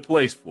is a good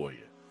place for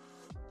you.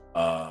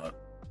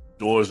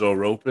 Doors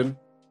are open,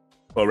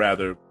 or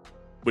rather,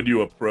 when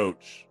you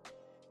approach,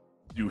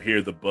 you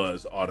hear the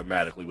buzz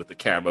automatically with the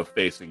camera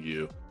facing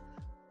you.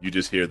 You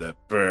just hear the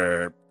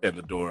brrr, and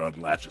the door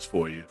unlatches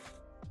for you.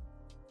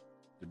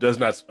 It does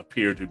not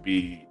appear to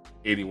be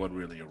anyone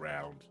really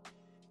around.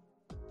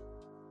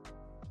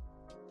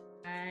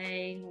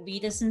 I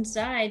lead us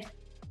inside.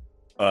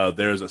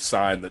 There is a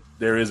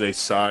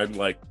sign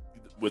like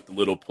with the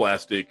little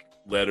plastic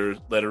lettering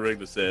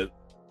that says,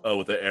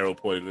 with the arrow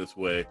pointing this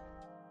way,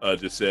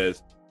 just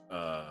says,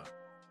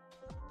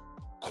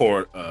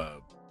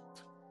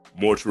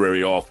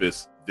 mortuary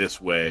office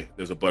this way.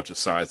 There's a bunch of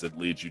signs that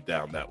lead you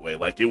down that way.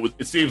 Like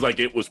it seems like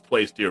it was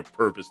placed here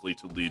purposely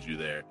to lead you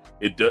there.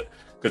 It does,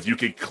 because you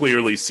can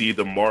clearly see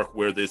the mark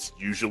where this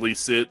usually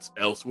sits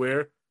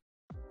elsewhere.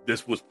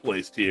 This was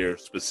placed here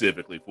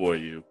specifically for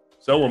you.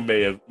 Someone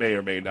may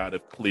or may not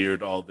have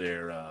cleared all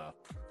their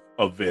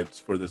events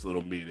for this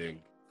little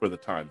meeting for the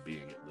time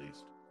being, at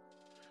least.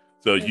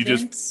 So you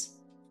just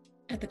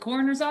at the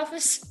coroner's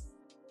office.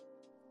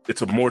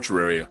 It's a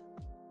mortuary.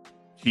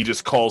 He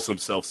just calls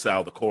himself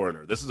Sal the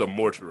coroner. This is a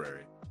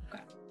mortuary.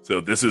 Okay. So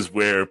this is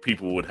where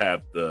people would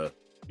have the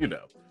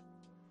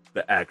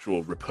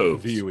actual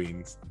repose.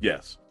 Viewings.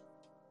 Yes.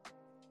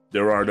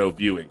 There are no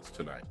viewings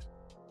tonight.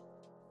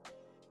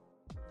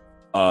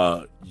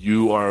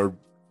 You are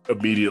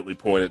immediately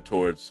pointed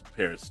towards a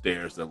pair of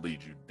stairs that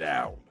lead you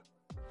down.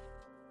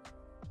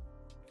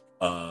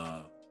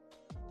 Why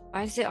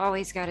does it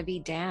always got to be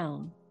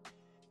down?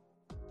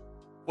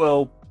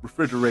 Well,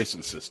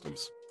 refrigeration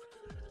systems.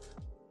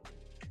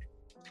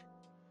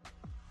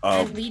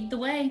 I lead the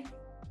way.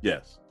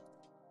 Yes.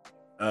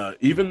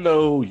 Even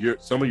though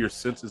some of your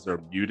senses are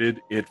muted,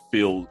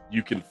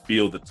 you can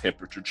feel the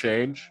temperature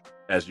change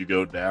as you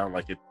go down.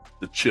 Like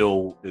the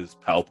chill is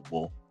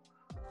palpable.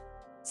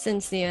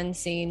 Since the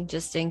unseen,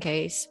 just in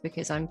case,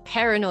 because I'm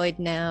paranoid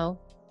now.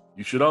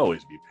 You should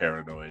always be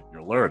paranoid.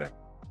 You're learning.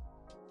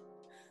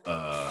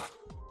 Yeah.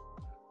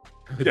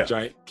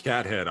 Giant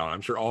cat head on.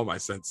 I'm sure all my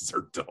senses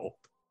are dulled.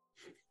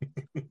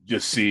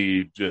 Just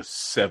see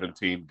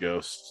 17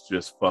 ghosts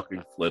just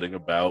fucking flitting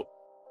about.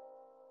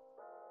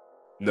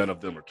 None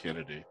of them are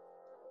Kennedy.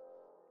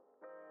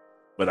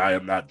 But I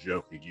am not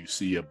joking. You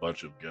see a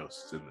bunch of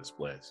ghosts in this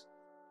place.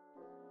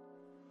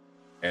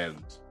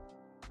 And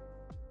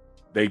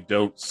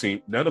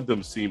none of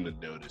them seem to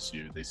notice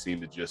you. They seem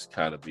to just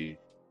kind of be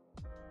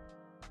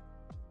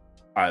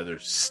either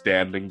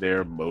standing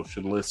there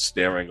motionless,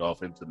 staring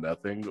off into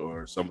nothing,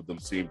 or some of them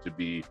seem to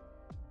be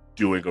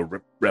doing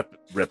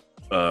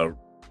a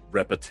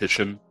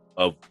repetition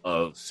of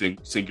a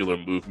singular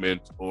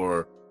movement,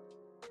 or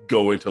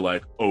going to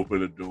like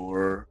open a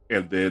door,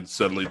 and then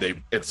suddenly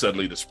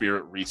the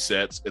spirit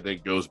resets and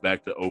then goes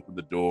back to open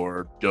the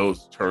door,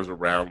 turns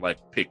around, like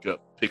pick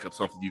up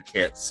something you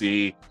can't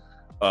see,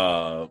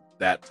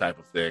 that type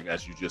of thing,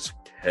 as you just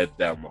head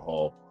down the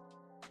hall.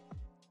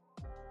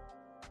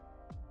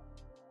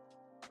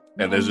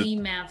 And there's only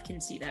Mav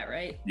can see that,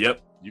 right?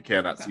 Yep, you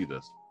cannot Okay. see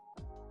this.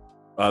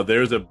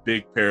 There's a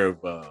big pair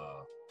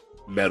of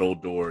metal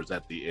doors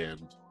at the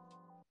end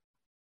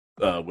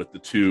with the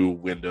two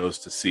windows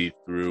to see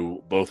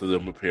through. Both of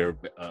them appear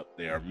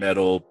they are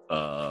metal.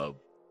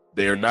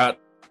 They are not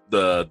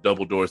the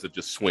double doors that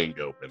just swing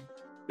open.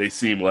 They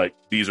seem like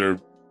these are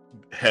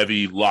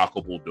heavy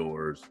lockable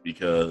doors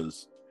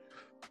because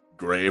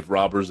grave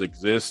robbers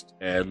exist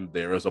and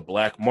there is a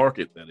black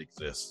market that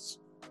exists.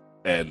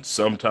 And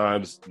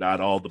sometimes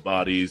not all the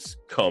bodies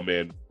come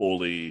in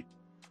fully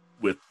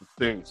with the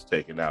things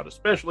taken out,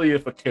 especially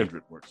if a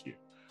kindred works here.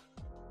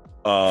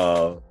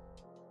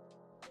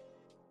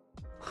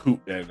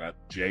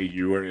 Jay,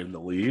 you are in the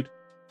lead.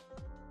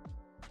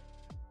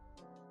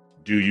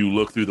 Do you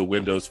look through the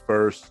windows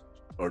first,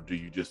 or do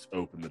you just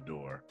open the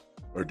door?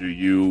 Or do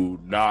you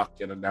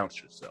knock and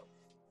announce yourself?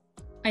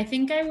 I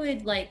think I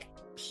would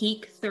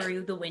peek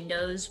through the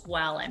windows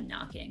while I'm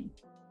knocking.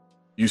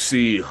 You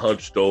see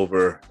hunched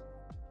over,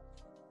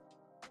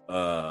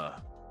 you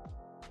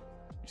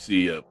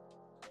see a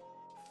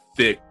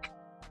thick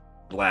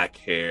black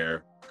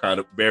hair, kind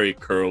of very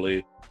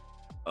curly,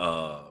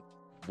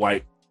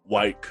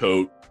 white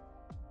coat,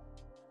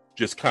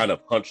 just kind of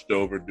hunched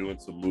over doing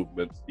some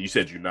movements. You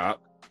said you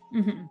knock?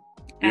 Mm-hmm.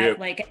 Yeah.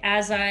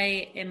 As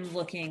I am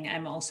looking,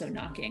 I'm also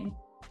knocking.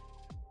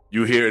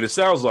 You hear it. It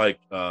sounds like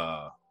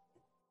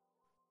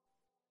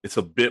it's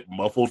a bit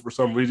muffled for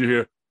some reason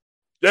here.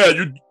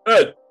 Jay,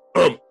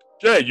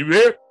 you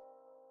here?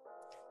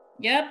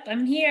 Yep,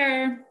 I'm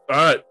here.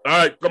 All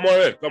right, come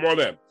on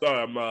in.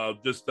 Sorry, I'm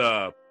just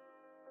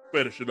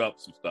finishing up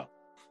some stuff.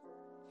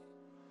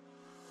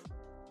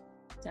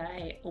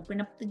 I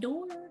open up the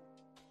door,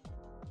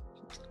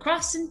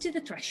 cross into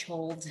the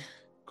threshold.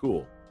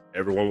 Cool.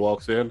 Everyone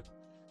walks in.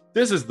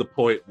 This is the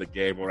point in the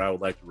game where I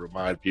would like to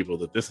remind people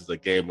that this is a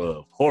game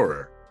of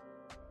horror.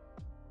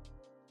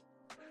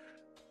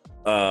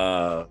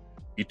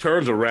 He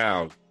turns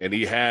around and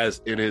he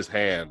has in his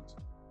hand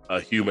a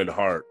human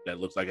heart that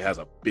looks like it has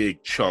a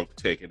big chunk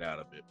taken out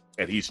of it,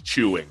 and he's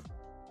chewing.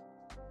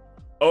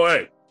 Oh,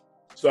 hey,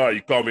 sorry,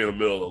 you called me in the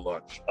middle of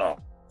lunch. Oh,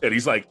 and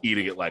he's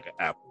eating it like an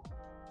apple.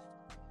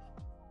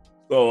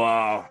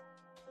 So,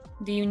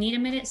 do you need a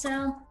minute,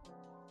 Sal?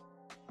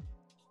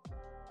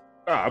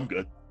 I'm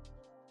good.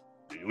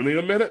 Do you need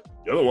a minute?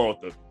 You're the one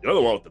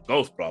with the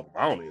ghost problem.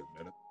 I don't need a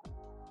minute.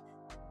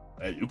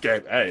 Hey, you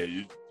can't.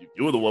 Hey,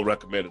 you were the one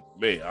recommended to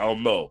me. I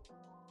don't know.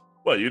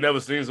 What? You never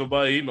seen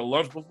somebody eating a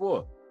lunch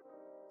before?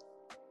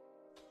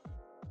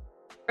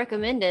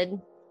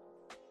 Recommended.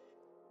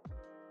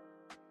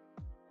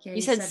 Yeah,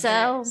 You said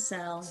Sal?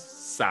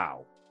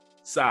 Sal,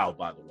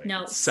 by the way.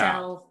 No,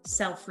 Sal.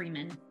 Sal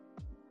Freeman.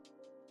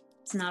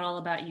 It's not all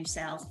about you,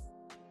 Sal.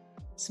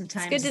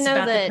 Sometimes it's good to it's know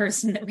about that the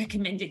person that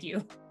recommended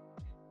you.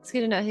 It's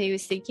good to know he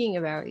was thinking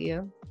about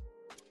you.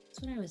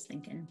 That's what I was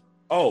thinking.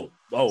 Oh.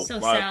 So,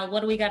 Sal, what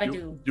do we got to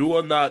do? You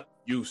are not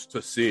used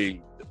to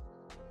seeing.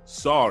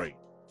 Sorry,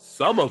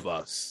 some of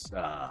us,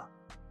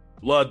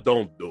 blood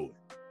don't do it.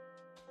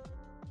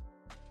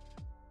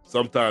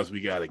 Sometimes we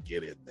got to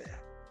get in there.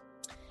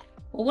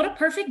 Well, what a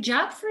perfect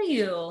job for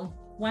you.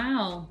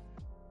 Wow.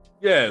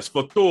 Yeah, it's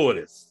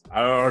fortuitous.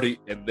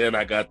 And then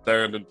I got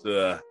turned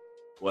into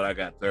what I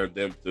got turned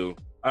into.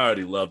 I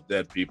already love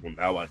dead people.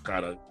 Now I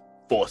kind of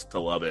forced to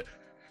love it.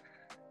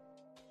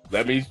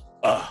 Let me,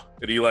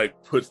 and he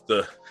puts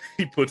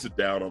it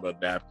down on a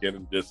napkin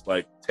and just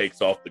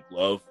takes off the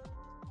glove.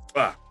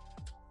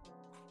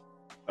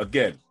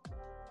 Again,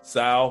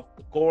 Sal,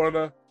 the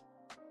coroner.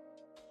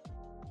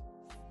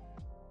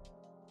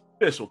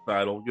 Official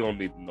title. You don't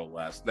need to know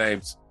last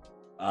names.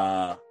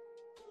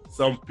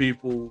 Some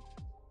people,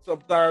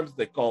 sometimes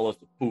they call us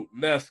the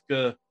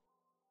Putinesca.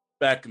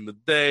 Back in the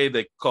day,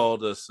 they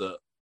called us.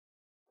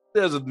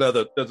 There's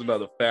another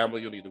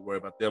family. You don't need to worry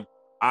about them.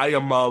 I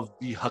am of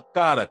the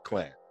Hakata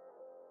clan.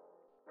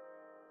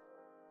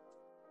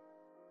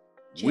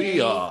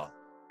 Jay.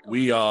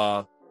 We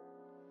are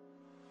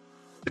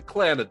the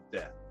clan of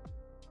death.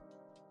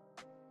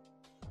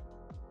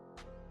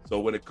 So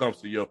when it comes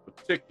to your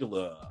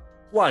particular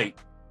plight,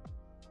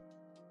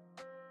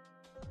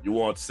 you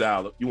want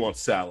Sal on your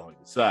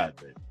side,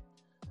 baby.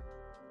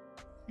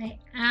 I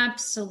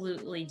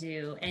absolutely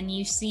do. And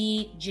you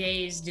see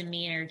Jay's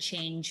demeanor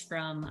change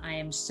from I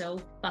am so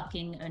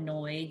fucking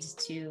annoyed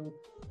to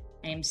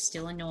I am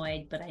still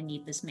annoyed, but I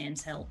need this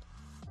man's help.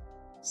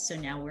 So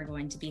now we're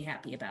going to be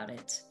happy about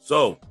it.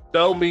 So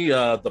tell me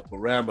the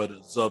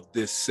parameters of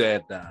this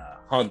said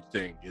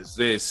hunting. Is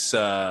this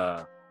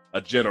a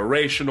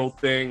generational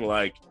thing?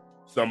 Like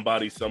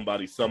somebody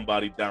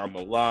down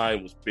the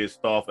line was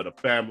pissed off at a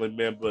family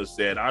member,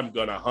 said, I'm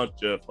going to hunt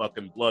your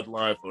fucking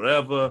bloodline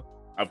forever.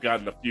 I've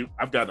gotten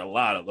a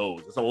lot of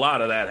those. There's a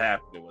lot of that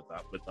happening with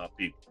our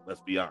people.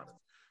 Let's be honest.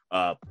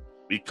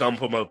 We come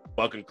from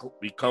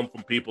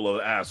people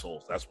of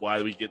assholes. That's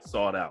why we get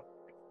sought out.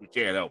 We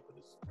can't help it.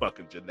 It's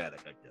fucking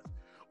genetic, I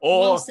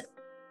guess.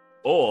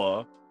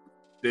 Or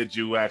did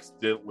you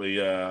accidentally,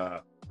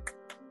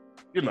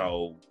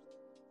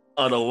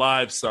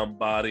 unalive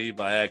somebody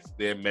by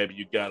accident. Maybe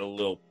you got a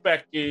little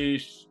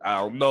peckish. I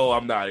don't know.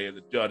 I'm not here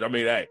to judge. I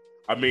mean, hey,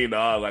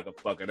 like a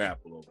fucking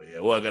apple over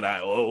here. What am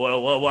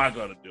I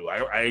gonna do?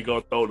 I ain't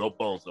gonna throw no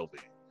bones over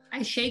here.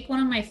 I shake one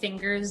of my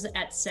fingers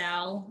at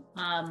Sal,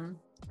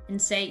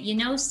 and say,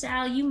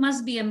 Sal, you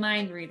must be a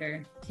mind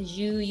reader because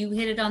you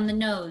hit it on the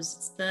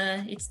nose.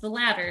 It's the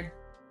latter.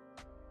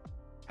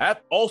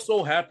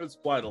 Also happens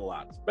quite a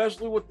lot,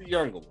 especially with the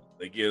younger ones.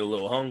 They get a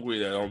little hungry.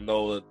 They don't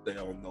know what they're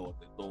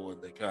doing.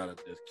 They kind of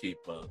just keep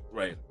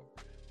raiding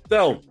them.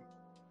 Tell me,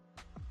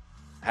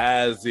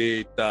 has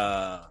it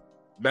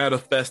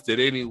manifested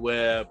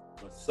anywhere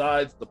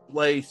besides the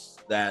place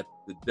that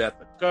the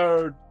death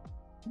occurred?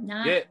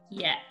 Not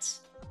yet.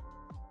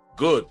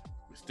 Good.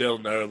 We're still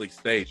in the early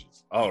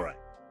stages. All right.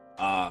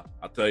 I'll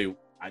tell you,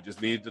 I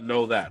just need to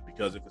know that,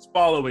 because if it's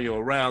following you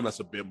around, that's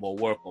a bit more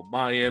work on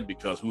my end,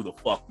 because who the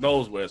fuck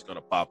knows where it's going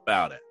to pop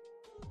out at.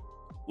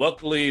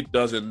 Luckily, it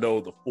doesn't know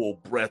the full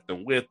breadth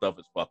and width of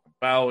its fucking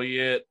power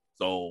yet,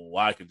 so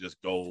I can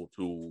just go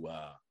to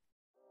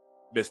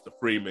Mr.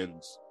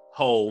 Freeman's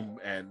home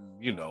and,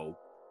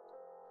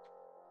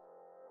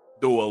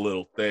 do a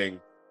little thing,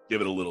 give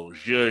it a little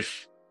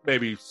zhush,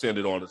 maybe send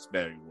it on its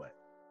merry way.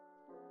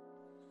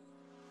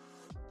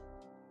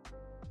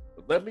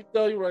 But let me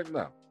tell you right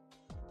now,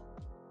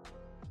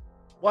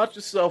 watch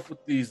yourself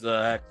with these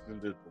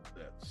accidental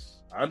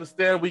deaths. I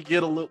understand we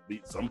get a little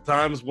beat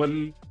sometimes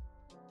when,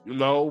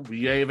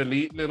 we ain't even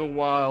eaten in a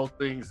while,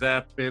 things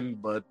happen,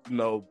 but,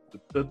 the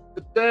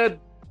dead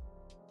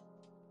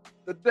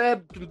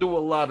can do a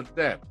lot of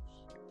damage.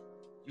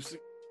 You see,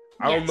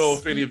 I don't know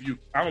if any of you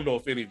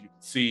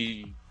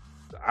see,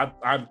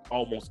 I'm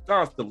almost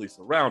constantly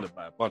surrounded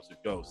by a bunch of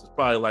ghosts. It's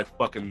probably like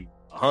fucking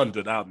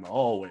 100 out in the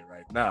hallway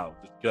right now,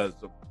 just because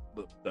of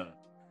the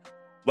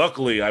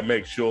luckily, I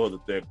make sure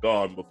that they're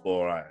gone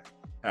before I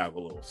have a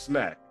little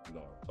snack. You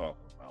know what I'm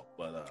talking about.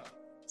 But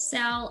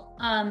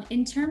Sal,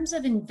 in terms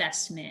of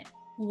investment,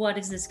 what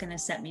is this going to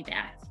set me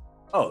back?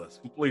 Oh, that's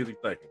completely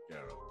taken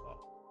care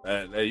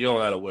of. You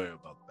don't have to worry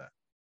about that.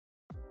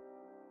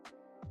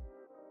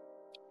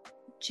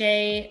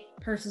 Jay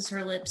purses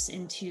her lips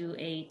into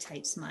a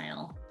tight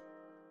smile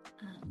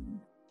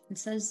and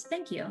says,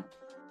 "Thank you.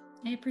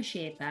 I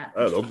appreciate that."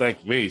 Oh, don't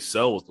thank me.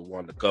 Sel was the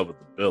one that covered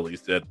the bill. He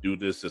said, do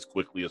this as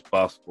quickly as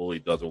possible. He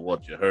doesn't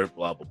want you hurt,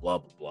 blah, blah, blah,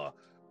 blah, blah.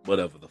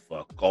 Whatever the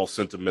fuck. All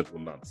sentimental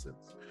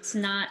nonsense. It's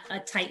not a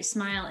tight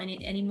smile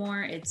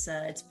anymore. It's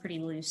pretty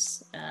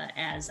loose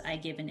as I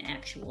give an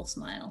actual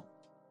smile.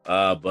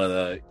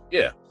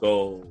 Yeah.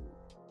 So,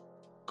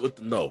 good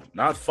to know.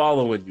 Not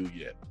following you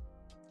yet.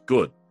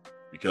 Good.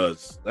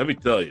 Because, let me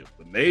tell you,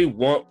 when they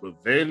want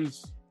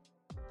revenge,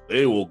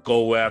 they will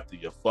go after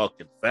your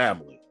fucking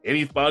family.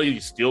 Anybody you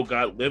still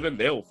got living,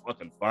 they will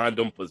fucking find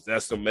them,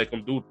 possess them, make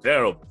them do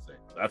terrible things.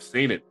 I've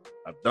seen it.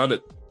 I've done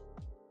it.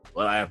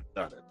 Well, I haven't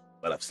done it,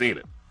 but I've seen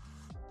it.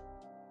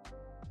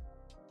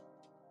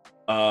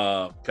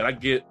 Can I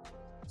get...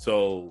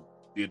 So,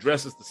 the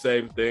address is the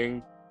same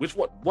thing. Which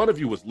one? One of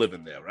you was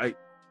living there, right?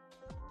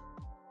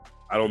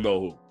 I don't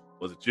know who.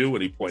 Was it you?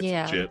 And he points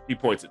at Chip. He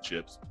points at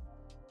Chips.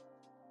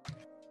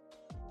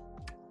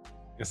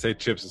 I say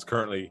Chips is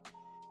currently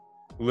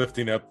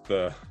lifting up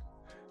the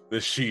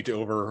sheet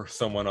over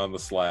someone on the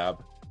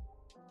slab.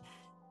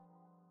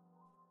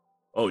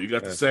 Oh, you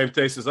got the same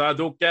taste as I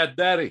do, Cat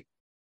Daddy.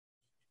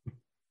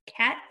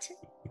 Cat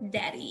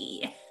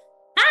Daddy.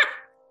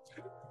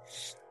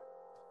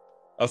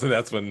 I'll say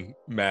that's when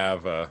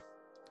Mav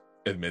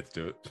admits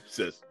to it.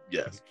 Says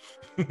yes.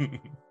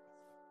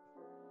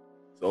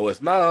 So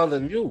it's not all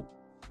in you.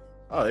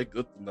 All right,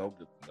 good to know.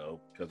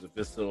 Because if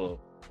it's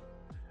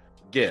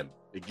again,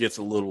 it gets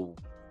a little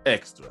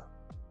extra.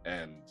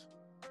 And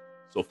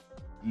so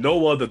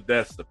no other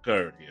deaths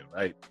occurred here,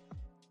 right?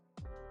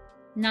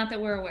 Not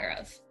that we're aware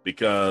of.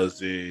 Because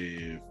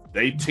if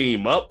they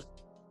team up,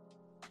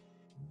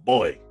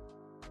 boy,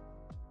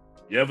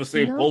 you ever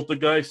seen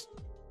Poltergeist?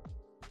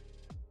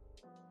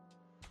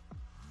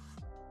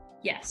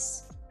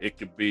 Yes. It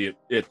could be,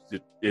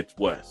 it's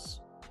Wes.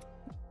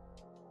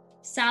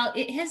 Sal,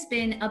 it has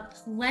been a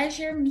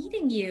pleasure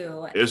meeting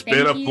you. It's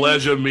been a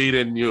pleasure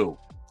meeting you.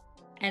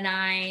 And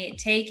I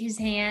take his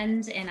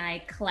hand and I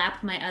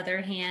clap my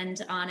other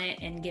hand on it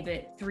and give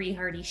it 3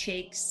 hearty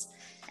shakes.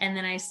 And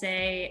then I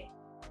say,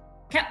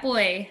 Cat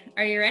boy,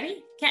 are you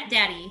ready? Cat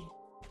daddy.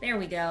 There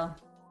we go.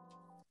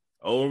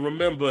 Oh,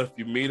 remember, if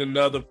you meet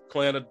another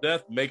clan of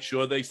death, make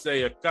sure they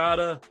say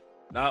Akata,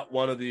 not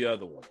one of the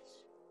other ones.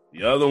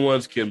 The other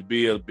ones can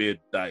be a bit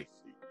dicey.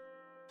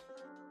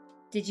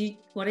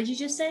 What did you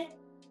just say?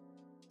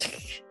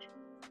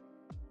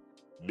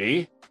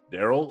 Me?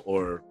 Daryl?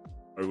 Or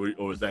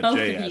was that Both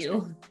Jay of asking?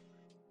 you.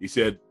 He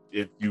said,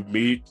 if you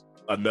meet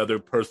another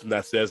person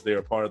that says they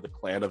are part of the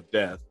clan of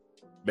death,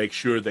 make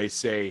sure they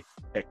say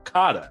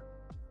Hekata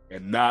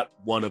and not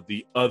one of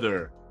the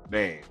other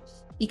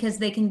names. Because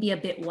they can be a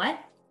bit what?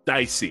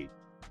 Dicey.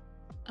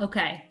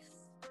 Okay.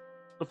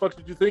 The fuck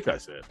did you think I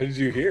said? What did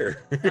you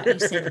hear? I thought you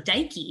said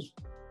dikey.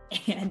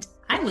 And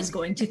I was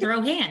going to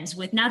throw hands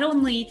with not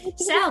only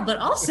Sal, but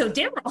also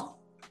Daryl.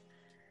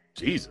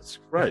 Jesus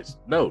Christ.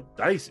 No,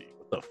 dicey.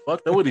 What the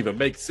fuck? That wouldn't even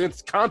make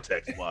sense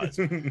context-wise.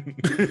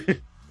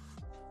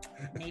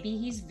 Maybe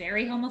he's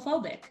very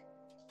homophobic.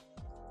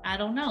 I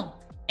don't know.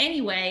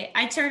 Anyway,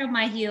 I turn on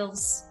my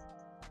heels.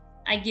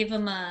 I give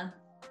him a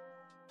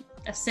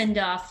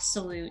send-off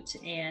salute,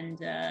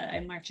 and I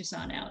march us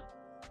on out.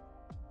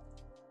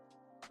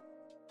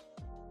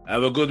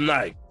 Have a good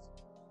night.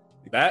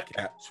 Back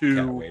Cat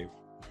to... wave.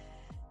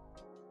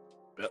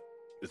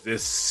 Is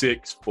this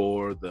 6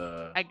 for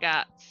the... I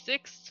got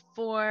 6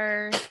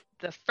 for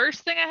the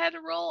first thing I had to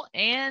roll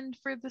and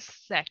for the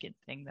second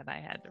thing that I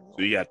had to roll.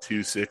 So you got 2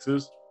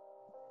 6s?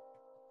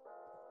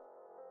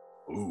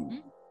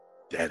 Ooh,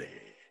 daddy.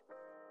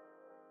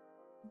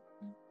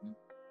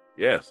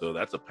 Yeah, so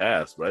that's a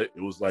pass, right?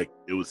 It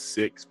was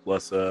 6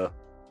 plus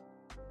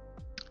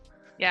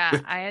Yeah,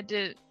 I had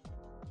to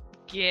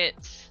get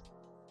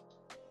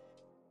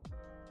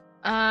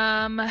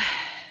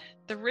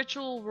the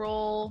ritual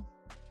roll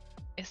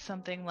is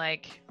something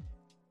like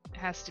it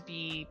has to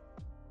be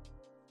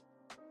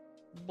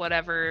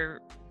whatever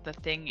the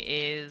thing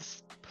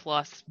is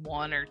plus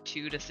 1 or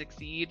 2 to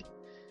succeed.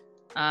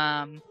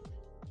 And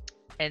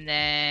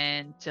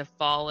then to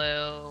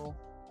follow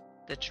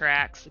the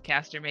tracks, the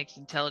caster makes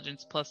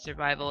intelligence plus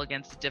survival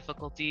against the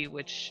difficulty,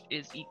 which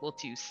is equal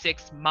to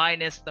 6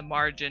 minus the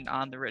margin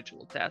on the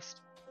ritual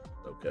test.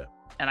 Okay.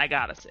 And I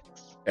got a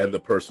 6. And the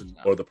person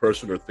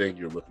or thing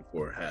you're looking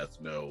for has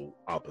no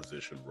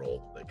opposition roll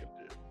that they can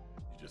do.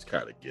 You just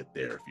kind of get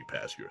there if you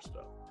pass your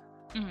stuff.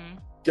 Mm-hmm.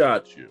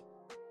 Got you.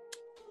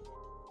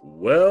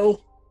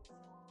 Well,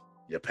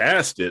 you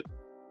passed it.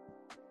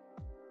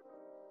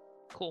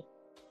 Cool.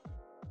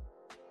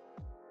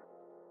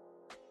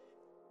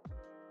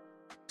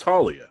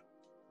 Talia,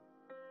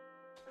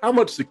 how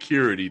much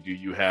security do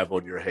you have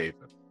on your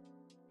haven?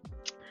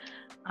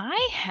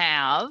 I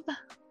have,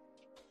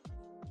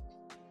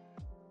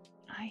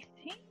 I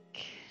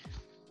think.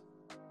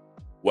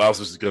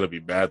 Wowzers is going to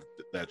be mad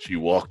that she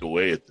walked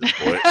away at this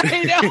point.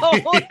 I know.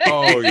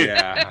 Oh,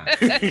 yeah.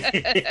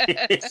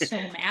 So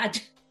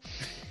mad.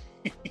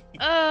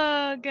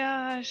 Oh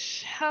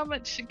gosh, how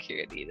much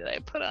security did I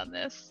put on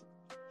this?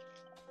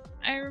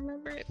 I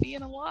remember it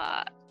being a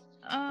lot.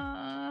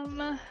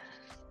 I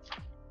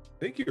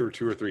think you were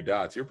 2 or 3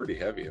 dots. You're pretty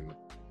heavy.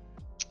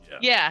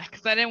 Yeah,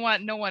 because I didn't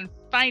want no one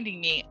finding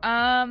me.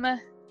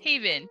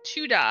 Haven,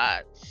 2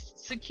 dots.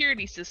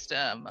 Security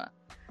system,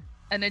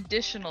 an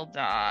additional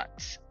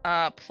dot.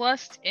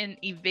 Plus an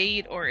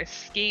evade or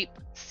escape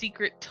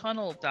secret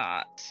tunnel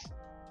dot.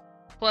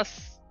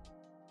 Plus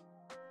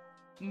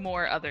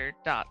more other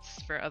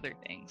dots for other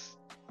things.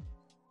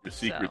 Your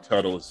secret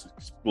tunnel is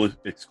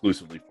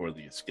exclusively for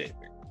the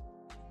escaping.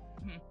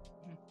 Mhm.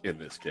 In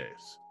this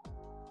case.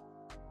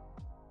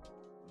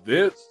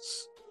 This,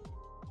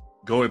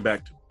 going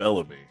back to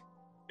Bellamy,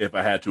 if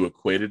I had to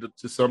equate it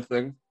to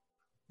something,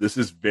 this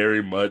is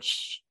very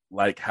much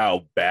like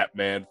how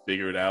Batman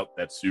figured out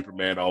that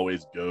Superman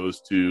always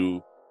goes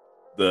to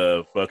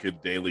the fucking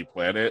Daily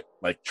Planet,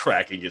 like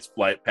tracking his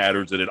flight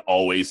patterns, and it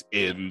always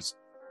ends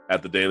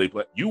at the Daily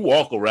Planet. You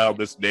walk around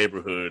this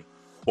neighborhood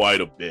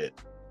quite a bit.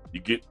 You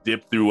get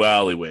dipped through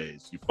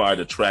alleyways. You find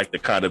a track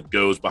that kind of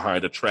goes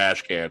behind a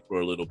trash can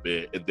for a little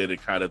bit, and then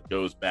it kind of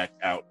goes back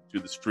out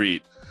to the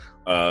street.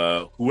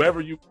 The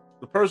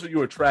person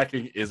you are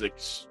tracking is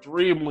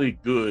extremely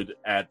good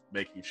at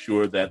making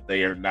sure that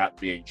they are not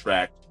being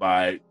tracked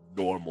by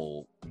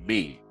normal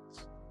means.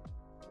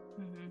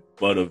 Mm-hmm.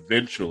 But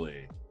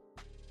eventually,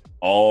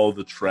 all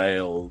the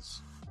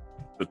trails,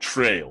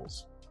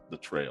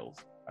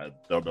 I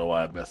don't know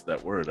why I messed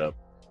that word up.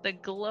 The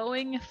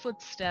glowing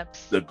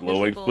footsteps. The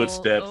glowing visible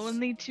footsteps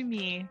only to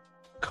me.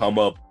 come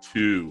up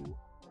to,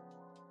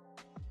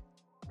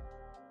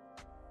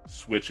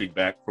 switching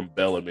back from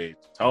Bellamy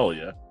to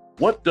Talia.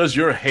 What does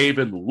your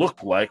haven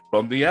look like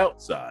from the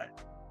outside?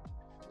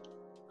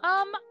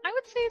 I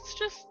would say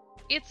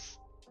it's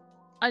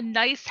a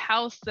nice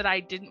house that I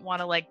didn't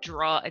want to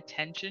draw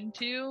attention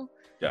to.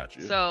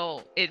 Gotcha.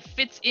 So it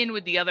fits in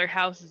with the other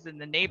houses in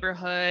the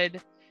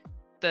neighborhood.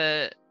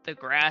 The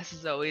grass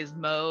is always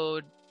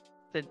mowed.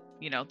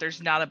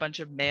 There's not a bunch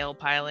of mail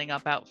piling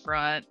up out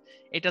front.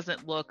 It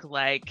doesn't look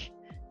like,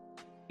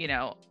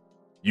 You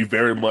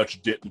very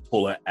much didn't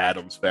pull an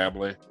Addams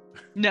Family.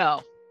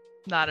 No,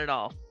 not at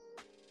all.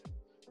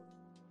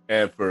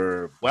 And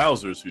for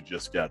Wowzers who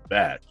just got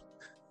back,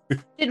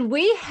 Did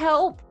we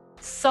help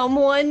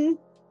someone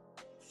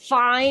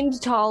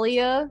find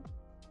Talia?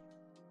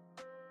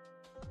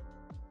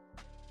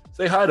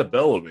 say hi to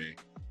Bellamy.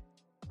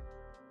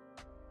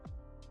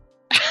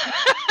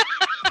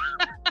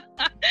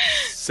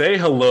 Say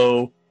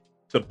hello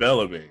to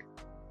Bellamy.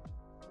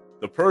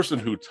 The person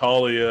who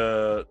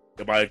Talia,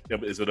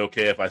 is it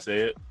okay if I say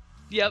it?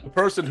 Yep. The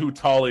person who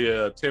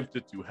Talia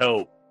attempted to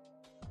help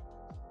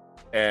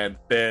and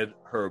fed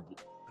her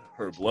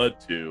blood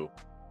to,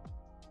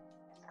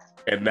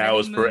 and now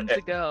is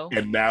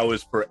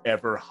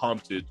forever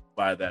hunted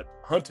by that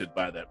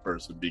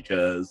person,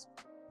 because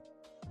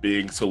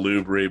being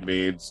salubri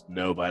means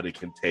nobody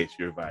can taste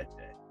your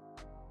vitae.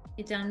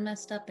 You done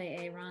messed up,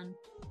 Aaron.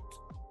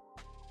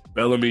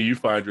 Bellamy, you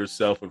find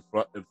yourself in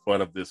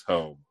front of this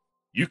home.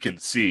 You can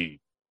see.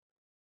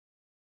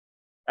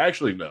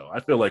 Actually, no. I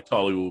feel like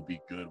Tolly will be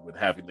good with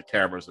having the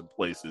cameras in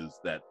places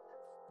that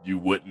you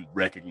wouldn't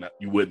recognize.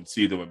 You wouldn't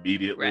see them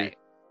immediately. Right.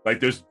 Like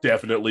there's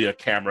definitely a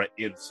camera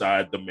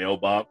inside the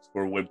mailbox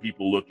for when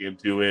people look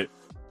into it.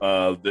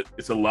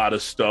 It's a lot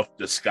of stuff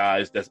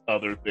disguised as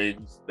other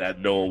things that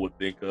no one would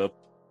think of.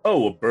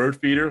 Oh, a bird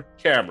feeder?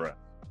 Camera.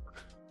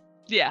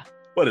 Yeah,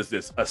 What is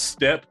this? A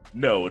step?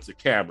 No, it's a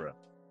camera.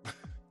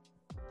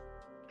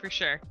 for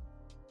sure.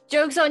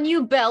 Joke's on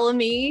you,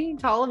 Bellamy.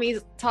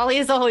 Tolly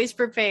is always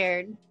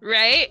prepared.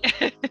 Right?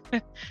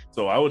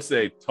 So I would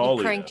say You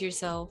Talia. pranked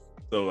yourself.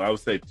 So I would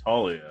say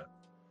Talia.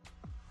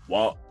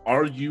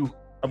 Are you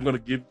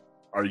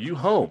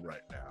home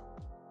right now?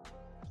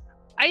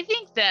 I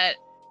think that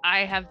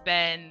I have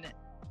been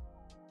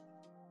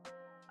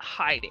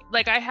hiding.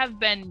 Like, I have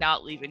been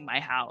not leaving my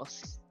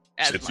house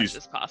as much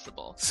as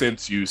possible.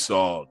 Since you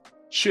saw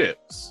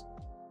Chips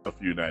a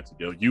few nights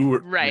ago. You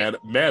were right.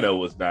 Mano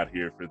was not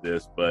here for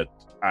this, but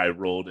I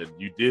rolled and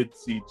you did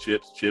see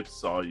Chips. Chips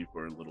saw you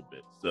for a little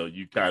bit, so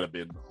you kind of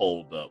been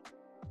holed up.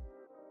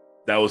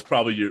 That was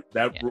probably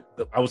I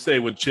would say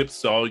when Chips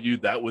saw you,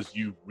 that was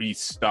you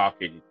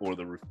restocking for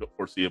the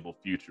foreseeable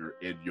future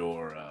in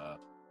your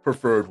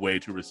preferred way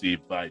to receive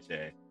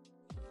Vitae,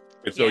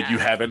 and so you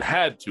haven't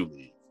had to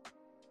leave.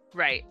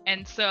 Right,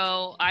 and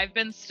so I've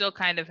been still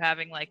kind of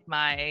having like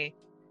my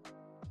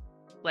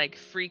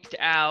freaked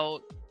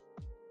out,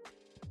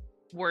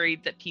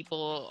 worried that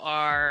people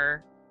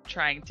are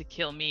trying to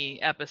kill me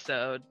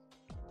episode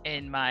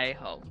in my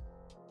home.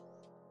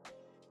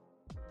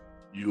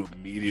 You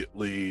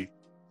immediately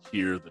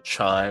hear the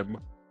chime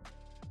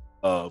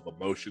of a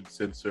motion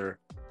sensor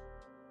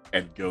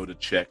and go to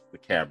check the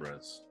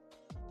cameras.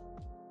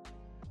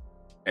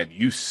 And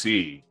you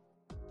see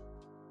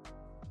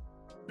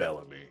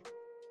Bellamy,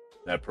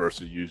 that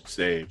person you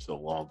saved so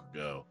long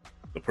ago,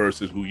 the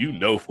person who you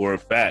know for a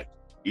fact,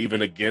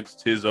 even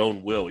against his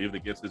own will, even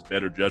against his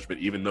better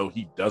judgment, even though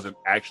he doesn't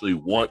actually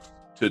want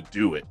to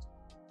do it,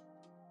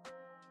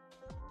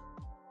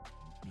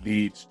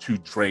 needs to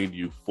drain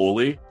you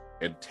fully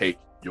and take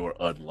your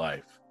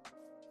unlife.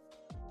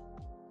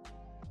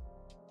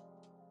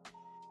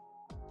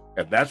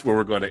 And that's where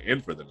we're going to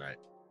end for the night.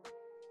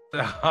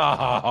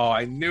 Oh,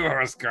 I knew it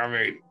was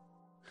coming.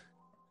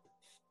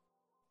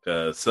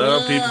 Because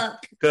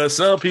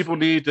some people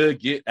need to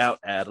get out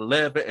at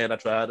 11, and I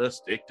try to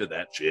stick to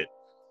that shit.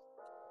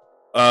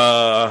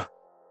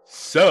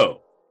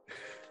 So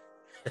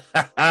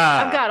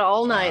I've got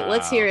all night.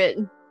 Let's hear it.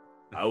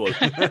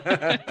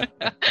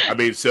 I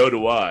mean, so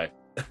do I.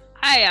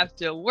 I have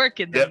to work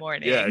in the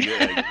morning. Yeah.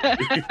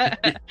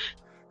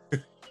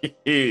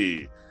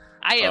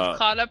 I have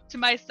caught up to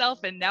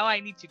myself, and now I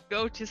need to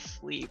go to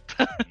sleep.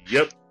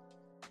 Yep.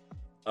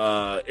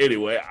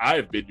 Anyway,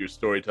 I've been your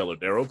storyteller,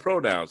 Daryl.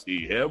 Pronouns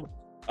he, him.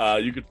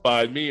 You can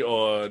find me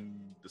on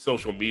the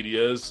social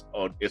medias,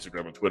 on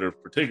Instagram and Twitter,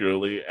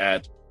 particularly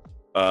at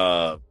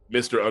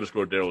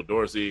Mr._Daryl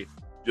Dorsey.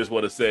 Just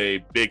want to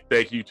say big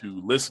thank you to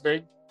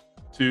listening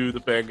to the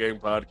Fan Game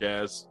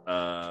Podcast.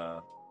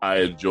 I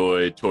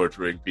enjoy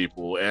torturing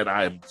people, and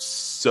I am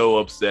so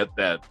upset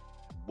that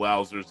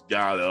Wowzers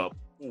got up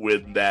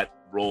when that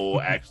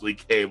role actually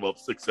came up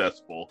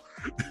successful.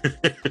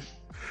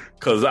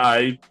 Because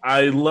I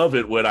love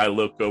it when I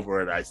look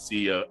over and I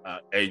see a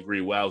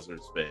angry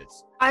Wowzer's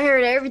face. I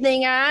heard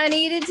everything I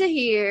needed to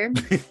hear.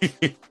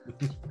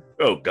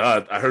 Oh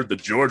God, I heard the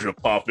Georgia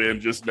pop in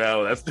just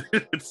now. That's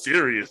it's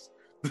serious.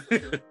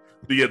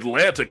 The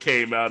Atlanta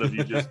came out of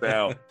you just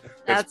now.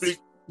 That's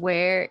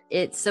where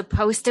it's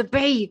supposed to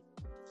be.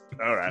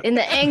 All right. In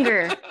the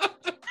anger.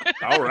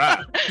 All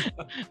right.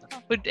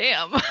 Oh,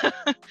 damn.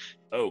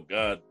 Oh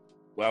God.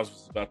 Wowz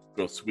was about to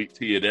throw sweet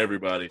tea at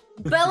everybody.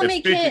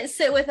 Bellamy can't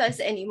sit with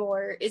us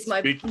anymore. Is my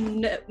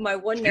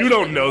one. You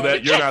don't know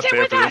that. You're not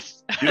there for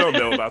this. You don't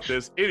know about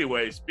this.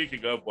 Anyway,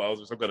 speaking of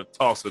Wowzers, I'm going to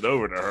toss it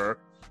over to her.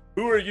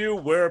 Who are you?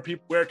 Where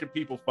can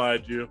people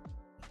find you?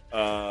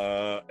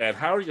 And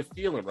how are you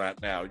feeling right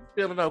now? You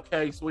feeling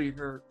okay,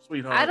 sweetheart?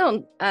 I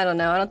don't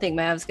know. I don't think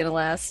Mav's gonna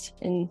last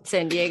in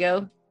San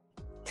Diego.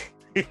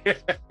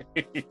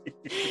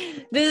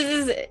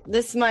 This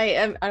is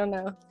my I don't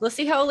know. Let's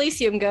see how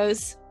Elysium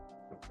goes.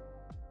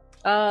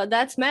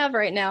 That's Mav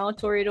right now.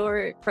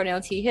 Toreador,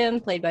 pronouns he, him,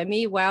 played by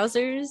me,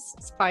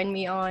 Wowzers. Find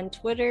me on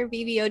Twitter,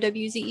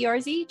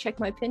 VVOWZERZ. Check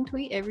my pin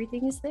tweet.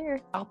 Everything is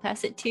there. I'll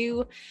pass it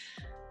to,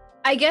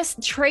 I guess,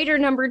 traitor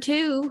number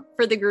 2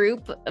 for the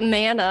group,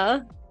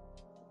 Mana.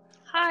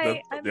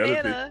 Hi, I'm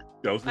Mana.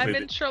 I'm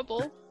in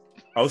trouble.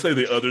 I would say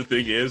the other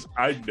thing is,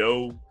 I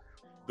know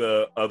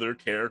the other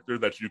character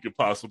that you could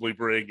possibly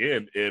bring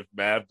in if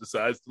Mav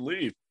decides to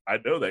leave. I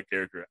know that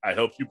character. I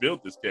helped you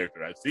build this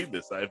character. I've seen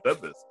this. I've done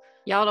this.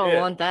 Y'all don't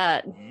want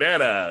that.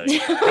 Mana,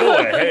 go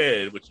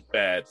ahead with your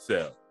bad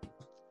self.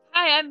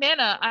 Hi, I'm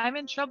Mana. I'm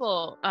in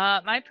trouble.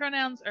 My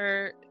pronouns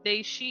are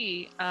they,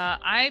 she.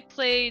 I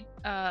played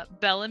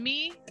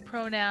Bellamy,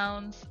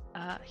 pronouns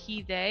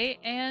he, they,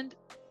 and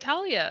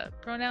Talia,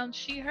 pronouns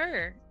she,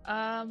 her.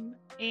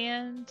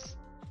 And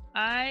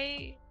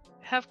I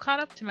have caught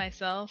up to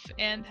myself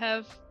and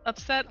have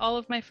upset all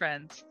of my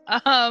friends.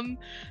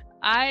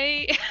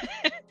 I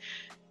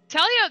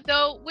Talia,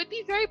 though, would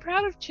be very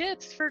proud of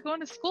Chips for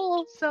going to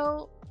school,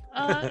 so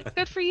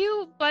good for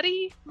you,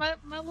 buddy, my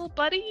little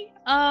buddy.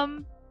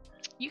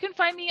 You can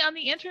find me on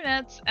the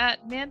internets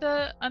at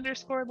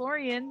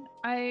Manda_Lorian.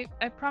 I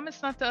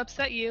promise not to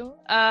upset you.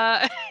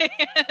 And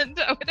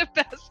I'm gonna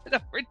pass it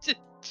over to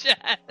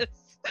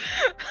Jess.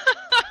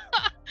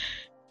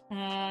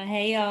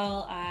 Hey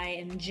y'all, I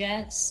am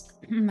Jess.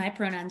 My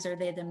pronouns are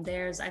they, them,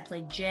 theirs. I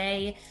play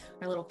Jay,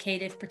 our little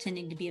caitiff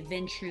pretending to be a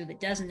Ventru that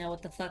doesn't know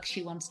what the fuck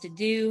she wants to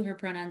do. Her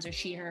pronouns are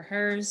she, her,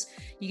 hers.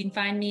 You can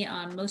find me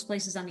on most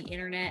places on the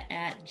internet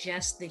at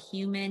Jess the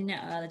Human.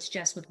 That's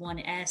Jess with one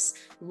S.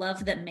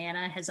 Love that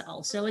Mana has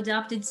also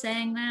adopted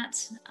saying that.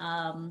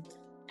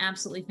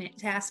 Absolutely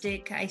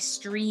fantastic. I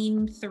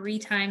stream 3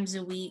 times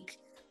a week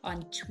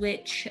on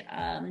Twitch,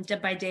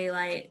 Dead by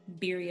Daylight,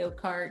 Beerio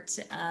Kart,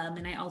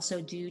 and I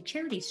also do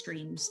charity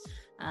streams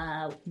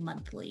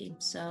monthly.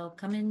 So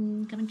come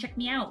and check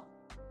me out.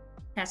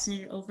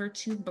 Passing it over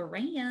to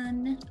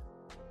Bran.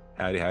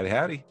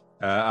 Howdy.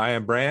 I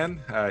am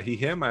Bran. He,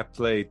 him. I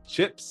play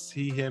Chips.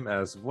 He, him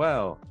as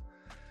well.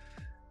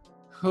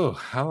 Whew,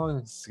 how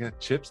long is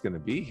Chips going to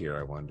be here,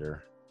 I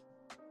wonder?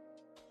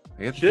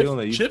 I get the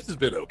feeling that Chips has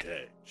been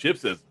okay.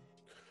 Chips has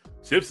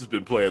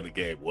been playing the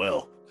game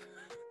well.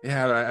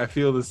 Yeah, I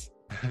feel this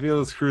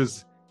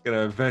crew's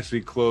gonna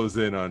eventually close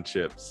in on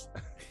Chips.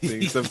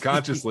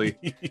 subconsciously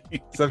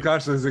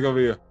they're gonna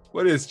be,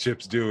 what is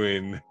Chips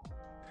doing?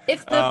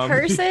 If the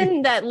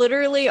person that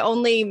literally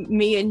only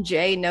me and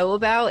Jay know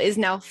about is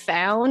now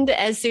found,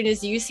 as soon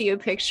as you see a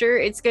picture,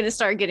 it's gonna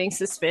start getting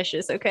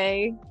suspicious,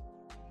 okay?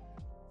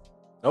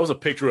 That was a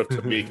picture of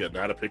Tamika,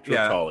 not a picture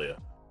of Talia.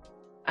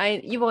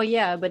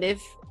 But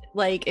if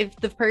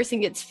the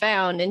person gets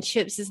found and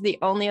Chips is the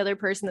only other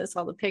person that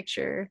saw the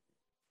picture.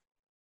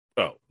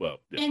 Oh, well.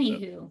 Yeah,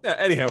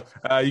 anyhow,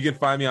 you can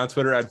find me on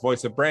Twitter at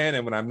Voice of Brand,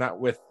 and when I'm not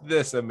with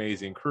this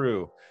amazing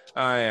crew,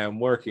 I am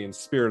working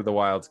Spirit of the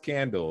Wild's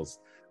candles,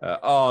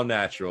 all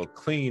natural,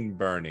 clean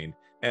burning,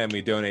 and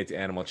we donate to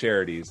animal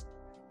charities.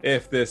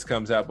 If this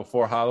comes out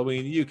before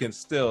Halloween, you can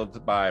still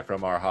buy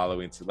from our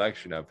Halloween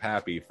selection of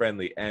happy,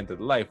 friendly, and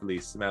delightfully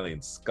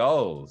smelling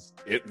skulls.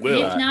 It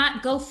will. If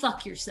not, go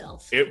fuck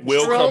yourself. It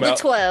will Roll come the out.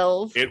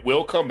 12. It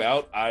will come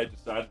out. I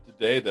decided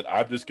today that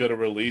I'm just going to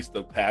release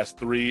the past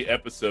 3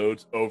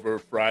 episodes over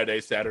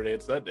Friday, Saturday,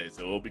 and Sunday.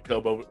 So it'll be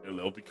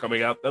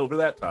coming out over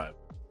that time.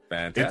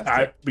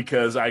 Fantastic.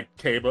 Because I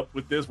came up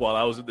with this while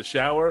I was in the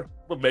shower.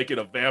 We're making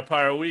a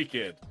vampire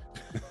weekend.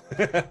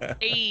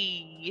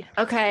 Hey.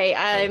 Okay,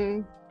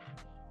 I'm.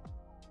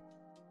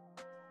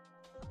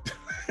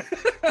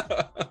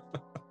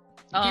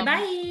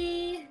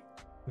 Goodbye.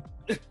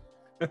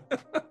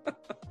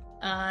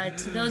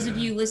 To those of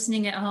you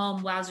listening at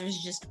home,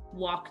 Wowzers just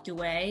walked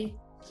away.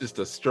 Just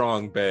a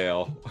strong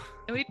bail.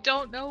 And we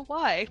don't know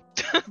why.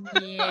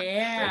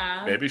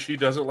 Yeah. Maybe she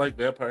doesn't like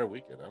Vampire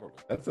Weekend. I don't know.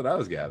 That's what I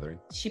was gathering.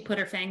 She put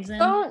her fangs in.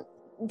 Don't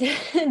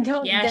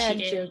Yeah, dad she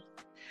did. joke.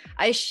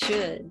 I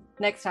should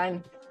next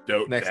time.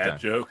 Don't Next dad time.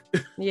 joke.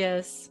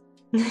 Yes.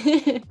 All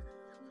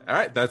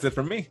right, that's it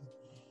from me.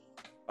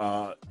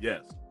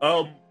 Yes.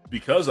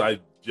 Because I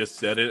just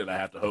said it and I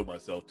have to hold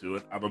myself to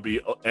it, I'm gonna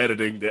be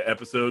editing the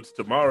episodes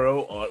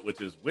tomorrow,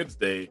 which is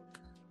Wednesday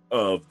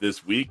of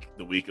this week,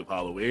 the week of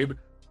Halloween.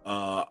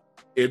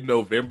 In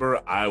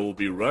November, I will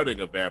be running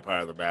a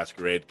Vampire the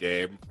Masquerade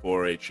game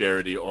for a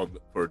charity on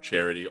the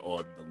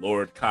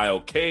Lord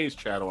Kyle K's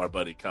channel, our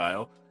buddy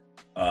Kyle.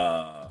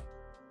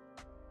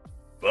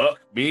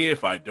 Fuck me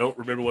if I don't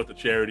remember what the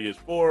charity is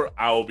for.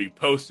 I will be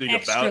posting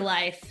Extra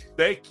Life.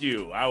 Thank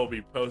you. I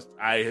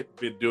have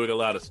been doing a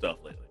lot of stuff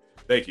lately.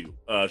 Thank you.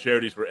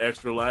 Charities for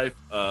Extra Life.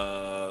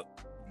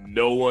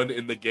 No one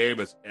in the game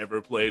has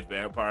ever played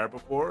Vampire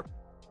before.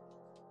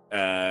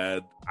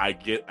 And I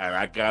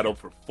got them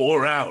for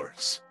 4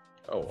 hours.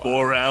 Oh, wow.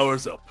 4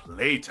 hours of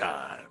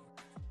playtime.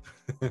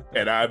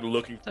 And I'm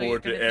looking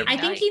forward to every. I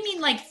think you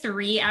mean like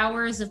 3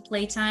 hours of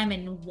playtime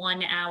and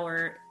 1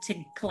 hour to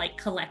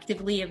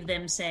collectively of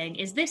them saying,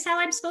 "Is this how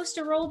I'm supposed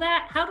to roll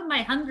that? How do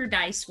my hunger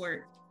dice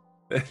work?"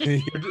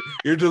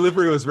 Your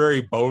delivery was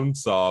very bone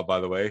saw, by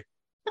the way.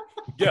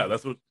 Yeah,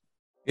 that's what.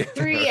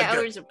 3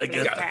 hours of I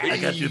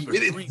got you for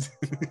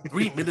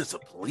 3 minutes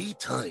of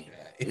playtime.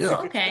 Yeah.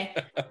 Okay.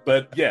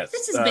 But yes,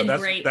 This has been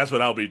great. That's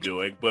what I'll be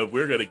doing. But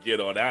we're gonna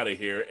get on out of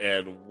here.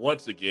 And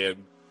once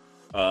again,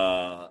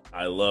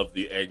 I love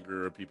the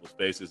anger in people's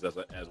faces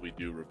as we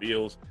do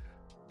reveals.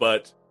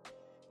 But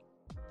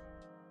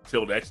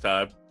till next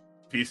time,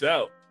 peace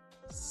out.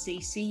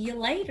 See you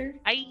later.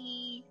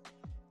 Bye.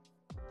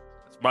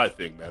 That's my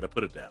thing, man. I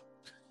put it down.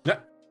 Yeah.